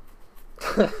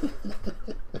 yeah.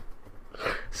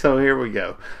 So here we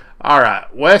go. All right,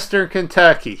 Western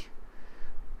Kentucky.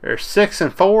 They're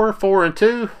 6-4,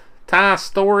 4-2. Ty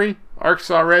Story,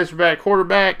 Arkansas Razorback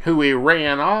quarterback, who he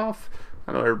ran off.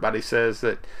 I know everybody says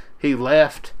that he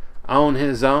left on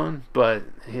his own, but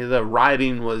the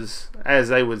writing was, as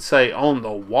they would say, on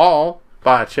the wall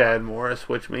by Chad Morris,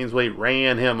 which means we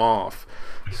ran him off.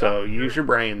 So use your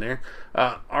brain there.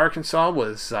 Arkansas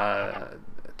was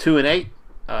 2-8,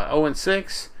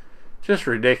 0-6. Just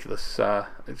ridiculous.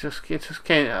 It just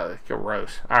can't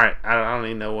gross. All right, I don't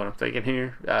even know what I'm thinking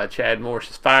here. Chad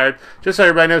Morris is fired. Just so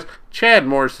everybody knows, Chad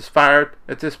Morris is fired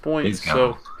at this point. He's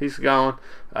gone.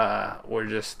 We're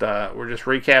just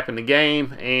recapping the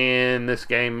game, and this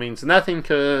game means nothing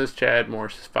because Chad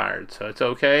Morris is fired. So it's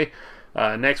okay.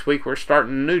 Next week we're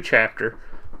starting a new chapter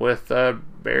with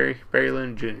Barry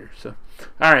Lynn Jr. So,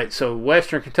 all right. So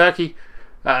Western Kentucky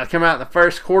come out in the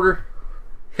first quarter.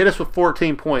 Hit us with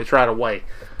 14 points right away.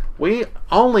 We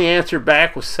only answered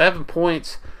back with 7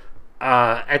 points.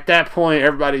 At that point,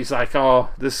 everybody's like,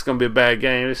 "Oh, this is going to be a bad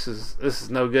game. This is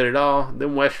no good at all."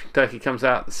 Then Western Kentucky comes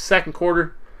out the second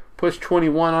quarter, puts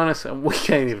 21 on us, and we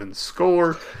can't even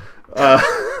score. Then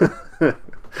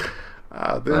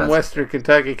Western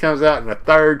Kentucky comes out in the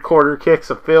third quarter, kicks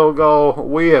a field goal.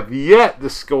 We have yet to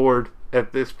score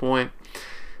at this point.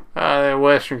 Then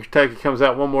Western Kentucky comes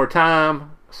out one more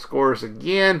time, scores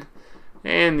again,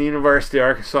 and the University of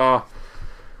Arkansas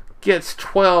gets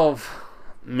 12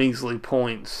 measly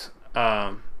points.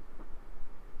 I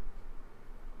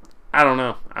don't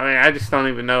know. I mean, I just don't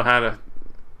even know how to.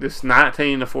 This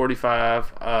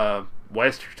 19-45.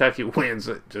 Western Kentucky wins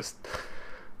it. Just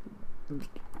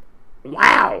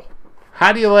wow.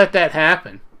 How do you let that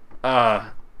happen?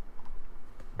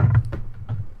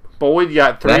 Boyd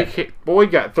got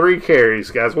three carries,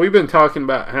 guys. We've been talking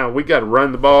about how we got to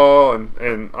run the ball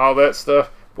and all that stuff.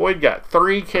 Boyd got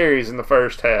 3 carries in the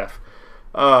first half.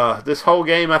 This whole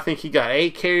game, I think he got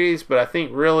 8 carries, but I think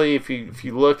really, if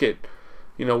you look at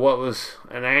what was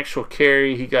an actual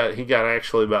carry, he got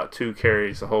actually about 2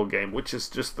 carries the whole game, which is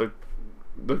just the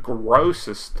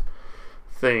grossest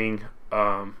thing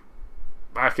I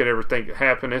could ever think could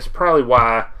happen. It's probably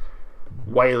why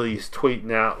Whaley's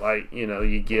tweeting out like,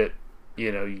 you get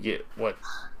what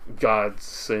God's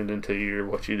sending to you or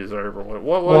what you deserve or what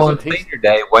was well, it? On senior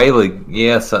day, Whaley,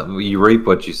 you reap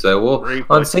what you sow. Well,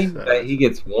 on senior day, he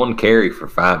gets 1 carry for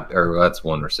 5, or that's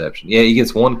 1 reception. Yeah, he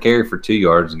gets 1 carry for 2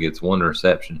 yards and gets 1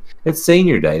 reception. It's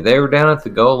senior day. They were down at the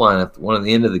goal line at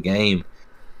the end of the game,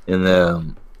 and I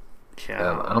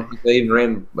don't think they even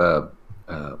ran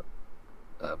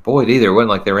Boyd either. It wasn't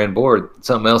like they ran Boyd.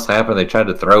 Something else happened. They tried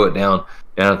to throw it down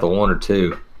at the 1 or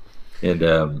 2.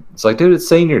 And it's like, dude, it's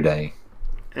senior day.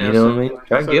 You know what I mean?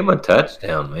 Try to give him a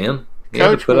touchdown, man.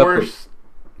 Coach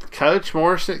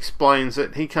Morris explains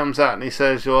it. He comes out and he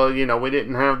says, well, we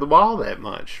didn't have the ball that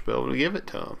much to be able to give it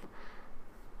to him.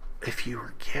 If you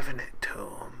were giving it to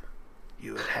him,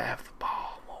 you would have the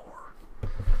ball more.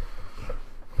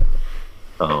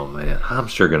 Oh, man. I'm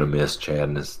sure going to miss Chad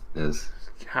and his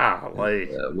golly.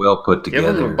 Well put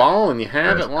together. Give him the ball and you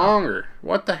have it longer.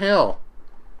 What the hell?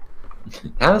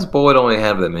 How does Boyd only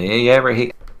have that many? You ever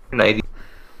hit 80?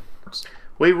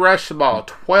 We rushed the ball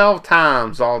 12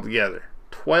 times altogether.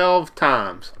 12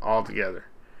 times altogether.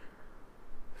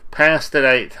 Passed it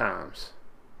 8 times.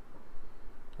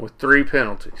 With 3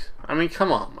 penalties. I mean,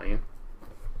 come on, man.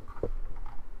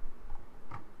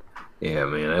 Yeah,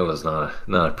 man, it was not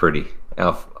a pretty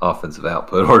offensive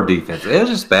output or defense. It was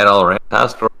just bad all around. High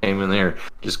Story came in there,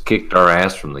 just kicked our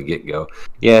ass from the get go.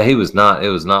 Yeah, he was not. It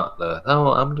was not the.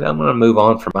 Oh, I'm going to move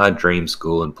on from my dream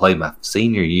school and play my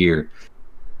senior year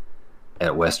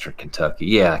at Western Kentucky.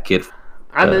 Yeah, kid.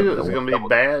 I knew it was going to be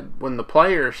bad when the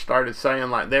players started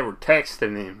saying like they were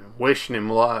texting him and wishing him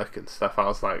luck and stuff. I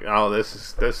was like, oh, this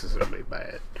is going to be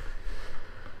bad.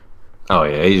 Oh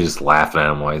yeah, he's just laughing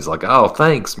at him while he's like, oh,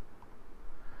 thanks.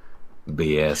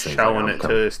 BS. Showing it to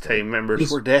his team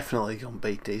members. We're definitely going to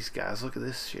beat these guys. Look at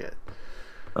this shit.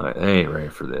 All right, they ain't ready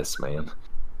for this, man.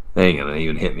 They ain't going to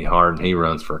even hit me hard. And he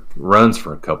runs for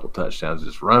a couple touchdowns,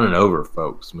 just running over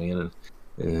folks, man.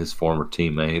 And his former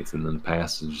teammates, and then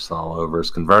passes just all over. It's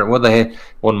converting. Well, they had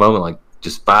one moment like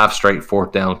just 5 straight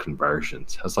 4th down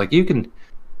conversions. I was like, you can.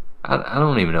 I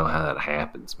don't even know how that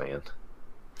happens, man.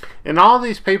 And all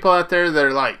these people out there that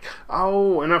are like,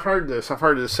 oh, and I've heard this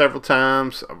several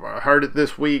times. I've heard it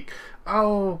this week.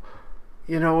 Oh,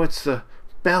 it's the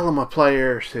Bellama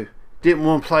players who didn't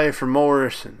want to play for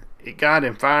Morris, and it got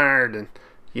him fired, and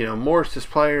Morris's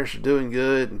players are doing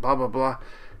good, and blah blah blah.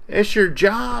 It's your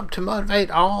job to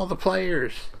motivate all the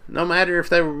players, no matter if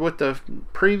they were with the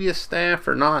previous staff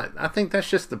or not. I think that's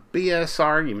just a BS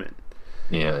argument.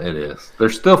 Yeah, it is. They're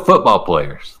still football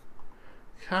players.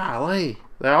 Golly,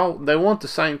 they want the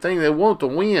same thing. They want to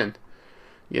win.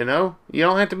 You don't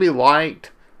have to be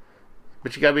liked,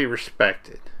 but you got to be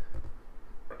respected.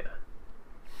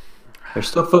 They're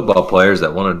still football players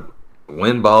that want to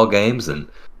win ball games and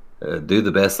do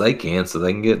the best they can so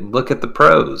they can look at the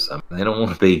pros. I mean, they don't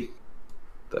want to be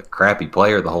the crappy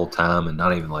player the whole time and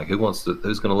not even like who's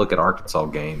going to look at Arkansas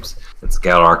games and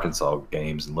scout Arkansas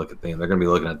games and look at them. They're going to be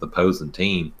looking at the opposing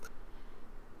team.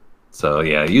 So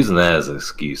yeah, using that as an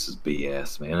excuse is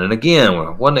BS, man. And again, I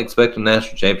wasn't expecting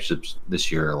national championships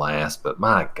this year or last, but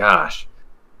my gosh.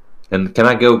 And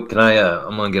I'm going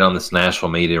to get on this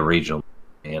national media regional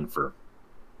man for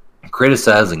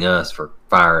criticizing us for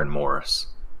firing Morris.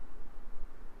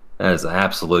 That is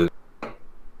absolute.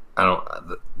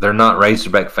 They're not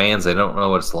Razorback fans. They don't know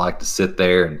what it's like to sit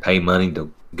there and pay money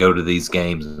to go to these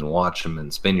games and watch them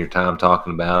and spend your time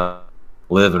talking about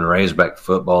living Razorback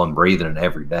football and breathing it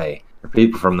every day. There are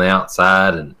people from the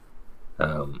outside and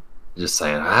just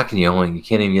saying, how can you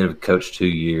can't even give a coach 2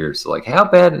 years? Like, how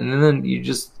bad? And then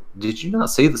did you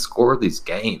not see the score of these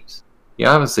games? You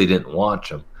obviously didn't watch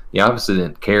them. You obviously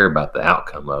didn't care about the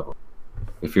outcome of them.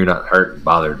 If you're not hurt and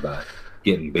bothered by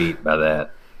getting beat by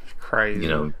that. It's crazy.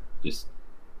 Just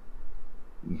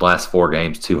last 4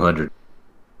 games, 200,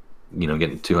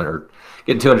 getting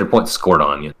 200 points scored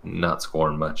on you, not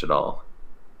scoring much at all.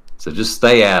 So just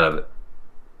stay out of it.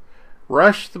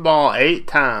 Rush the ball 8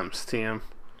 times, Tim.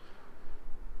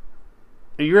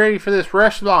 Are you ready for this?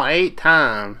 Rush the ball 8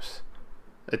 times.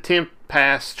 Attempt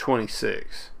pass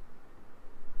 26.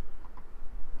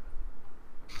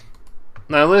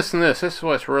 Now listen to this. This is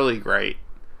what's really great.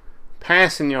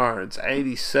 Passing yards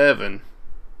 87.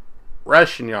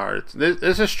 Rushing yards.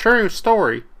 This is true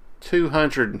story.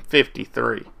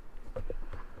 253.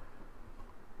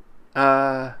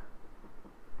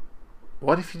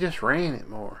 What if you just ran it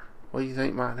more? What do you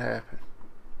think might happen?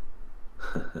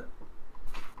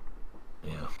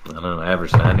 Yeah, I don't know.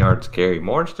 Average 9 yards a carry.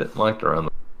 Morris didn't like to run.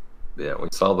 Yeah, we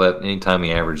saw that anytime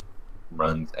he averaged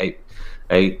runs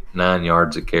 8-9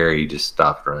 yards a carry, he just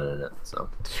stopped running it. So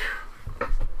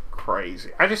crazy.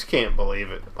 I just can't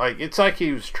believe it. It's like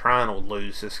he was trying to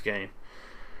lose this game.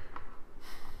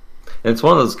 It's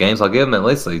one of those games. I'll give him at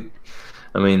least.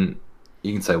 I mean,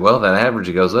 you can say, well, that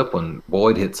average goes up when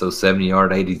Boyd hits those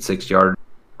 70-yard, 86-yard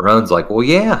runs. Like, well,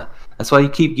 yeah, that's why you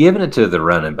keep giving it to the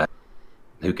running back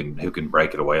who can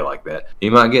break it away like that. He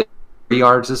might get 3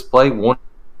 yards this play, 1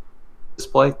 this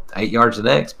play, 8 yards the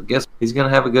next, but guess what? He's going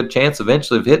to have a good chance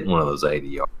eventually of hitting one of those 80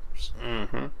 yards.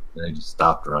 Mm-hmm. And they just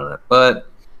stopped running it. But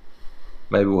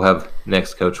maybe we'll have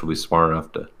next coach will be smart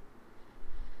enough to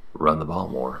run the ball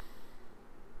more.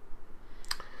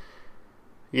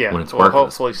 Yeah, well,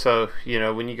 hopefully so.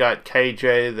 When you got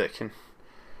KJ that can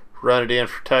run it in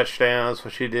for touchdowns,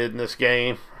 which he did in this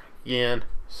game again.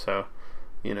 So,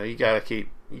 you gotta keep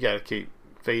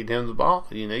feeding him the ball.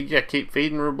 You gotta keep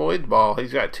feeding Boyd the ball.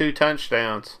 He's got 2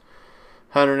 touchdowns,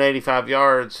 185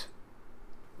 yards,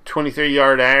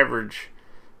 23-yard average,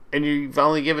 and you've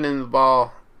only given him the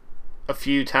ball a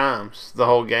few times the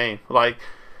whole game.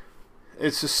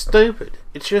 It's just stupid.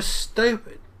 It's just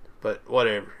stupid. But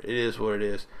whatever. It is what it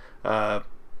is. Got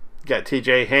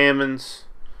TJ Hammonds.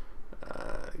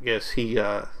 I guess he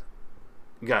got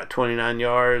 29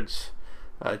 yards.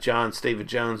 John Stephen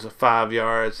Jones with 5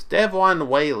 yards. Devon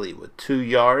Whaley with 2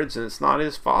 yards, and it's not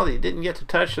his fault. He didn't get to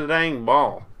touch the dang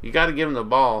ball. You got to give him the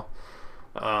ball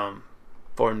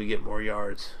for him to get more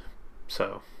yards.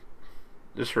 So,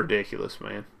 just ridiculous,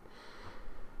 man.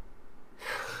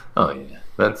 Oh yeah,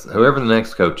 that's whoever the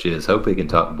next coach is. Hope he can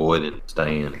talk Boyd and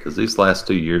stay in because these last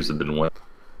 2 years have been well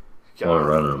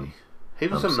running them. He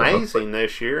was amazing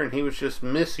this year, and he was just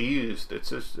misused.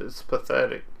 It's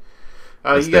pathetic.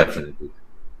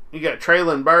 You got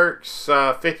Traylon Burks,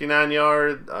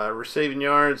 59-yard receiving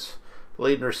yards.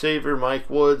 Leading receiver Mike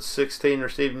Woods, 16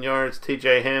 receiving yards.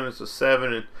 T.J. Hammonds with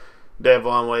 7, and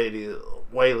Devon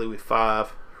Whaley with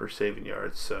 5 receiving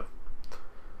yards. So,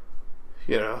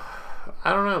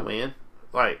 I don't know, man.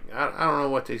 I don't know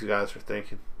what these guys are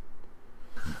thinking.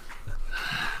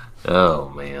 Oh,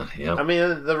 man. Yep. I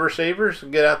mean, the receivers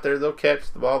get out there, they'll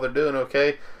catch the ball, they're doing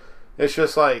okay. It's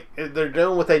just they're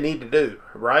doing what they need to do,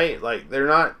 right? They're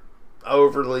not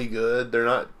overly good. They're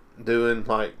not doing,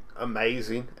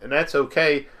 amazing. And that's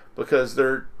okay because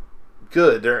they're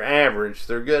good. They're average.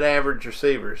 They're good average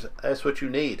receivers. That's what you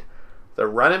need. The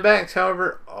running backs,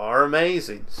 however, are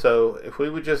amazing. So if we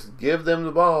would just give them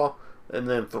the ball and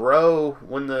then throw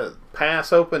when the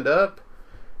pass opened up,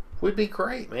 we'd be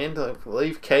great, man. To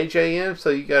leave KJ in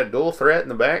so you got a dual threat in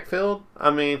the backfield.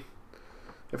 I mean,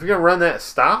 if you're going to run that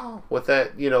style with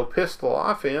that, pistol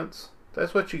offense,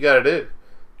 that's what you got to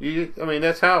do.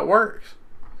 That's how it works.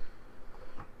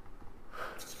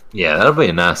 Yeah, that'll be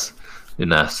a nice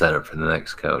setup for the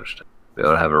next coach. To be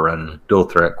able to have a running dual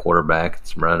threat quarterback and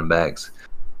some running backs,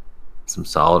 some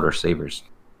solid receivers.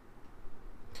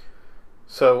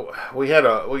 So we got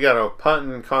a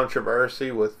punting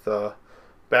controversy with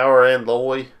Bauer and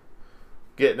Loy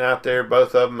getting out there,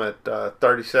 both of them at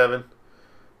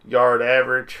 37-yard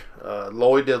average.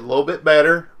 Loy did a little bit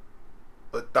better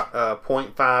with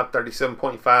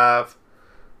 37.5.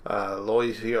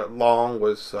 Loy's long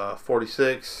was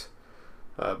 46.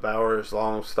 Bauer's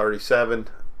long was 37.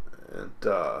 And,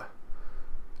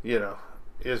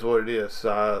 is what it is.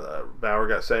 Bauer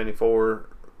got 74.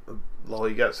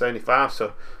 Loy got 75.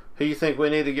 So who do you think we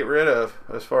need to get rid of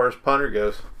as far as punter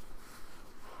goes?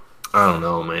 I don't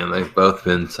know, man. They've both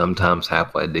been sometimes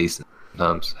halfway decent,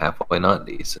 sometimes halfway not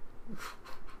decent.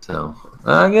 So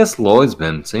I guess Lloyd's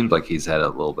seems like he's had a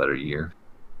little better year.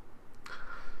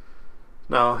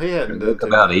 No, he hadn't. Look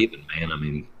about even, man. I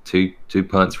mean, two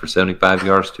punts for 75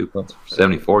 yards, 2 punts for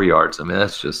 74 yards. I mean,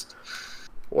 that's just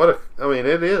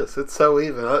it is. It's so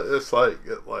even. It's like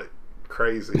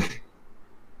crazy.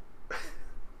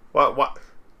 What?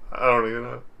 I don't even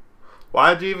know.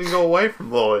 Why'd you even go away from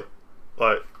Lloyd?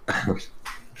 Felt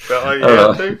like you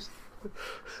had to?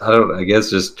 I guess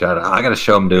just I got to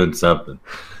show him doing something.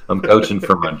 I'm coaching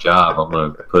for my job. I'm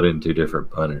going to put in 2 different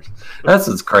punters. That's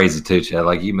what's crazy too, Chad.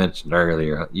 Like you mentioned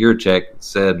earlier, Yurchek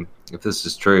said, if this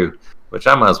is true, which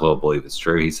I might as well believe it's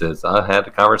true, he says, I had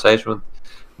a conversation with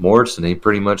Morris and he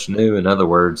pretty much knew, in other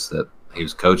words, that he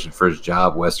was coaching for his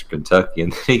job, Western Kentucky,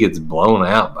 and then he gets blown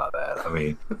out by that. I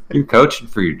mean, you're coaching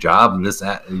for your job, and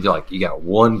you got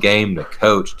one game to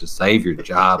coach to save your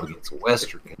job against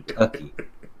Western Kentucky.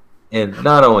 And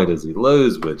not only does he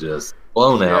lose, but just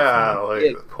blown out.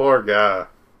 Yeah, poor guy.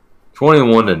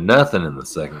 21-0 in the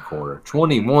second quarter.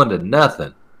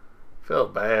 21-0.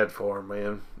 Felt bad for him,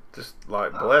 man. Just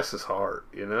bless his heart,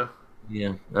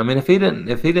 Yeah, I mean, if he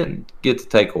didn't get to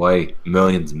take away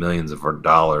millions and millions of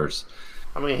dollars,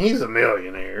 I mean, he's a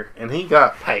millionaire and he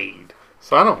got paid,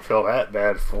 so I don't feel that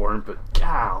bad for him. But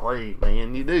golly,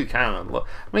 man, you do kind of look.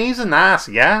 I mean, he's a nice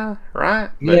guy,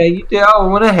 right? But yeah, you do. Oh,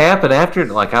 when it happened after, it's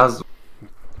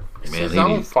his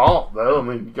own fault, though. I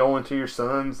mean, going to your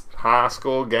son's high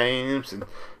school games and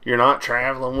you're not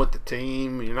traveling with the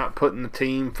team. You're not putting the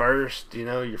team first.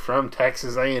 You're from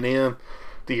Texas A&M.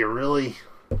 Do you really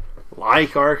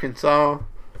like Arkansas?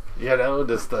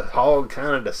 Does the hog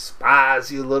kind of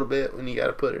despise you a little bit when you got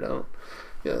to put it on?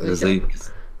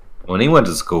 When he went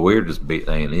to school, we were just beating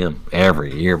A&M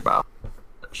every year by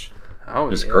much.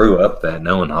 Just grew up that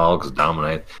knowing hogs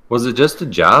dominate. Was it just a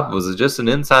job? Was it just an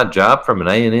inside job from an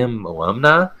A&M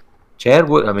alumni? Chad,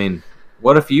 what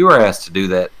if you were asked to do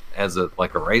that as a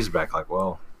Razorback?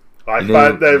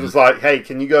 It was like, hey,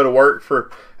 can you go to work for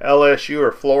LSU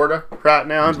or Florida right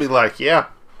now? I'd be like, yeah.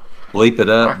 Bleep it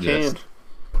up. I can.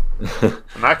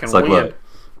 And I can win.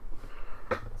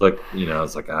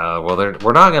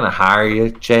 We're not going to hire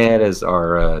you, Chad, as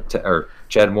our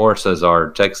Chad Morris as our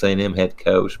Texas A&M head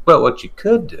coach. But what you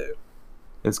could do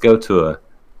is go to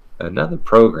another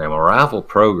program, a rival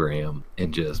program,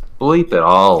 and just bleep it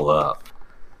all up.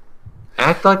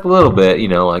 Act like a little bit,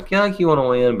 like you want to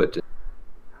win, but just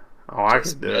I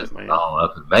can do it, man. All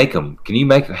up and make them.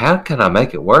 How can I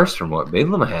make it worse from what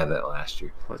Bedlam had that last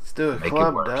year? Let's do a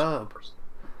club dub.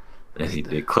 And he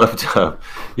did club dub.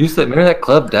 You said, remember that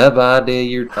club dub idea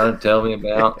you were trying to tell me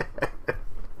about?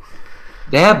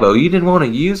 Dabo, you didn't want to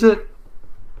use it?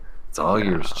 It's all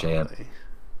yours, Chad.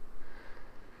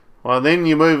 Well, then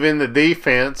you move into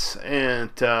defense, and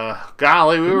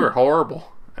golly, we were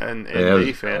horrible in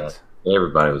defense.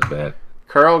 Everybody was bad.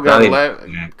 We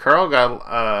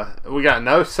got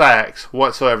no sacks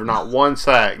whatsoever, not one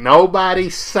sack. Nobody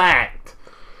sacked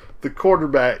the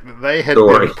quarterback that they had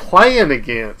been playing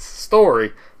against,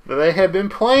 that they had been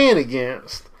playing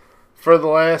against for the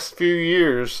last few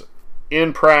years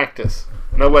in practice.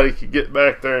 Nobody could get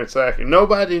back there and sack him.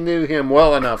 Nobody knew him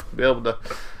well enough to be able to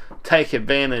take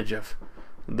advantage of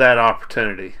that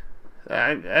opportunity.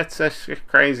 That's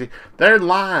crazy. Their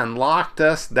line locked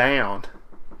us down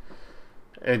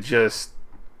and just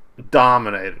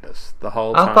dominated us the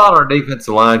whole time. I thought our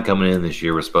defensive line coming in this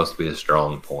year was supposed to be a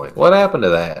strong point. What happened to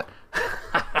that?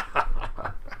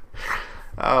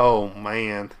 Oh,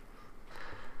 man.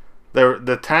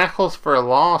 The tackles for a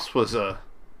loss was a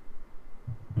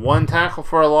 1 tackle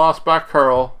for a loss by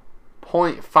Curl,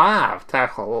 0.5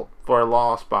 tackle for a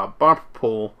loss by Bumper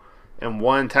Pool, and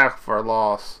 1 tackle for a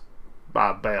loss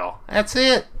by Bell. That's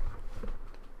it.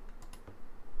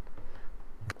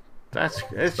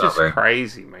 It's just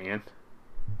crazy, man.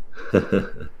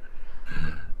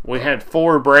 We had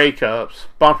 4 breakups.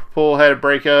 Bumper Pool had a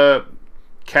breakup.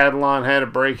 Catalan had a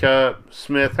breakup.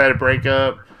 Smith had a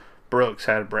breakup. Brooks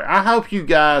had a break. I hope you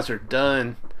guys are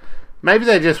done. Maybe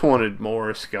they just wanted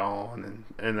Morris gone,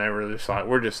 and they were just like,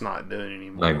 we're just not doing it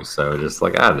anymore. Maybe so. Just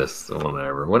like, I just,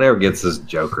 whenever gets this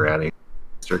joker out of here.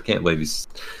 I can't believe he's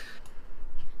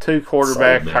 2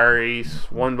 quarterback hurries,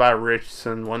 1 by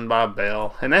Richardson, 1 by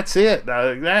Bell, and that's it.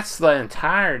 That's the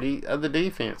entirety of the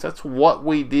defense. That's what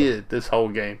we did this whole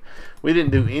game. We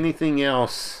didn't do anything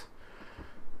else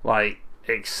like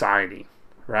exciting,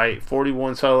 right?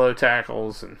 41 solo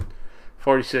tackles and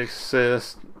 46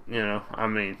 assists.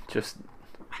 Just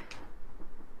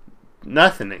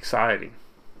nothing exciting.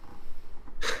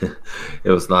 It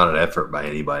was not an effort by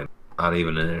anybody, not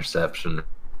even an interception,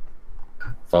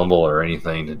 fumble, or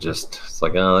anything. It's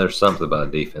like, oh, there's something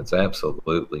about defense.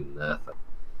 Absolutely nothing.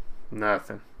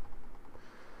 Nothing.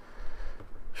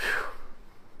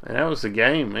 And that was the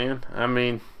game, man. I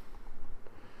mean,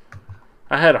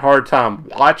 I had a hard time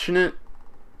watching it.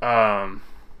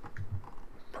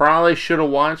 Probably should have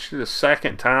watched it a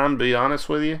second time, to be honest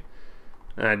with you.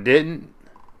 And I didn't.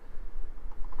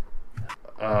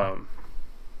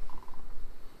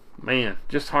 Man,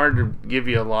 just hard to give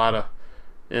you a lot of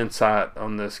insight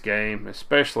on this game,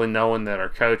 especially knowing that our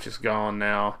coach is gone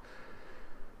now.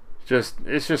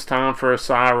 It's just time for a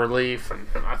sigh of relief, and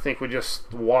I think we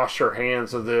just wash our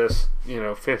hands of this.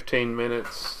 15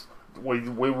 minutes. We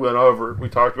went over it. We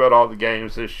talked about all the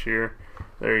games this year.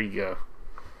 There you go.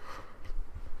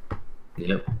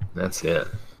 Yep, that's it.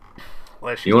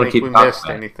 Unless you think we missed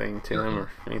anything, Tim, or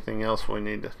anything else we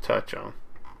need to touch on.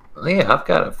 Yeah, I've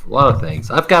got a lot of things.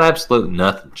 I've got absolutely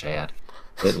nothing, Chad.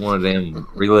 Didn't want to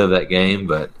relive that game,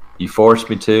 but you forced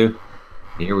me to.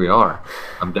 Here we are.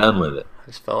 I'm done with it. I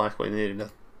just felt like we needed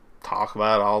to talk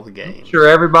about all the games. I'm sure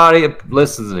everybody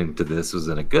listening to this was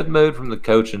in a good mood from the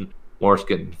coaching. Morris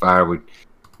getting fired. We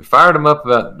fired him up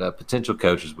about potential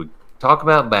coaches. We talk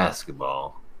about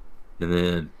basketball, and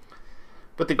then.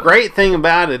 But the great thing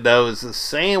about it, though, is the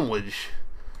sandwich.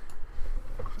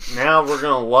 Now we're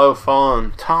going to loaf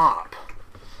on top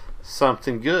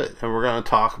something good. And we're going to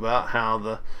talk about how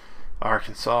the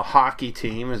Arkansas hockey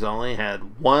team has only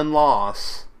had 1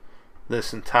 loss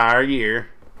this entire year.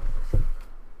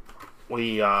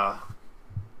 We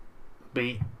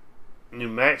beat New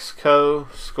Mexico,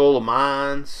 School of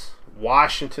Mines,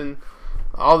 Washington,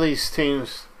 all these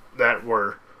teams that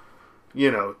were,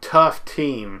 tough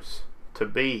teams to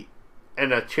beat,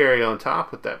 and a cherry on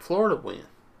top with that Florida win.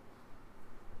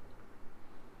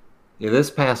 Yeah, this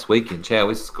past weekend, Chad,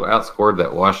 we outscored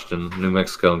that Washington, New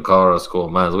Mexico, and Colorado School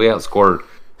of Mines. We outscored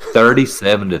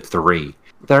 37-3.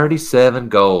 37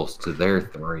 goals to their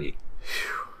 3.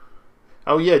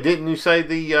 Oh, yeah. Didn't you say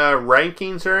the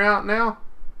rankings are out now?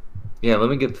 Yeah, let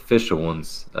me get the official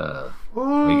ones. Let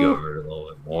me go over it a little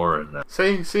bit more. And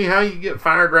See how you get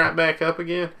fired right back up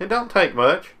again? It don't take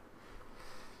much.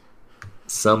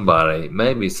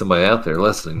 Maybe somebody out there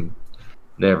listening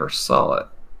never saw it.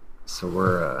 So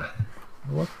we're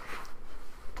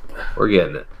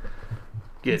getting it.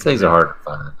 These things are hard to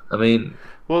find. I mean,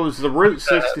 well, it was the Route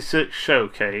 66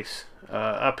 showcase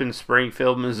up in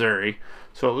Springfield, Missouri.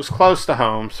 So it was close to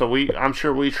home. So I'm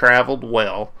sure we traveled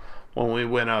well when we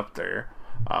went up there.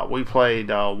 We played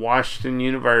Washington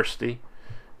University.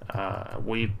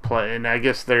 We played, and I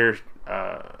guess they're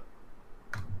out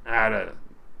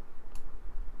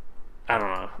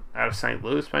of St.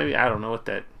 Louis, maybe. I don't know what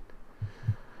that.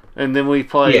 And then we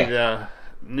played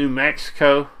New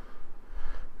Mexico,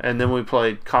 and then we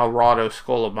played Colorado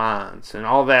School of Mines, and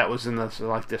all that was in this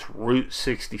Route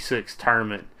 66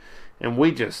 tournament, and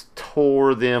we just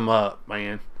tore them up,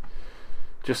 man.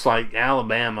 Just like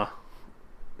Alabama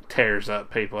tears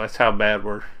up people. That's how bad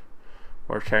we're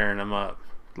tearing them up.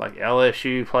 Like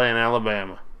LSU playing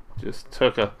Alabama, just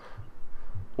took a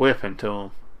whipping to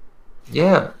them.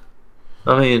 Yeah.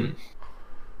 I mean,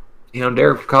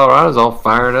 Derek from Colorado's all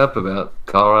fired up about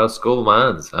Colorado School of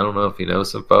Mines. I don't know if he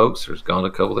knows some folks or has gone to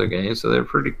a couple of their games, so they're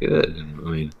pretty good. And, I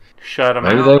mean, shut them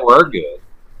out. Maybe they were good.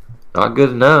 Not good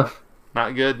enough.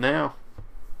 Not good now.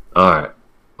 All right.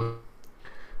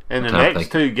 And the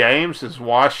next 2 games is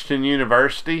Washington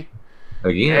University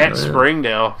again at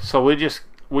Springdale. So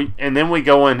and then we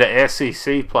go into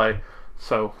SEC play.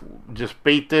 So just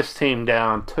beat this team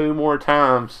down 2 more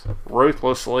times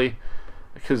ruthlessly.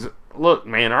 Because, look,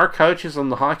 man, our coaches on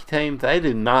the hockey team, they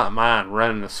do not mind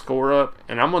running the score up.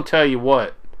 And I'm going to tell you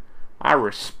what, I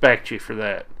respect you for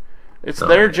that. It's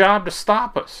their job to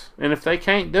stop us. And if they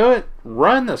can't do it,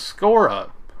 run the score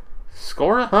up.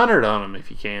 Score 100 on them if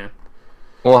you can.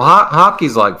 Well,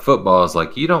 hockey's like football. It's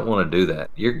like you don't want to do that.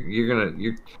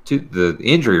 You're to the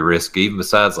injury risk. Even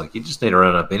besides, like you just need to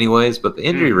run up anyways. But the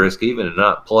injury risk, even to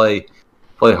not play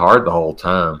hard the whole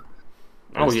time,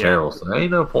 is terrible. So ain't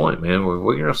no point, man.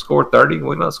 We're gonna score 30.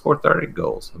 We're not score 30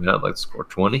 goals. I mean, I'd like to score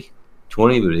 20.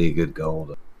 20 would be a good goal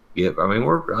to get. I mean,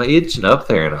 we're itching up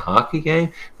there in a hockey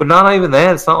game, but not even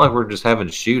that. It's not like we're just having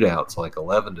shootouts like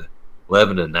 11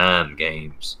 to 9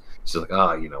 games. It's just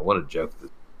like, what a joke.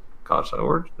 Gosh,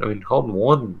 holding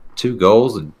 1-2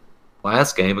 goals in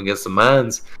last game against the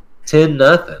Mines,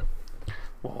 10-0.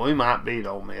 Well, we might beat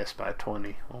Ole Miss by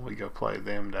 20 when we go play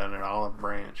them down at Olive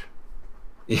Branch.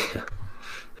 Yeah.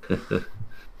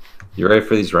 You ready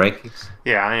for these rankings?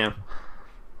 Yeah, I am.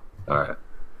 All right.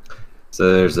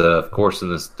 So there's, of course, in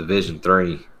this Division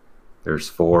 3, there's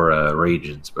 4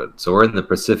 regions. So we're in the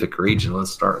Pacific region.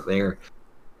 Let's start there.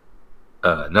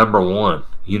 Number 1,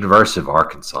 University of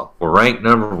Arkansas. We're ranked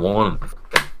number 1 in the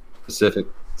Pacific.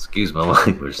 Excuse my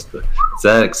language. It's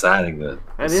that exciting. The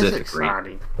that Pacific is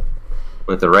exciting. Region,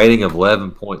 with a rating of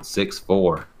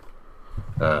 11.64.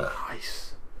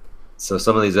 Nice. So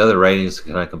some of these other ratings,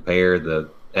 can I compare?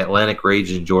 The Atlantic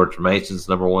region, George Mason's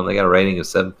number 1. They got a rating of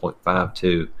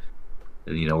 7.52.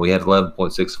 And, we had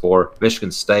 11.64.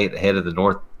 Michigan State ahead of the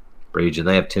North region,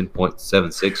 they have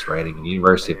 10.76 rating, and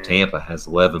University of Tampa has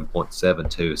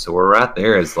 11.72. So we're right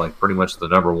there as like pretty much the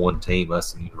number 1 team,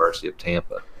 us and University of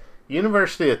Tampa.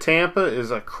 University of Tampa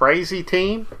is a crazy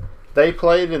team. They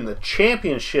played in the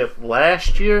championship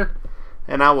last year,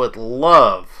 and I would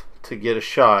love to get a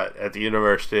shot at the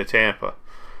University of Tampa,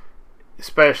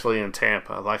 especially in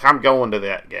Tampa. Like, I'm going to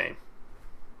that game.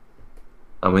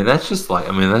 I mean, that's just like,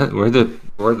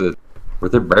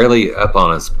 they're barely up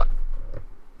on us.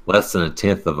 Less than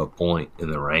 1/10 of a point in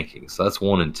the rankings. So that's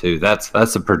 1 and 2. That's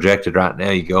the projected right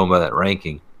now. You go by that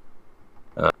ranking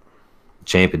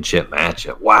championship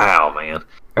matchup. Wow, man.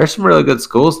 There's some really good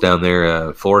schools down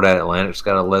there. Florida Atlantic's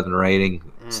got an 11 rating.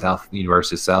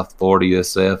 University of South Florida,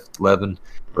 USF, 11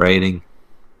 rating.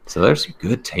 So there's some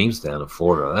good teams down in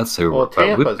Florida. That's who. Well,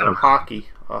 Tampa's a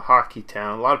hockey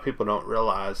town. A lot of people don't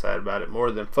realize that about it.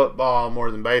 More than football, more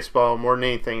than baseball, more than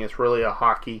anything, it's really a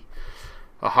hockey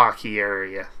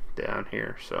area down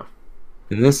here. So,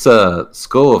 and this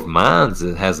School of Mines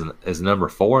is number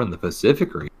 4 in the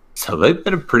Pacific region. So they've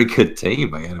been a pretty good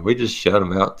team, man. We just shut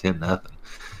them out 10-0.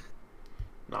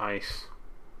 Nice.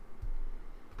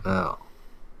 Oh,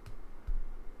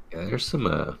 yeah. There's some.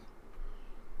 Trying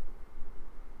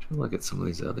to look at some of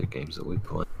these other games that we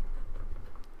play.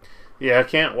 Yeah, I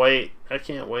can't wait.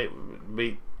 To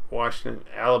beat Washington,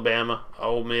 Alabama,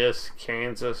 Ole Miss,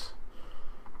 Kansas.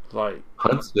 Like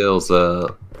Huntsville's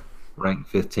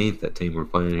ranked 15th. That team we're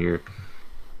playing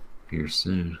here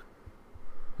soon.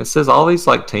 It says all these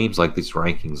like teams, like these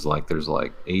rankings, like there's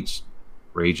like each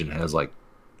region has like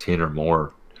 10 or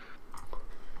more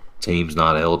teams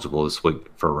not eligible this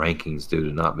week for rankings due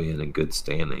to not being in good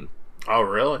standing. Oh,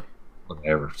 really?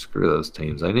 Whatever. Screw those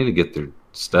teams. They need to get their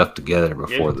stuff together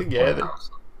before the together.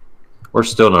 Playoffs. We're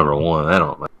still number 1. That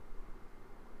don't matter.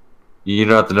 You're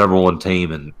not the number 1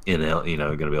 team in going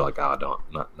to be like,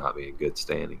 not be in good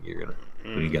standing.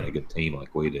 When you got a good team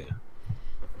like we do.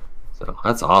 So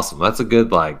that's awesome. That's a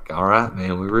good, all right,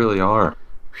 man, we really are.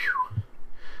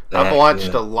 I've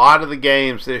watched a lot of the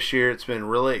games this year. It's been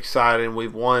really exciting.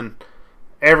 We've won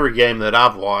every game that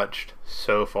I've watched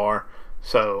so far.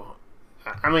 So,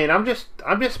 I mean, I'm just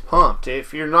pumped.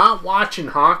 If you're not watching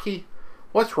hockey,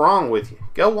 what's wrong with you?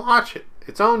 Go watch it.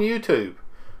 It's on YouTube.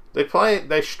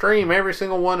 They stream every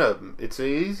single one of them. It's as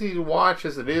easy to watch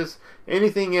as it is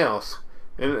anything else.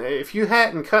 And if you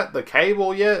hadn't cut the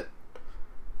cable yet,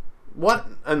 what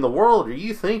in the world are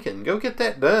you thinking? Go get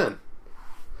that done.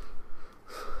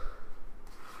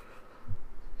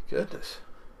 Goodness.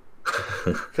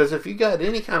 Because if you got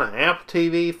any kind of Apple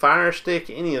TV, Fire Stick,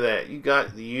 any of that, you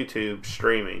got the YouTube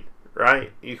streaming,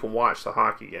 right? You can watch the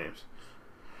hockey games.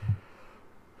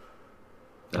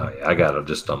 Oh, yeah, I got it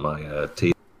just on my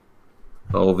TV.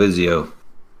 Old Vizio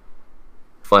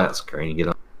flat screen. Get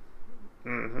on.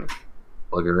 Mm-hmm.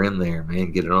 Plug her in there,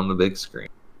 man. Get it on the big screen.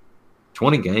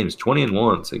 20 games,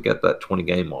 20-1. So you got that 20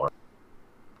 game mark.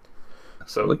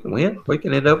 So we can win. We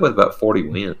can end up with about 40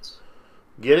 wins.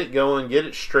 Get it going. Get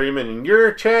it streaming. And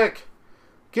Yurachek,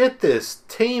 get this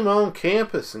team on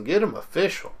campus and get them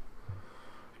official.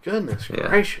 Goodness Yeah.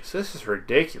 gracious, this is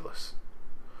ridiculous.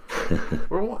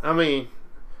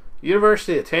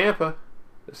 University of Tampa,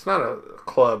 it's not a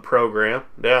club program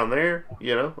down there,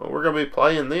 We're going to be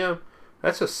playing them.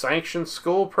 That's a sanctioned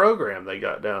school program they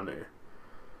got down there.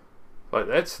 Like,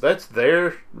 that's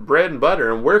their bread and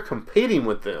butter, and we're competing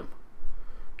with them.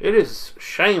 It is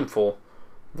shameful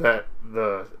that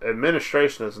the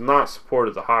administration has not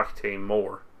supported the hockey team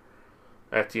more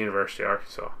at the University of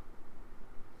Arkansas.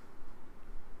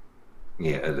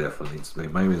 Yeah, it definitely needs to be.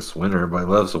 Maybe this winter. Everybody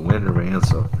loves the winter, man,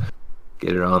 so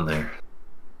get it on there.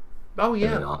 Oh,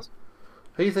 yeah. Awesome.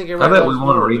 Who do you think I everybody bet we loves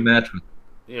want a more? rematch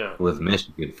Yeah. with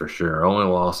Michigan for sure. Only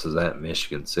loss is at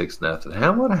Michigan 6-0.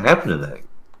 How would happen to that?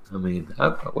 I mean, I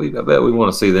bet we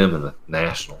want to see them in the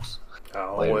Nationals.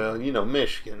 Oh, later. well,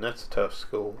 Michigan, that's a tough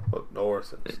school up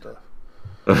north and stuff.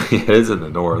 It is in the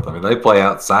north. I mean, they play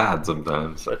outside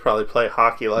sometimes. They probably play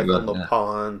hockey like Yeah. on the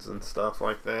ponds and stuff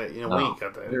like that. We ain't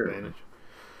got that sure. advantage.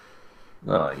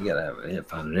 Oh, you gotta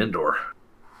find an indoor.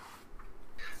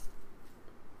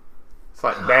 It's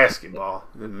like basketball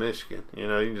in Michigan. You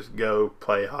can just go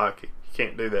play hockey. You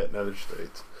can't do that in other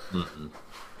states. Mm-hmm.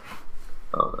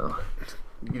 Oh no.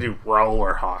 You do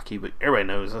roller hockey, but everybody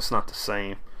knows that's not the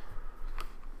same.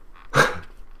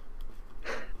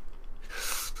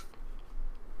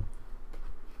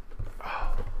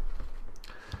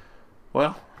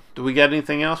 Well, do we got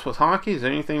anything else with hockey? Is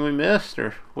there anything we missed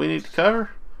or we need to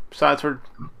cover? Besides we're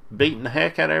beating the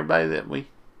heck out of everybody that we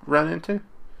run into?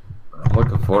 I'm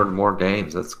looking forward to more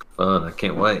games. That's fun. I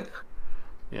can't wait.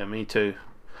 Yeah, me too.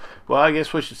 Well, I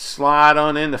guess we should slide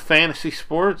on into fantasy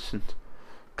sports and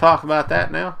talk about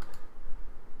that now.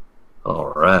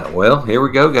 All right. Well, here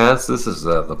we go, guys. This is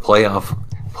the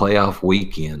playoff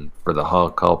weekend for the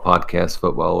Hog Call Podcast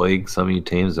Football League. Some of you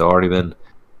teams have already been,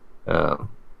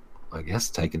 I guess,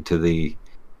 taken to the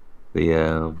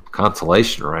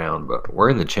consolation round, but we're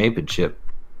in the championship.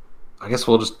 I guess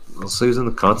we'll see who's in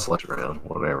the consolation round.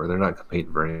 Whatever. They're not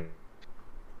competing for anything.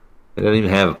 They don't even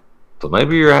have. So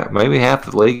maybe half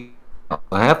the league.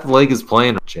 Half the league is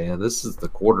playing. Chad, this is the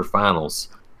quarterfinals.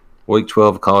 Week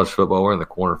 12 of college football. We're in the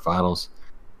quarterfinals.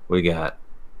 We got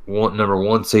number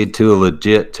 1 seed, Too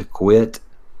Legit to Quit,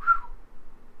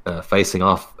 facing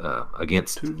off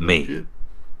against me.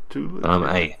 I'm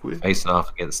 8th, facing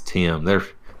off against Tim. They're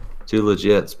Too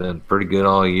Legit's been pretty good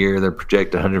all year. They're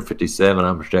projected 157.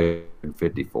 I'm projected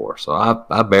 54. So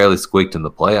I barely squeaked in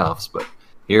the playoffs, but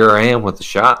here I am with the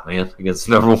shot, man, against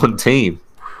the number 1 team.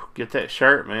 Get that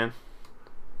shirt, man.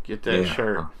 Get that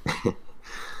shirt.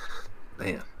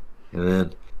 Man. And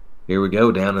then here we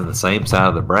go down in the same side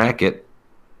of the bracket.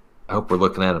 I hope we're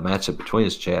looking at a matchup between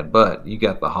us, Chad. But you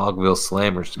got the Hogville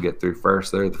Slammers to get through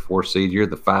first. They're the 4 seed. You're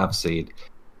the 5 seed.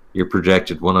 You're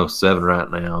projected 107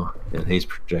 right now, and he's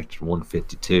projected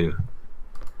 152.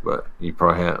 But you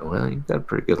probably you've got a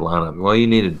pretty good lineup. Well, you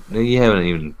haven't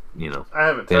even, I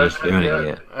haven't finished touched doing it it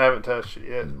yet. I haven't touched it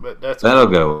yet, but that'll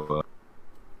go.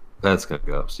 That's gonna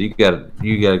go. So you got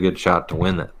a good shot to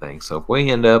win that thing. So if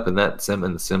we end up in the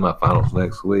semifinals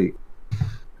next week,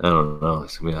 I don't know.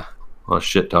 It's gonna be a lot of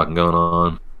shit talking going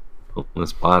on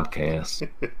this podcast.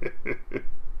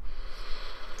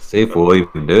 See if we'll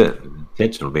even do it. The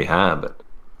tension will be high, but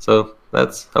so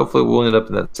that's hopefully we'll end up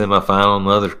in that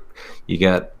semifinal. You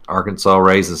got Arkansas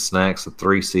Raisin Snacks, the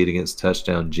 3 seed against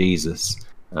Touchdown Jesus.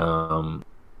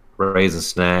 Raisin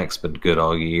Snacks been good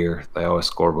all year. They always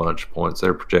score a bunch of points.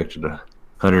 They're projected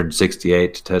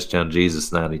 168 to Touchdown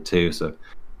Jesus 92. So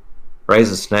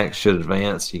Raisin Snacks should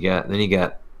advance. You got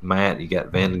Matt. You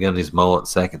got Van Gundy's Mullet,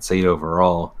 2nd seed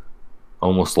overall.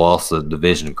 Almost lost the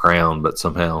division crown, but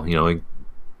somehow he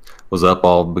was up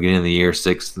all the beginning of the year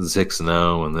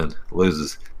 6-0, and then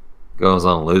goes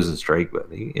on a losing streak.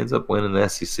 But he ends up winning the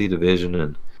SEC division,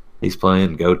 and he's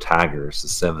playing Go Tigers, the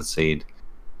 7th seed.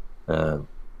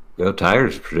 Go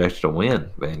Tigers projected to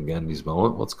win Van Gundy's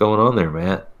Mullet. What's going on there,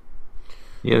 Matt?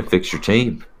 You got to fix your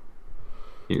team.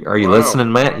 Are you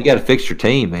listening, Matt? You got to fix your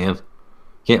team, man.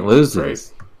 Can't lose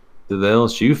this to the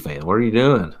LSU fan. What are you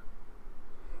doing?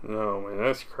 No, man,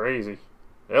 that's crazy.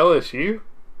 LSU?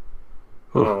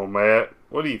 Oof. Oh, Matt.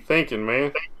 What are you thinking,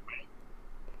 man?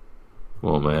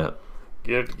 Well, Matt.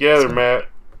 Get it together, Matt.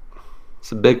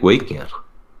 It's a big weekend.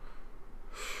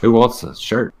 Who wants a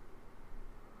shirt?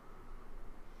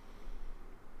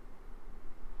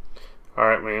 All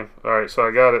right, man. All right, so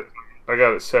I got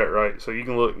it set right. So you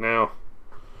can look now.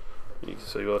 You can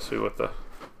see. Let's see what the.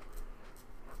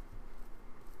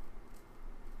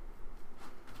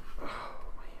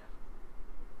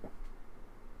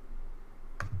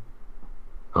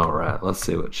 All right, let's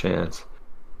see what Chad's.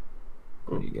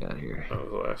 What do you got here?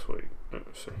 That was last week. Let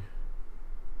me see.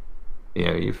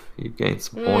 Yeah, you've gained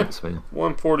some Yeah, points, man.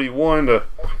 141 to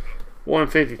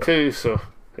 152. So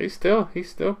he's still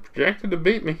projected to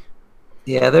beat me.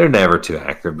 Yeah, they're never too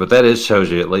accurate, but that is shows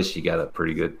you at least you got a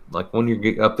pretty good. Like when you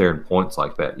get up there in points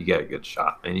like that, you got a good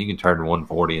shot, man. You can turn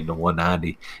 140 into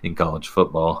 190 in college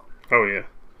football. Oh yeah.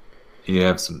 You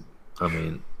have some. I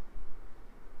mean,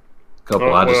 a couple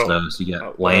Oh I just well. noticed. You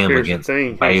got Lamb Here's the against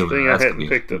thing. Baylor. I That's gonna hadn't be a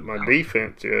picked up my shootout.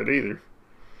 defense yet either.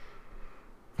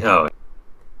 Oh,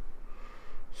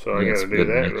 So I yeah, got it's to a do good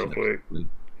that match real next quick. week.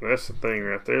 That's the thing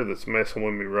right there that's messing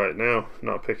with me right now.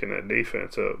 Not picking that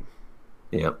defense up.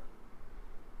 Yep.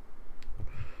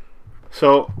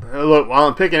 So look, while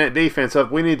I'm picking that defense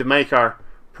up, we need to make our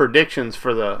predictions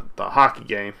for the hockey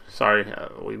game. Sorry,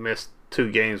 we missed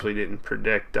 2 games. We didn't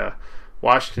predict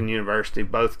Washington University,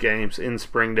 both games in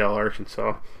Springdale,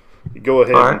 Arkansas. You go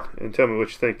ahead All right. and tell me what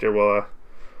you think there while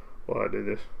I do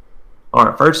this. All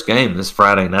right, first game this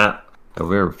Friday night,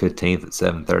 November 15th at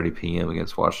 7:30 p.m.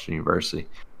 against Washington University.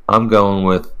 I'm going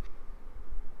with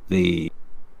the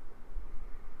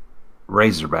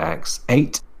Razorbacks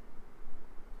 8,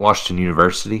 Washington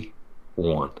University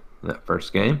 1 in that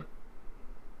first game.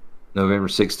 November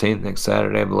 16th, next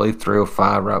Saturday, I believe,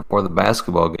 3:05 right before the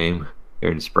basketball game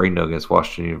here in Springdale against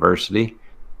Washington University.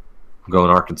 I'm going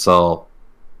Arkansas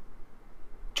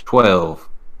 12,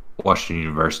 Washington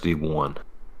University 1.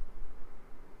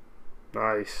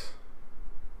 Nice.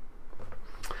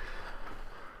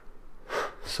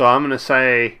 So I'm going to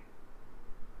say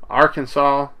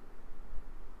Arkansas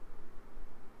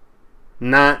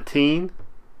 19,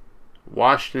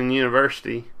 Washington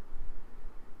University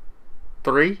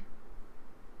 3,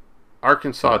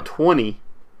 Arkansas 20,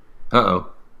 Uh-oh.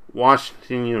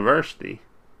 Washington University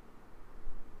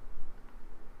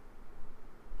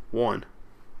 1.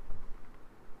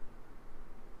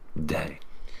 Dang.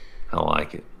 I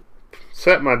like it.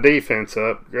 Set my defense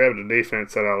up. Grabbed a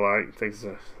defense that I like. Think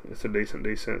it's a decent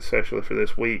defense, especially for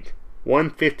this week.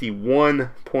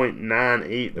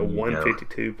 151.98 to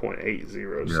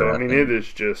 152.80. So I mean, it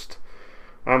is just.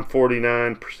 I'm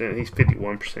 49%. He's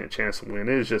 51% chance of win.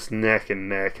 It is just neck and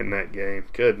neck in that game.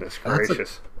 Goodness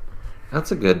gracious.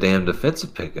 That's a good damn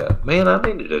defensive pickup. Man, I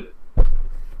needed it.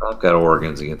 I've got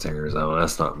Oregon's against Arizona.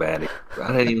 That's not bad.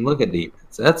 I didn't even look at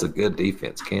defense. That's a good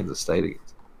defense. Kansas State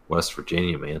against West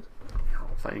Virginia, man.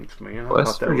 Thanks, man.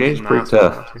 West Virginia's pretty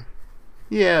tough.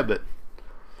 Yeah, but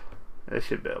they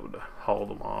should be able to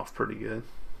hold them off pretty good.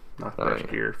 Not the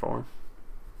best year for them.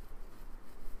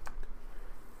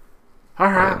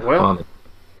 All right, well.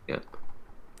 Yeah.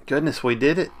 Goodness, we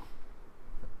did it.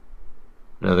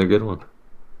 Another good one.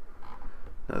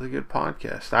 Another good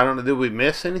podcast. I don't know, did we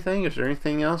miss anything? Is there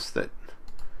anything else that,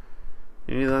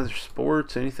 any other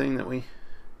sports, anything that we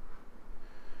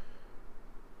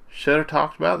should have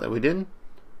talked about that we didn't?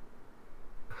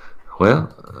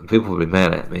 Well, people will be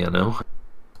mad at me, I know.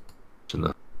 And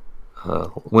the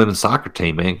women's soccer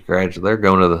team, man, congratulations. They're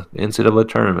going to the NCAA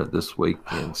tournament this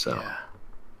weekend, so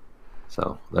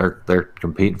they're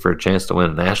competing for a chance to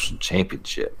win a national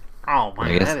championship. Oh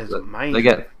man, that is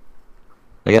amazing.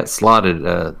 They got slotted in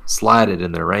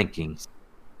their rankings,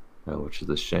 which is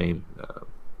a shame.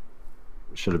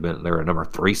 Should have been they were a number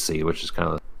 3 seed, which is kind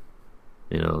of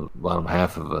bottom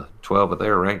half of a 12, but they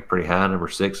were ranked pretty high, number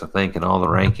 6, I think, in all the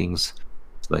rankings.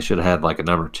 So they should have had like a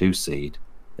number 2 seed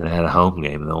and had a home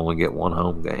game, and they only get 1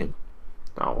 home game.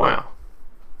 Oh wow,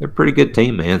 they're a pretty good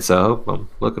team, man. So I'm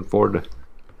looking forward to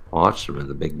watching them in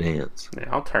the big dance. Yeah,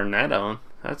 I'll turn that on.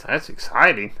 That's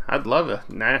exciting. I'd love a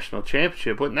national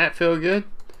championship. Wouldn't that feel good?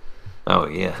 Oh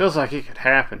yeah, feels like it could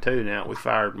happen too. Now we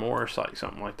fired Morris, like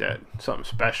something like that, something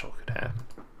special could happen.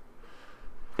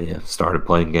 Yeah, started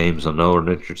playing games on Northern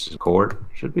Richardson Court.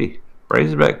 Should be.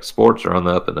 Razorback sports are on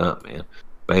the up and up, man.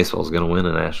 Baseball's going to win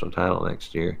a national title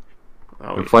next year.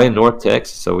 We're playing North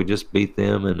Texas, so we just beat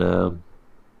them in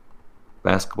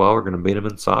basketball. We're going to beat them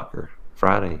in soccer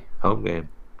Friday, home game.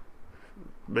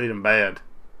 Beat them bad.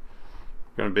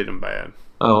 Going to beat them bad.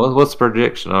 Oh, what's the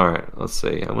prediction? All right, let's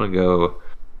see. I'm going to go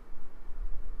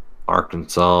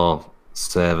Arkansas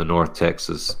 7, North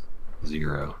Texas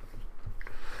 0.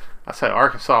 I say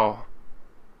Arkansas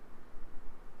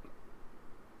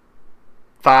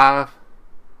 5,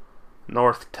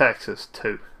 North Texas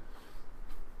 2.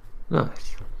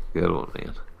 Nice. Good one,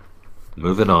 man.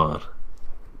 Moving on.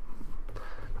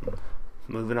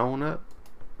 Moving on up.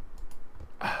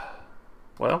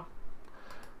 Well,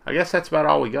 I guess that's about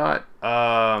all we got.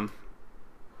 Yeah.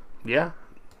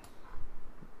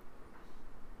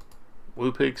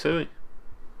 Woo Pig Suey.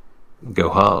 Go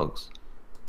Hogs.